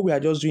what we are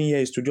just doing here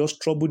is to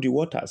just trouble the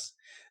waters.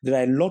 There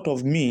are a lot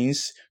of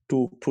means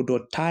to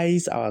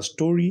productize our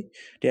story.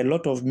 There are a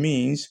lot of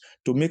means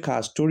to make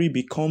our story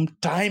become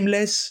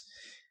timeless,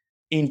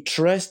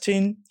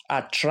 interesting,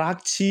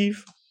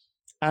 attractive,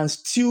 and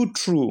still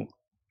true,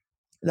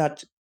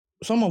 that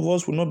some of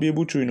us will not be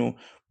able to,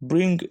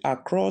 bring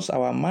across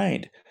our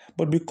mind.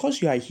 But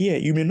because you are here,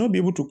 you may not be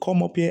able to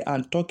come up here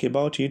and talk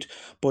about it,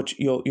 but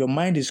your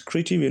mind is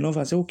creative enough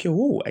and say, okay,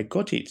 oh, I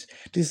got it.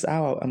 This is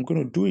how I'm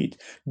going to do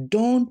it.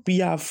 Don't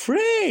be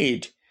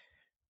afraid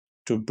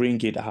to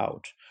bring it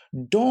out.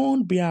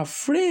 Don't be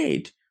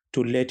afraid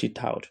to let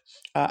it out.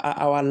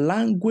 Our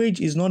language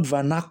is not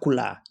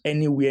vernacular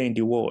anywhere in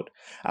the world.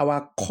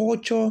 Our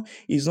culture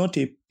is not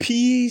a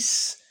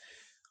piece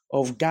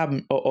of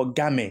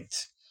garment.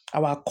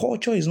 Our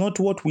culture is not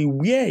what we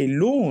wear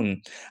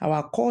alone.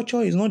 Our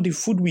culture is not the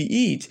food we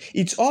eat.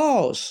 It's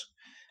us.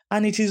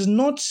 And it is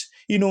not,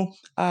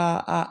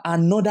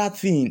 another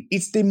thing.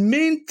 It's the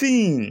main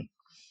thing.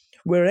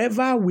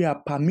 Wherever we are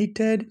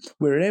permitted,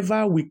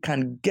 wherever we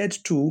can get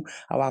to,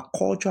 our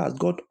culture has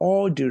got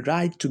all the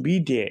right to be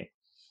there.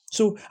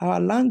 So our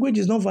language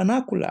is not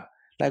vernacular,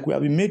 like we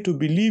have been made to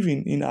believe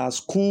in our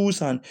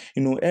schools and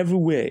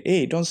everywhere.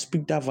 Hey, don't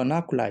speak that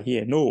vernacular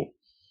here. No.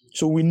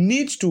 So we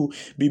need to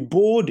be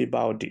bold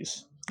about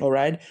this. All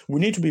right,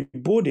 we need to be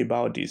bold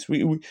about this.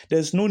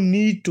 There's no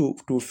need to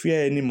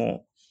fear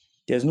anymore.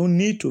 There's no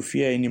need to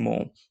fear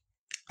anymore.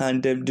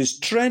 And the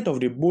strength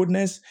of the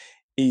boldness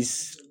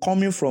is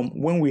coming from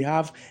when we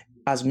have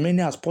as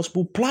many as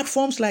possible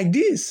platforms like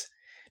this.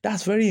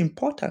 That's very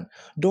important.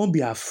 Don't be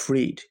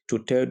afraid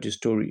to tell the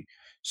story.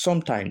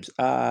 Sometimes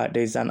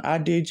there's an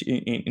adage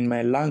in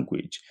my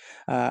language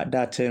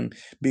that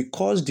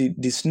because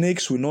the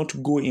snakes will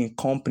not go in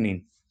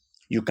company,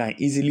 you can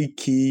easily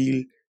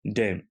kill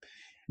them.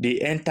 They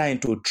enter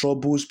into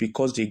troubles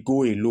because they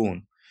go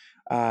alone.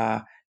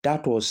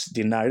 That was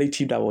the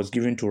narrative that was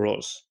given to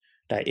us.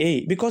 That,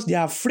 hey, because they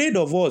are afraid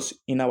of us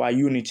in our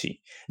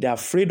unity. They are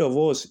afraid of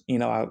us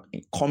in our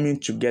coming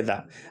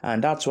together.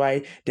 And that's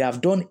why they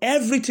have done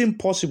everything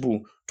possible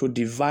to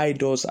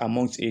divide us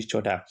amongst each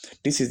other.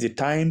 This is the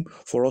time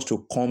for us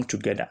to come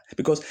together.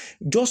 Because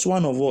just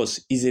one of us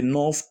is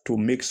enough to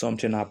make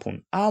something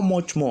happen. How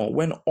much more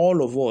when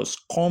all of us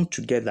come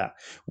together,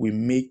 we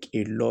make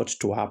a lot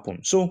to happen.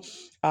 So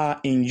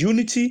in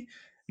unity,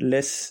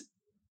 let's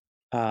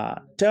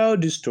tell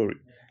this story.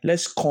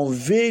 Let's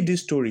convey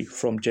this story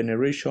from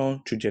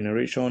generation to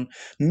generation.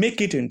 Make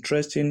it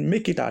interesting,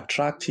 make it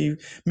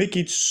attractive, make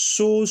it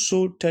so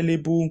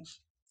tellable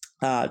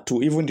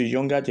to even the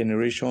younger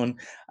generation.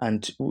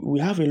 And we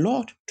have a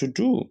lot to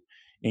do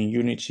in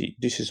unity.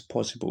 This is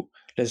possible.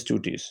 Let's do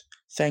this.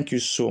 Thank you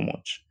so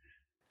much.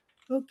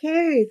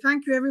 Okay,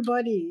 thank you,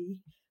 everybody.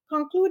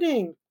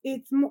 Concluding,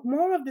 it's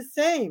more of the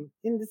same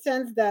in the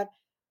sense that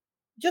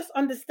just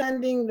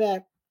understanding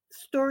that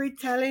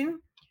storytelling,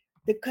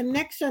 the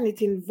connection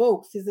it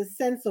invokes is a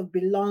sense of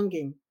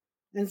belonging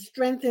and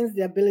strengthens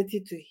the ability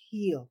to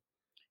heal.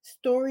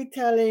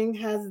 Storytelling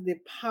has the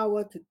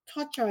power to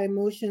touch our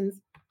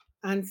emotions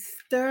and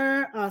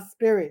stir our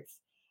spirits.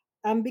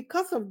 And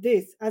because of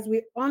this, as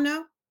we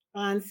honor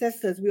our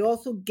ancestors, we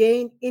also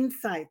gain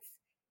insights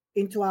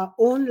into our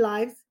own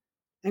lives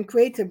and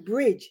create a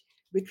bridge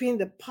between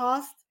the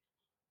past,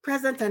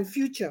 present, and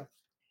future.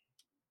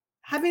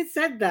 Having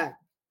said that,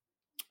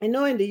 I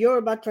know in the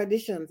Yoruba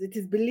traditions, it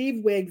is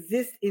believed we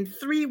exist in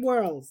three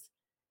worlds: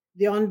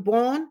 the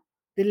unborn,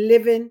 the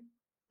living,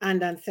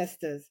 and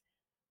ancestors.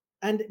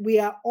 And we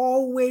are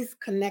always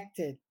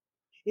connected.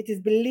 It is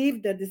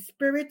believed that the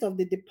spirit of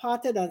the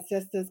departed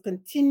ancestors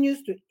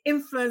continues to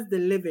influence the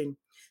living.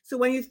 So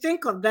when you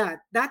think of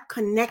that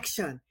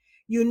connection,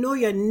 you know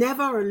you're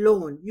never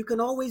alone. You can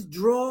always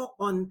draw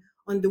on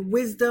the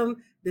wisdom,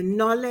 the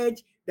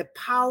knowledge, the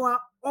power,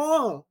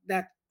 all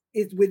that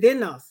is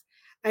within us.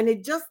 And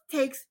it just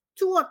takes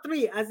two or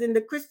three, as in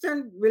the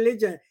Christian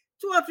religion,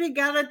 two or three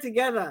gathered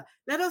together.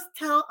 Let us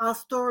tell our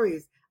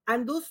stories.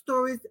 And those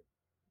stories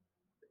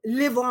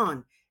live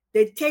on.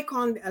 They take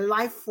on a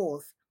life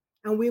force.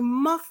 And we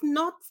must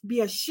not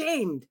be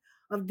ashamed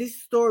of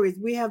these stories.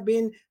 We have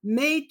been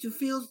made to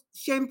feel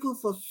shameful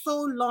for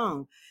so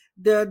long.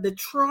 The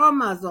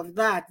traumas of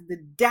that, the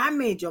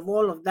damage of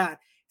all of that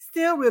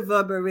still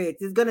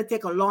reverberates. It's going to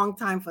take a long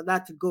time for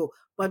that to go.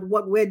 But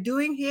what we're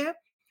doing here,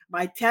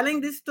 by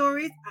telling these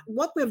stories,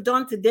 what we've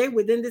done today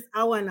within this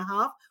hour and a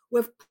half,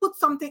 we've put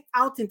something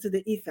out into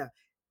the ether.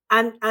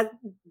 And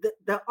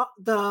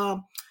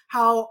the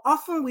how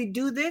often we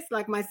do this,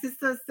 like my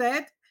sister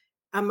said,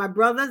 and my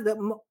brothers, that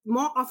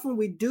more often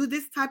we do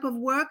this type of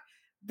work,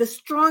 the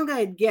stronger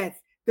it gets.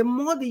 The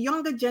more the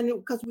younger generation,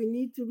 because we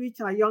need to reach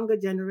our younger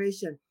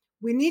generation.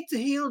 We need to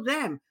heal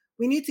them.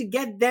 We need to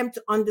get them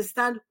to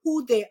understand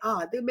who they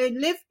are. They may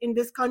live in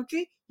this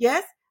country,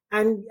 yes,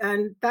 and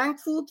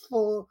thankful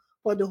for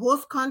the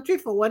host country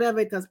for whatever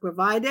it has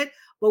provided,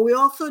 but we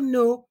also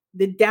know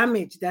the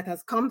damage that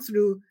has come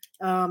through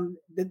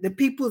the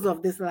peoples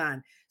of this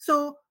land.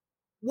 So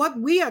what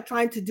we are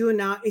trying to do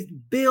now is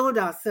build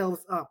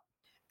ourselves up.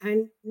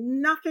 And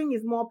nothing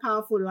is more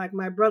powerful, like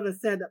my brother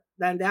said,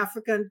 than the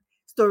African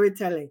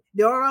storytelling,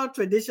 the oral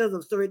traditions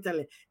of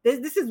storytelling.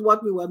 This is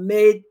what we were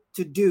made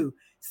to do.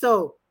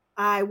 So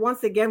I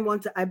once again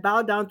I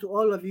bow down to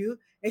all of you.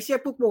 Eshe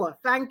Pukwo,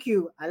 thank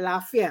you.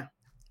 Alafia.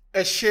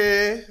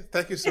 Eshe,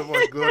 thank you so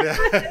much, Gloria.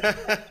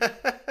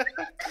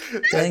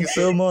 Thanks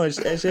so much.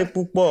 Eshe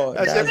Pupo.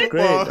 That's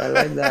great. I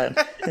like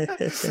that.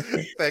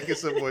 Thank you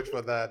so much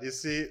for that. You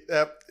see,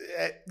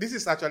 this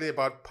is actually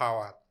about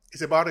power.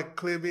 It's about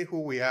reclaiming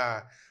who we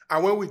are.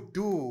 And when we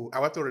do, I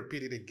want to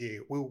repeat it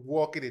again, we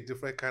walk in a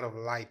different kind of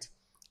light.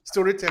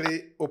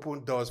 Storytelling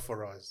open doors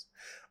for us.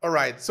 All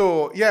right.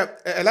 So, yeah,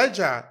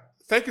 Elijah,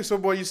 thank you so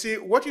much. You see,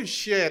 what you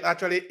shared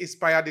actually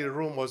inspired the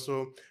room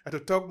also to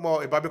talk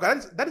more about,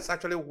 because that is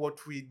actually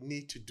what we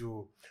need to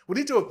do. We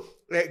need to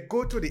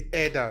go to the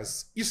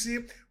elders. You see,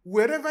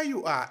 wherever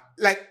you are,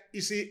 like,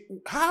 you see,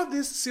 how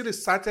this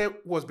series started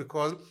was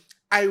because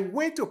I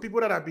went to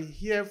people that have been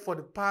here for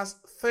the past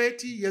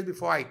 30 years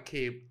before I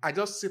came. I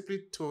just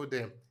simply told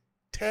them,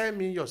 tell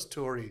me your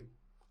story.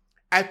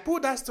 I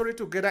put that story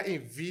together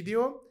in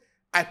video,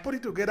 I put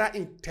it together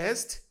in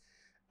text,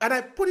 and I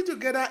put it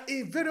together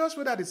in various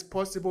ways that is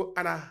possible,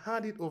 and I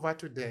hand it over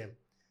to them.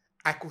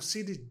 I could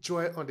see the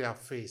joy on their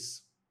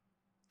faces.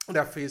 And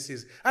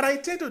I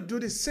intend to do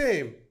the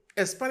same,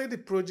 expanding the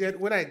project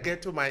when I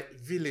get to my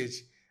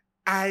village.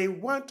 I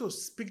want to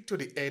speak to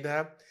the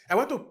elder. I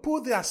want to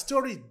put their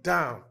story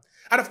down.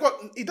 And of course,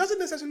 it doesn't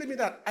necessarily mean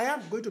that I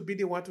am going to be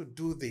the one to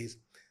do this.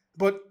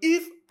 But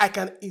if I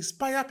can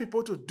inspire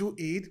people to do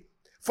it,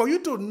 for you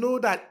to know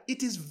that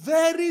it is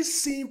very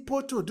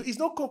simple to do. It's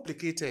not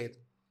complicated.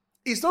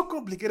 It's not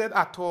complicated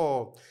at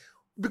all.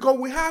 Because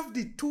we have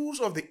the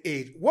tools of the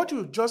age. What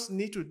you just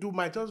need to do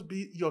might just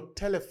be your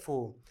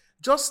telephone.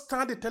 Just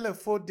stand the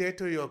telephone there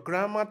to your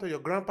grandma, to your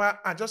grandpa,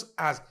 and just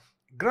ask,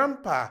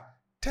 Grandpa,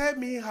 tell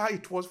me how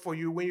it was for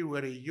you when you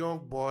were a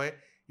young boy,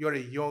 you're a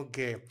young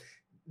girl.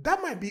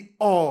 That might be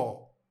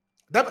all.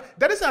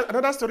 That is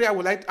another story I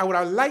would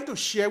have liked to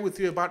share with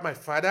you about my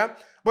father,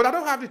 but I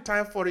don't have the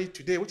time for it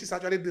today, which is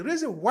actually the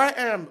reason why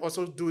I am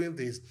also doing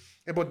this.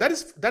 But that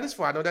is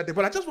for another day.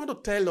 But I just want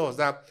to tell us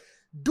that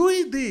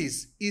doing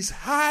this is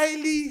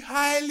highly,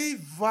 highly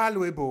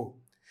valuable.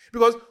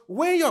 Because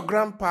when your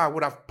grandpa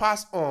would have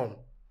passed on,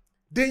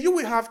 then you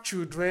will have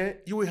children,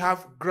 you will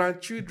have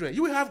grandchildren,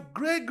 you will have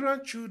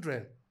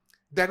great-grandchildren.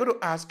 They're going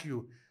to ask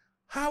you,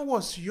 how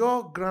was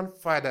your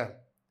grandfather?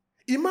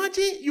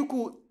 Imagine you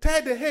could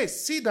tell them, hey,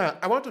 sit down,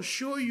 I want to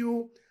show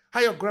you how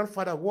your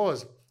grandfather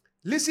was.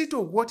 Listen to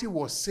what he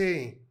was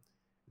saying.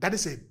 That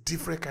is a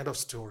different kind of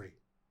story.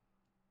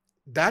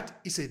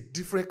 That is a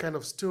different kind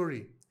of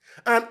story.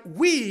 And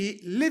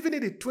we, living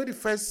in the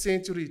 21st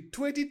century,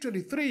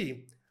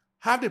 2023,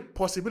 have the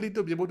possibility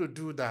to be able to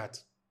do that.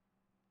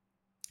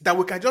 That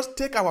we can just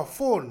take our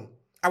phone,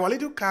 our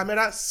little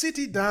camera, sit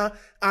it down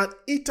and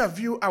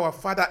interview our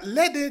father.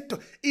 Let it to,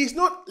 it's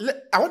not,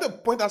 I want to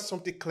point out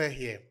something clear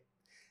here.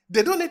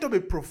 They don't need to be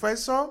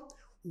professor.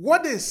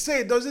 What they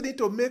say doesn't need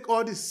to make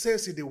all the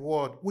sense in the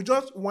world. We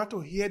just want to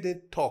hear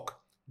them talk.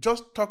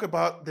 Just talk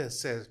about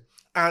themselves.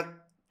 And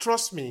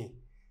trust me,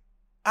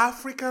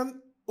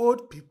 African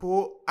old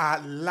people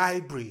are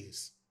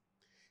libraries.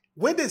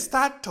 When they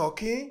start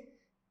talking,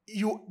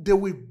 they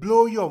will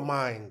blow your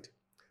mind.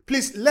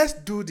 Please, let's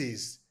do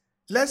this.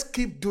 Let's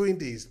keep doing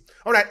this.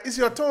 All right, it's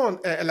your turn,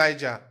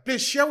 Elijah.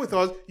 Please share with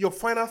us your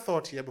final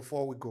thought here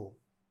before we go.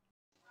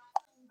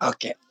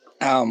 Okay.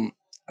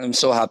 I'm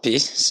so happy,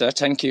 sir.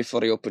 Thank you for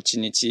the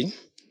opportunity.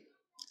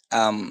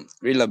 I'm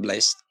really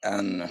blessed,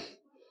 and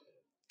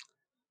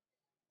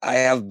I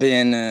have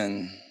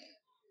been.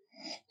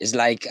 It's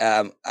like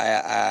I'm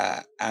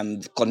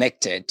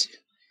connected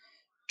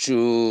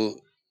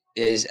to.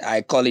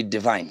 I call it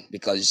divine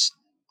because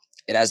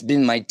it has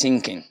been my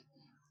thinking.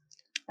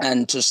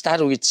 And to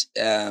start with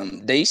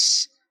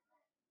this,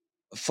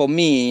 for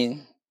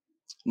me,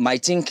 my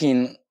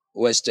thinking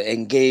was to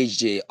engage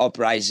the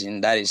uprising,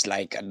 that is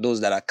like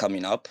those that are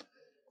coming up,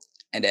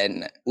 and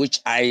then which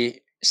I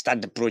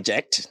start the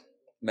project,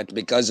 but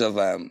because of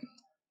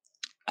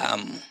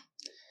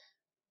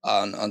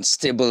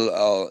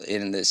unstable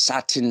in the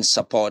certain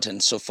support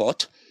and so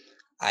forth,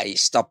 I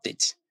stopped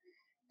it.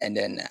 And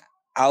then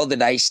how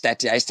did I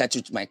start? I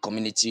started with my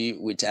community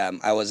with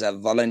I was a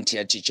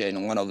volunteer teacher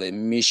in one of the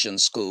mission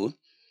school.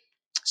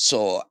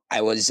 So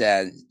I was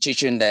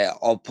teaching the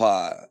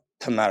upper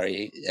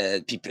primary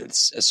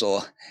pupils.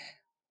 So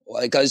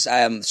because I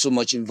am so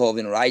much involved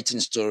in writing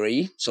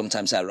story,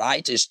 sometimes I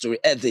write a story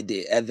every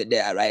day. Every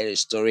day I write a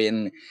story,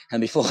 and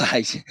before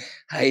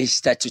I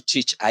start to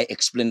teach, I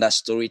explain that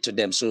story to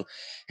them. So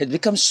it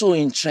becomes so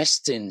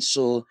interesting.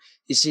 So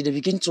you see, they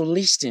begin to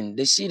listen.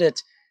 They see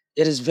that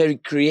it is very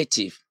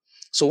creative.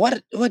 So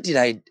what did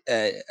I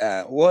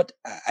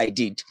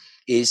did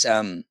is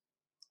I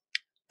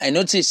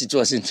noticed it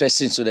was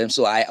interesting to them.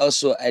 So I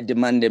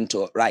demand them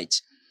to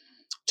write,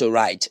 to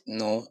write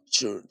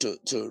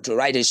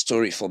a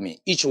story for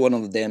me, each one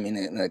of them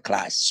in a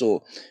class.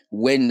 So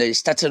when they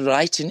started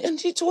writing, and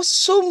it was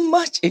so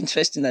much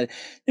interesting that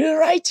they were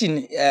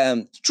writing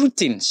true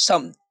things,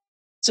 some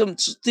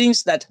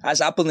things that has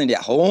happened in their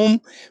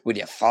home, with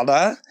their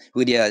father,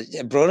 with their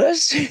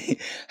brothers.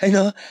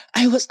 I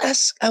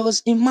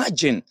was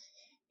imagining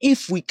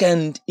if we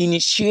can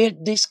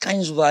initiate these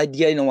kinds of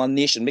idea in our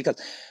nation, because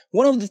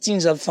one of the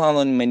things I've found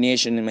in my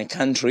nation, in my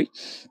country,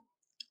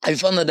 I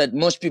found out that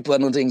most people are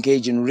not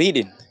engaged in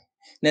reading.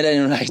 neither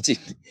in writing.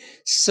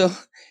 So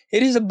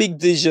it is a big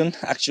vision,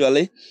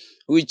 actually,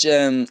 which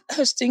I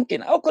was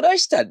thinking, how could I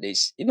start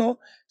this?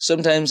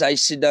 Sometimes I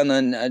sit down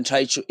and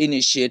try to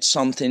initiate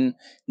something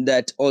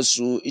that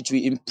also it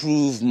will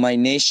improve my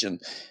nation,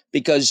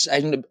 because I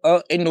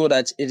know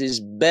that it is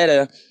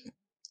better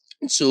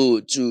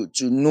to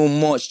know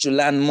much, to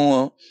learn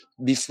more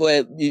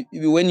before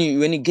when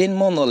you gain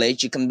more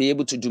knowledge, you can be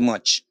able to do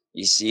much.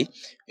 You see,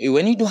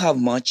 when you don't have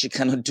much, you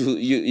cannot do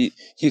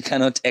you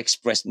cannot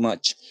express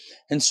much.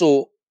 And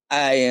so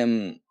I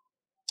am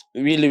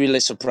really, really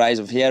surprised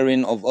of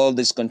hearing of all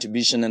this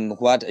contribution and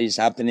what is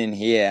happening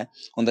here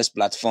on this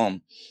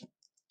platform.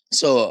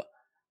 So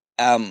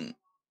um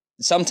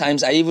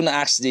sometimes I even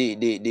ask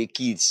the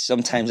kids.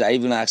 Sometimes I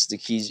even ask the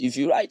kids, if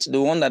you write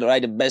the one that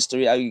write the best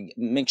story, I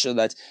make sure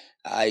that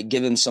I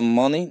give him some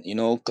money,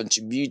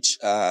 contribute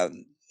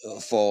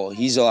for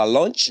his or her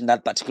lunch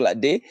that particular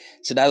day.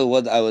 So that's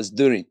what I was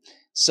doing.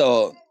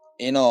 So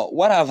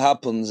what have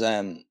happens.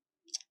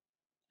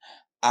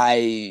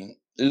 I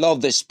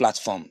love this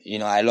platform.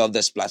 I love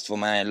this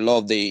platform, and I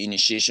love the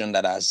initiation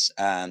that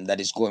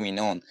is going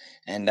on,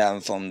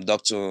 and from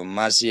Dr.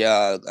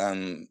 Marcia,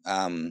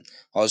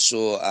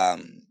 also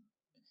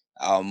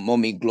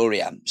Mommy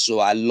Gloria. So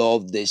I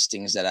love these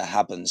things that are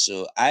happening.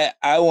 So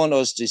I want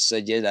us to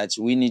suggest that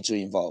we need to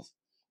involve.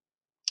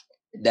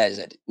 That's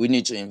it. We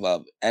need to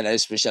involve, and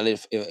especially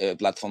a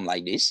platform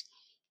like this.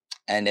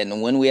 And then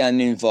when we are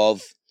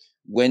involved,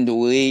 when the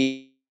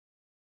way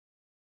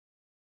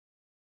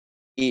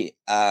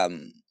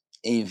um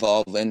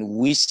involved and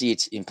we see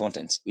it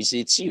important, we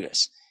see it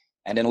serious,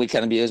 and then we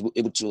can be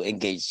able to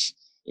engage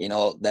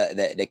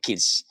the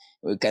kids.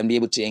 We can be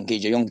able to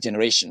engage a young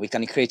generation. We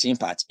can create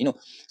impact.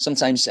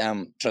 Sometimes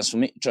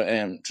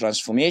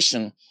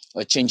transformation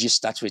or changes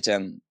start with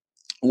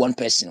one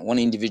person, one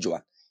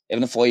individual.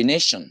 Even for a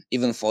nation,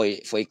 even for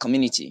a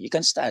community, you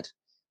can start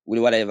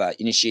with whatever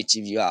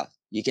initiative you have.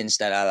 You can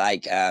start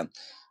like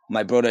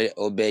my brother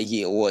Obey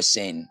here was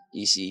saying.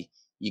 You see,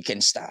 you can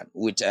start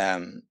with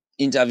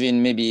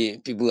interviewing maybe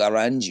people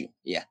around you.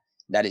 Yeah,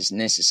 that is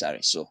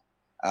necessary. So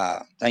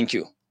thank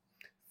you.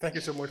 Thank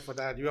you so much for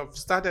that. You have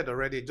started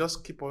already.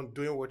 Just keep on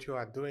doing what you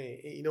are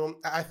doing.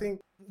 I think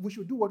we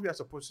should do what we are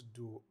supposed to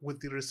do with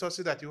the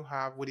resources that you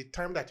have, with the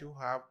time that you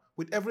have,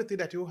 with everything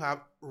that you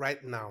have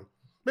right now.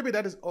 Maybe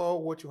that is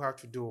all what you have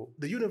to do.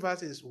 The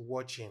universe is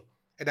watching,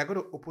 and they're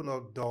going to open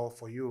up door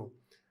for you,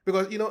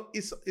 because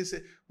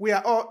we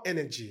are all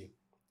energy,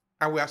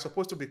 and we are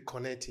supposed to be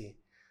connecting.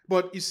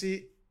 But you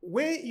see,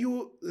 when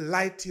you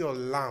light your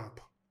lamp,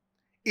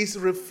 it's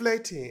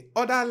reflecting.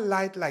 Other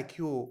light like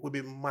you will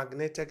be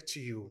magnetic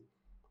to you,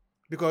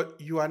 because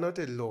you are not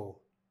alone.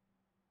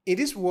 In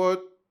this world,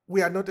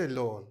 we are not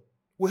alone.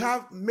 We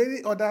have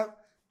many other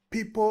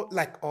people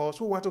like us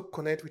who want to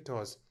connect with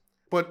us.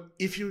 But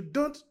if you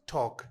don't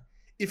talk,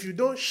 if you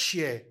don't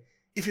share,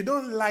 if you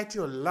don't light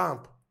your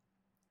lamp,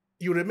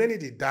 you remain in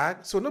the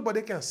dark, so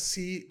nobody can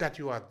see that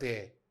you are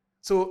there.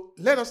 So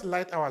let us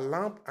light our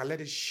lamp and let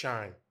it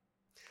shine.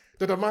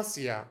 Dr.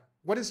 Marcia,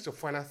 what is your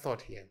final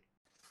thought here?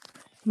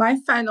 My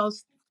final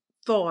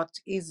thought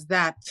is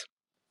that,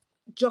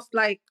 just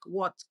like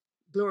what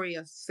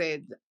Gloria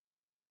said,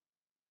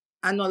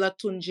 Anola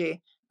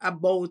Tunje,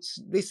 about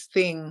this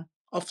thing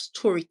of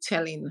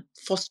storytelling,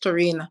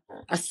 fostering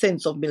a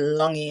sense of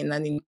belonging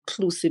and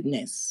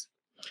inclusiveness,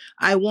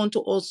 I want to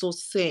also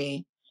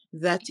say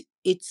that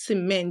it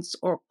cements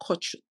our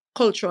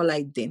cultural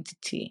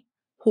identity,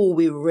 who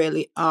we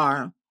really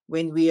are,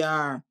 when we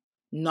are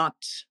not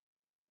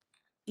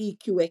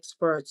EQ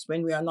experts,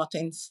 when we are not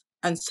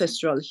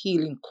ancestral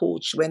healing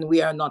coach, when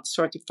we are not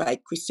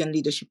certified Christian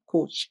leadership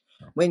coach,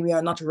 when we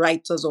are not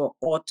writers or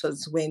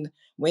authors, when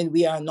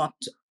we are not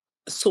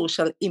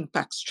social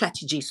impact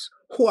strategists.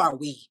 Who are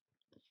we?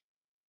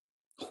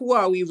 Who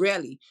are we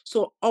really?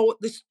 So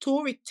the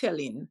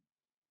storytelling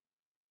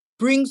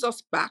brings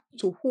us back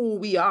to who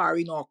we are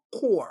in our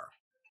core,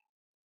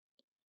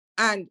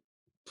 and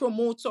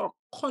promotes our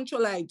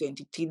cultural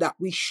identity, that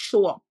we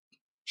show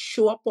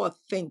up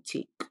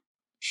authentic,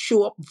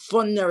 show up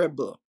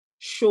vulnerable,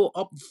 show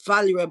up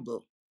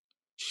valuable,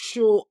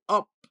 show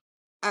up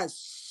as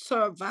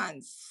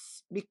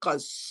servants,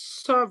 because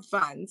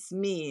servants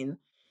mean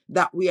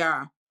that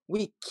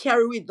we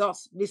carry with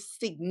us the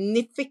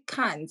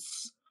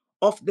significance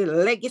of the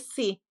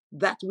legacy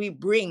that we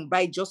bring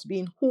by just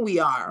being who we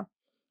are,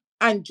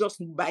 and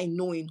just by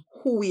knowing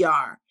who we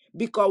are.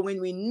 Because when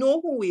we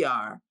know who we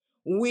are,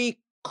 we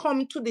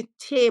come to the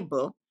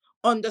table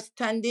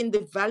understanding the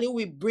value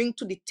we bring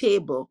to the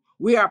table.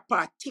 We are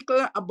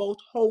particular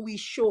about how we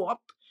show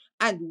up,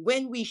 and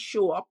when we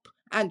show up,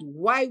 and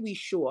why we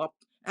show up,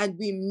 and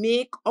we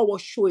make our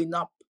showing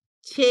up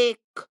take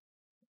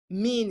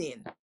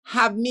meaning,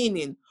 have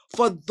meaning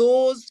for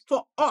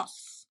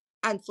us,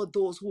 and for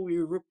those who we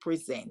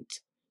represent.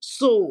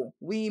 So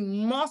we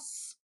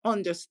must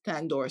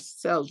understand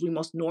ourselves, we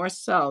must know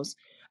ourselves,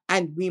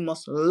 and we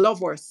must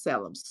love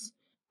ourselves,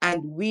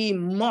 and we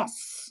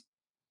must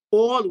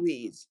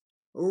always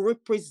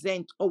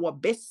represent our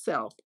best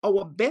self.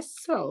 Our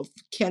best self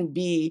can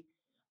be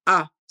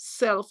a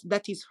self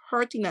that is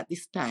hurting at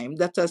this time,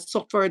 that has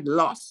suffered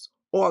loss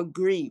or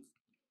grief,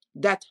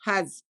 that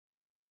has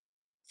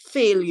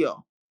failure,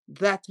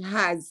 that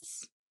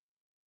has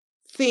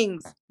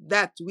things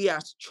that we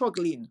are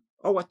struggling,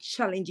 our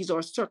challenges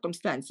or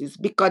circumstances,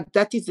 because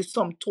that is the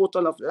sum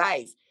total of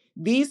life.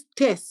 These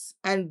tests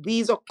and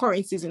these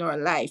occurrences in our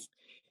life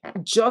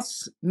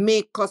just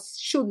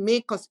should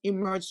make us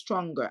emerge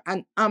stronger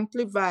and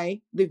amplify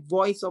the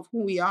voice of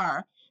who we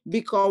are,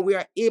 because we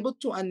are able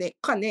to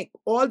connect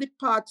all the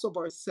parts of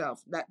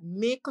ourselves that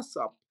make us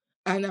up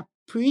and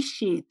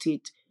appreciate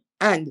it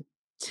and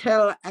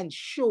tell and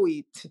show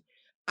it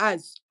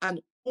as an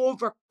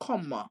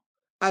overcomer,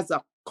 as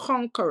a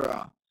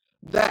conqueror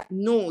that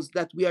knows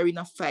that we are in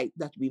a fight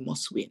that we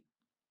must win.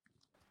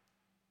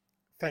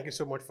 Thank you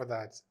so much for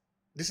that.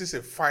 This is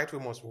a fight we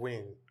must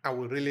win, and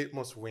we really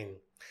must win.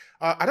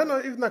 I don't know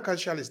if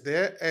Nakasha is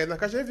there.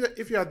 Nakasha,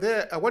 if you are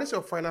there, what is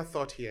your final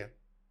thought here?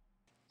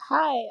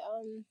 Hi.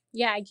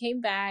 Yeah, I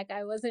came back.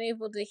 I wasn't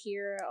able to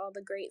hear all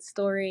the great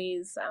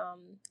stories.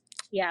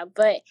 Yeah,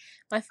 but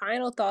my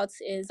final thoughts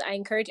is I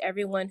encourage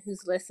everyone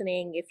who's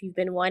listening, if you've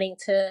been wanting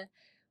to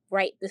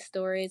write the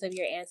stories of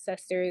your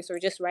ancestors or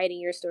just writing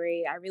your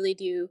story, I really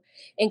do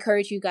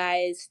encourage you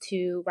guys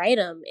to write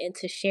them and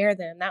to share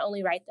them. Not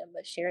only write them,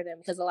 but share them,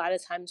 because a lot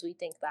of times we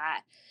think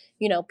that,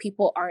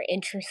 people aren't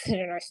interested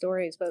in our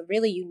stories, but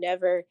really you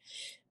never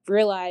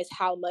realize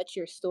how much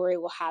your story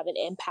will have an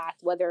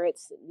impact, whether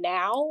it's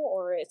now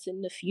or it's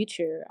in the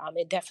future.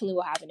 It definitely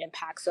will have an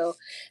impact. So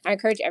I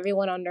encourage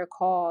everyone on their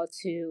call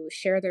to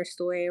share their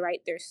story,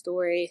 write their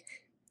story,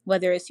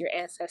 whether it's your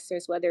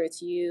ancestors, whether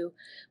it's you,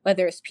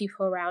 whether it's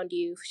people around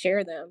you,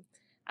 share them.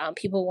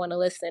 People want to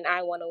listen.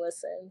 I want to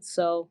listen.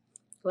 So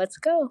let's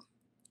go.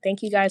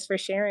 Thank you guys for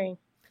sharing.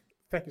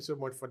 Thank you so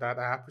much for that.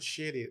 I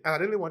appreciate it. And I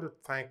really want to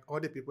thank all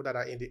the people that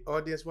are in the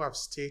audience who have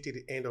stayed to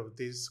the end of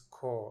this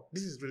call.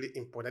 This is really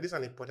important. This is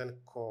an important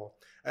call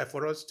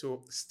for us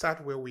to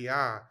start where we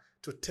are,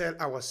 to tell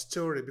our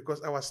story,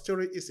 because our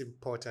story is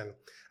important.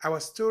 Our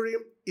story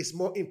is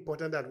more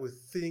important than we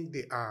think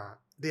they are.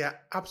 They are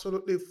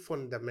absolutely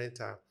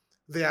fundamental.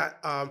 They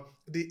are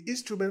the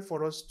instrument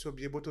for us to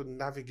be able to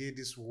navigate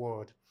this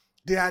world.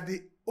 They are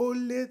the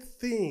only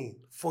thing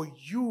for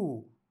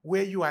you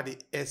where you are the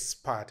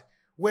expert,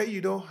 where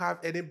you don't have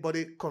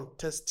anybody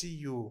contesting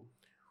you,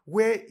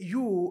 where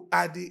you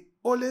are the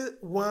only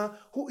one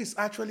who is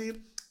actually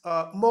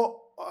more,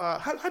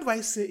 how do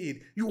I say it?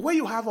 Where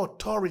you have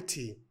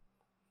authority.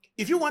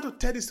 If you want to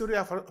tell the story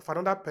of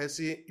another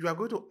person, you are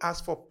going to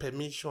ask for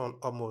permission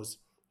almost.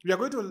 You are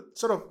going to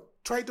sort of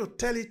try to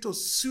tell it to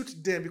suit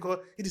them because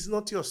it is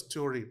not your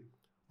story.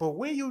 But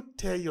when you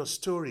tell your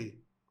story,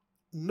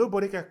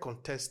 nobody can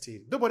contest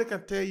it. Nobody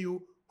can tell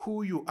you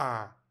who you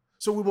are.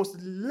 So we must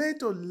learn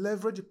to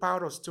leverage the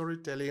power of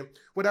storytelling,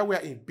 whether we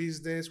are in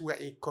business, we are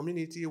in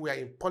community, we are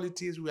in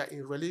politics, we are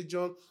in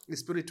religion, in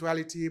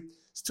spirituality.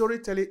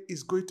 Storytelling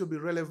is going to be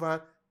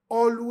relevant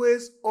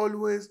always,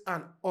 always,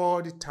 and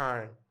all the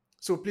time.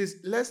 So please,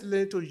 let's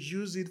learn to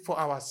use it for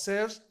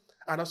ourselves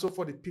and also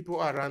for the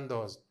people around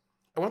us.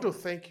 I want to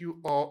thank you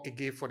all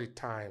again for the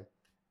time.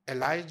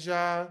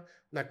 Elijah,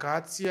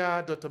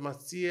 Nakatia, Dr.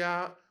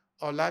 Mathia,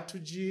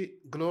 Olatuji,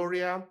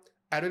 Gloria,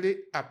 I really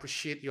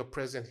appreciate your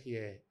presence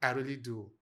here. I really do.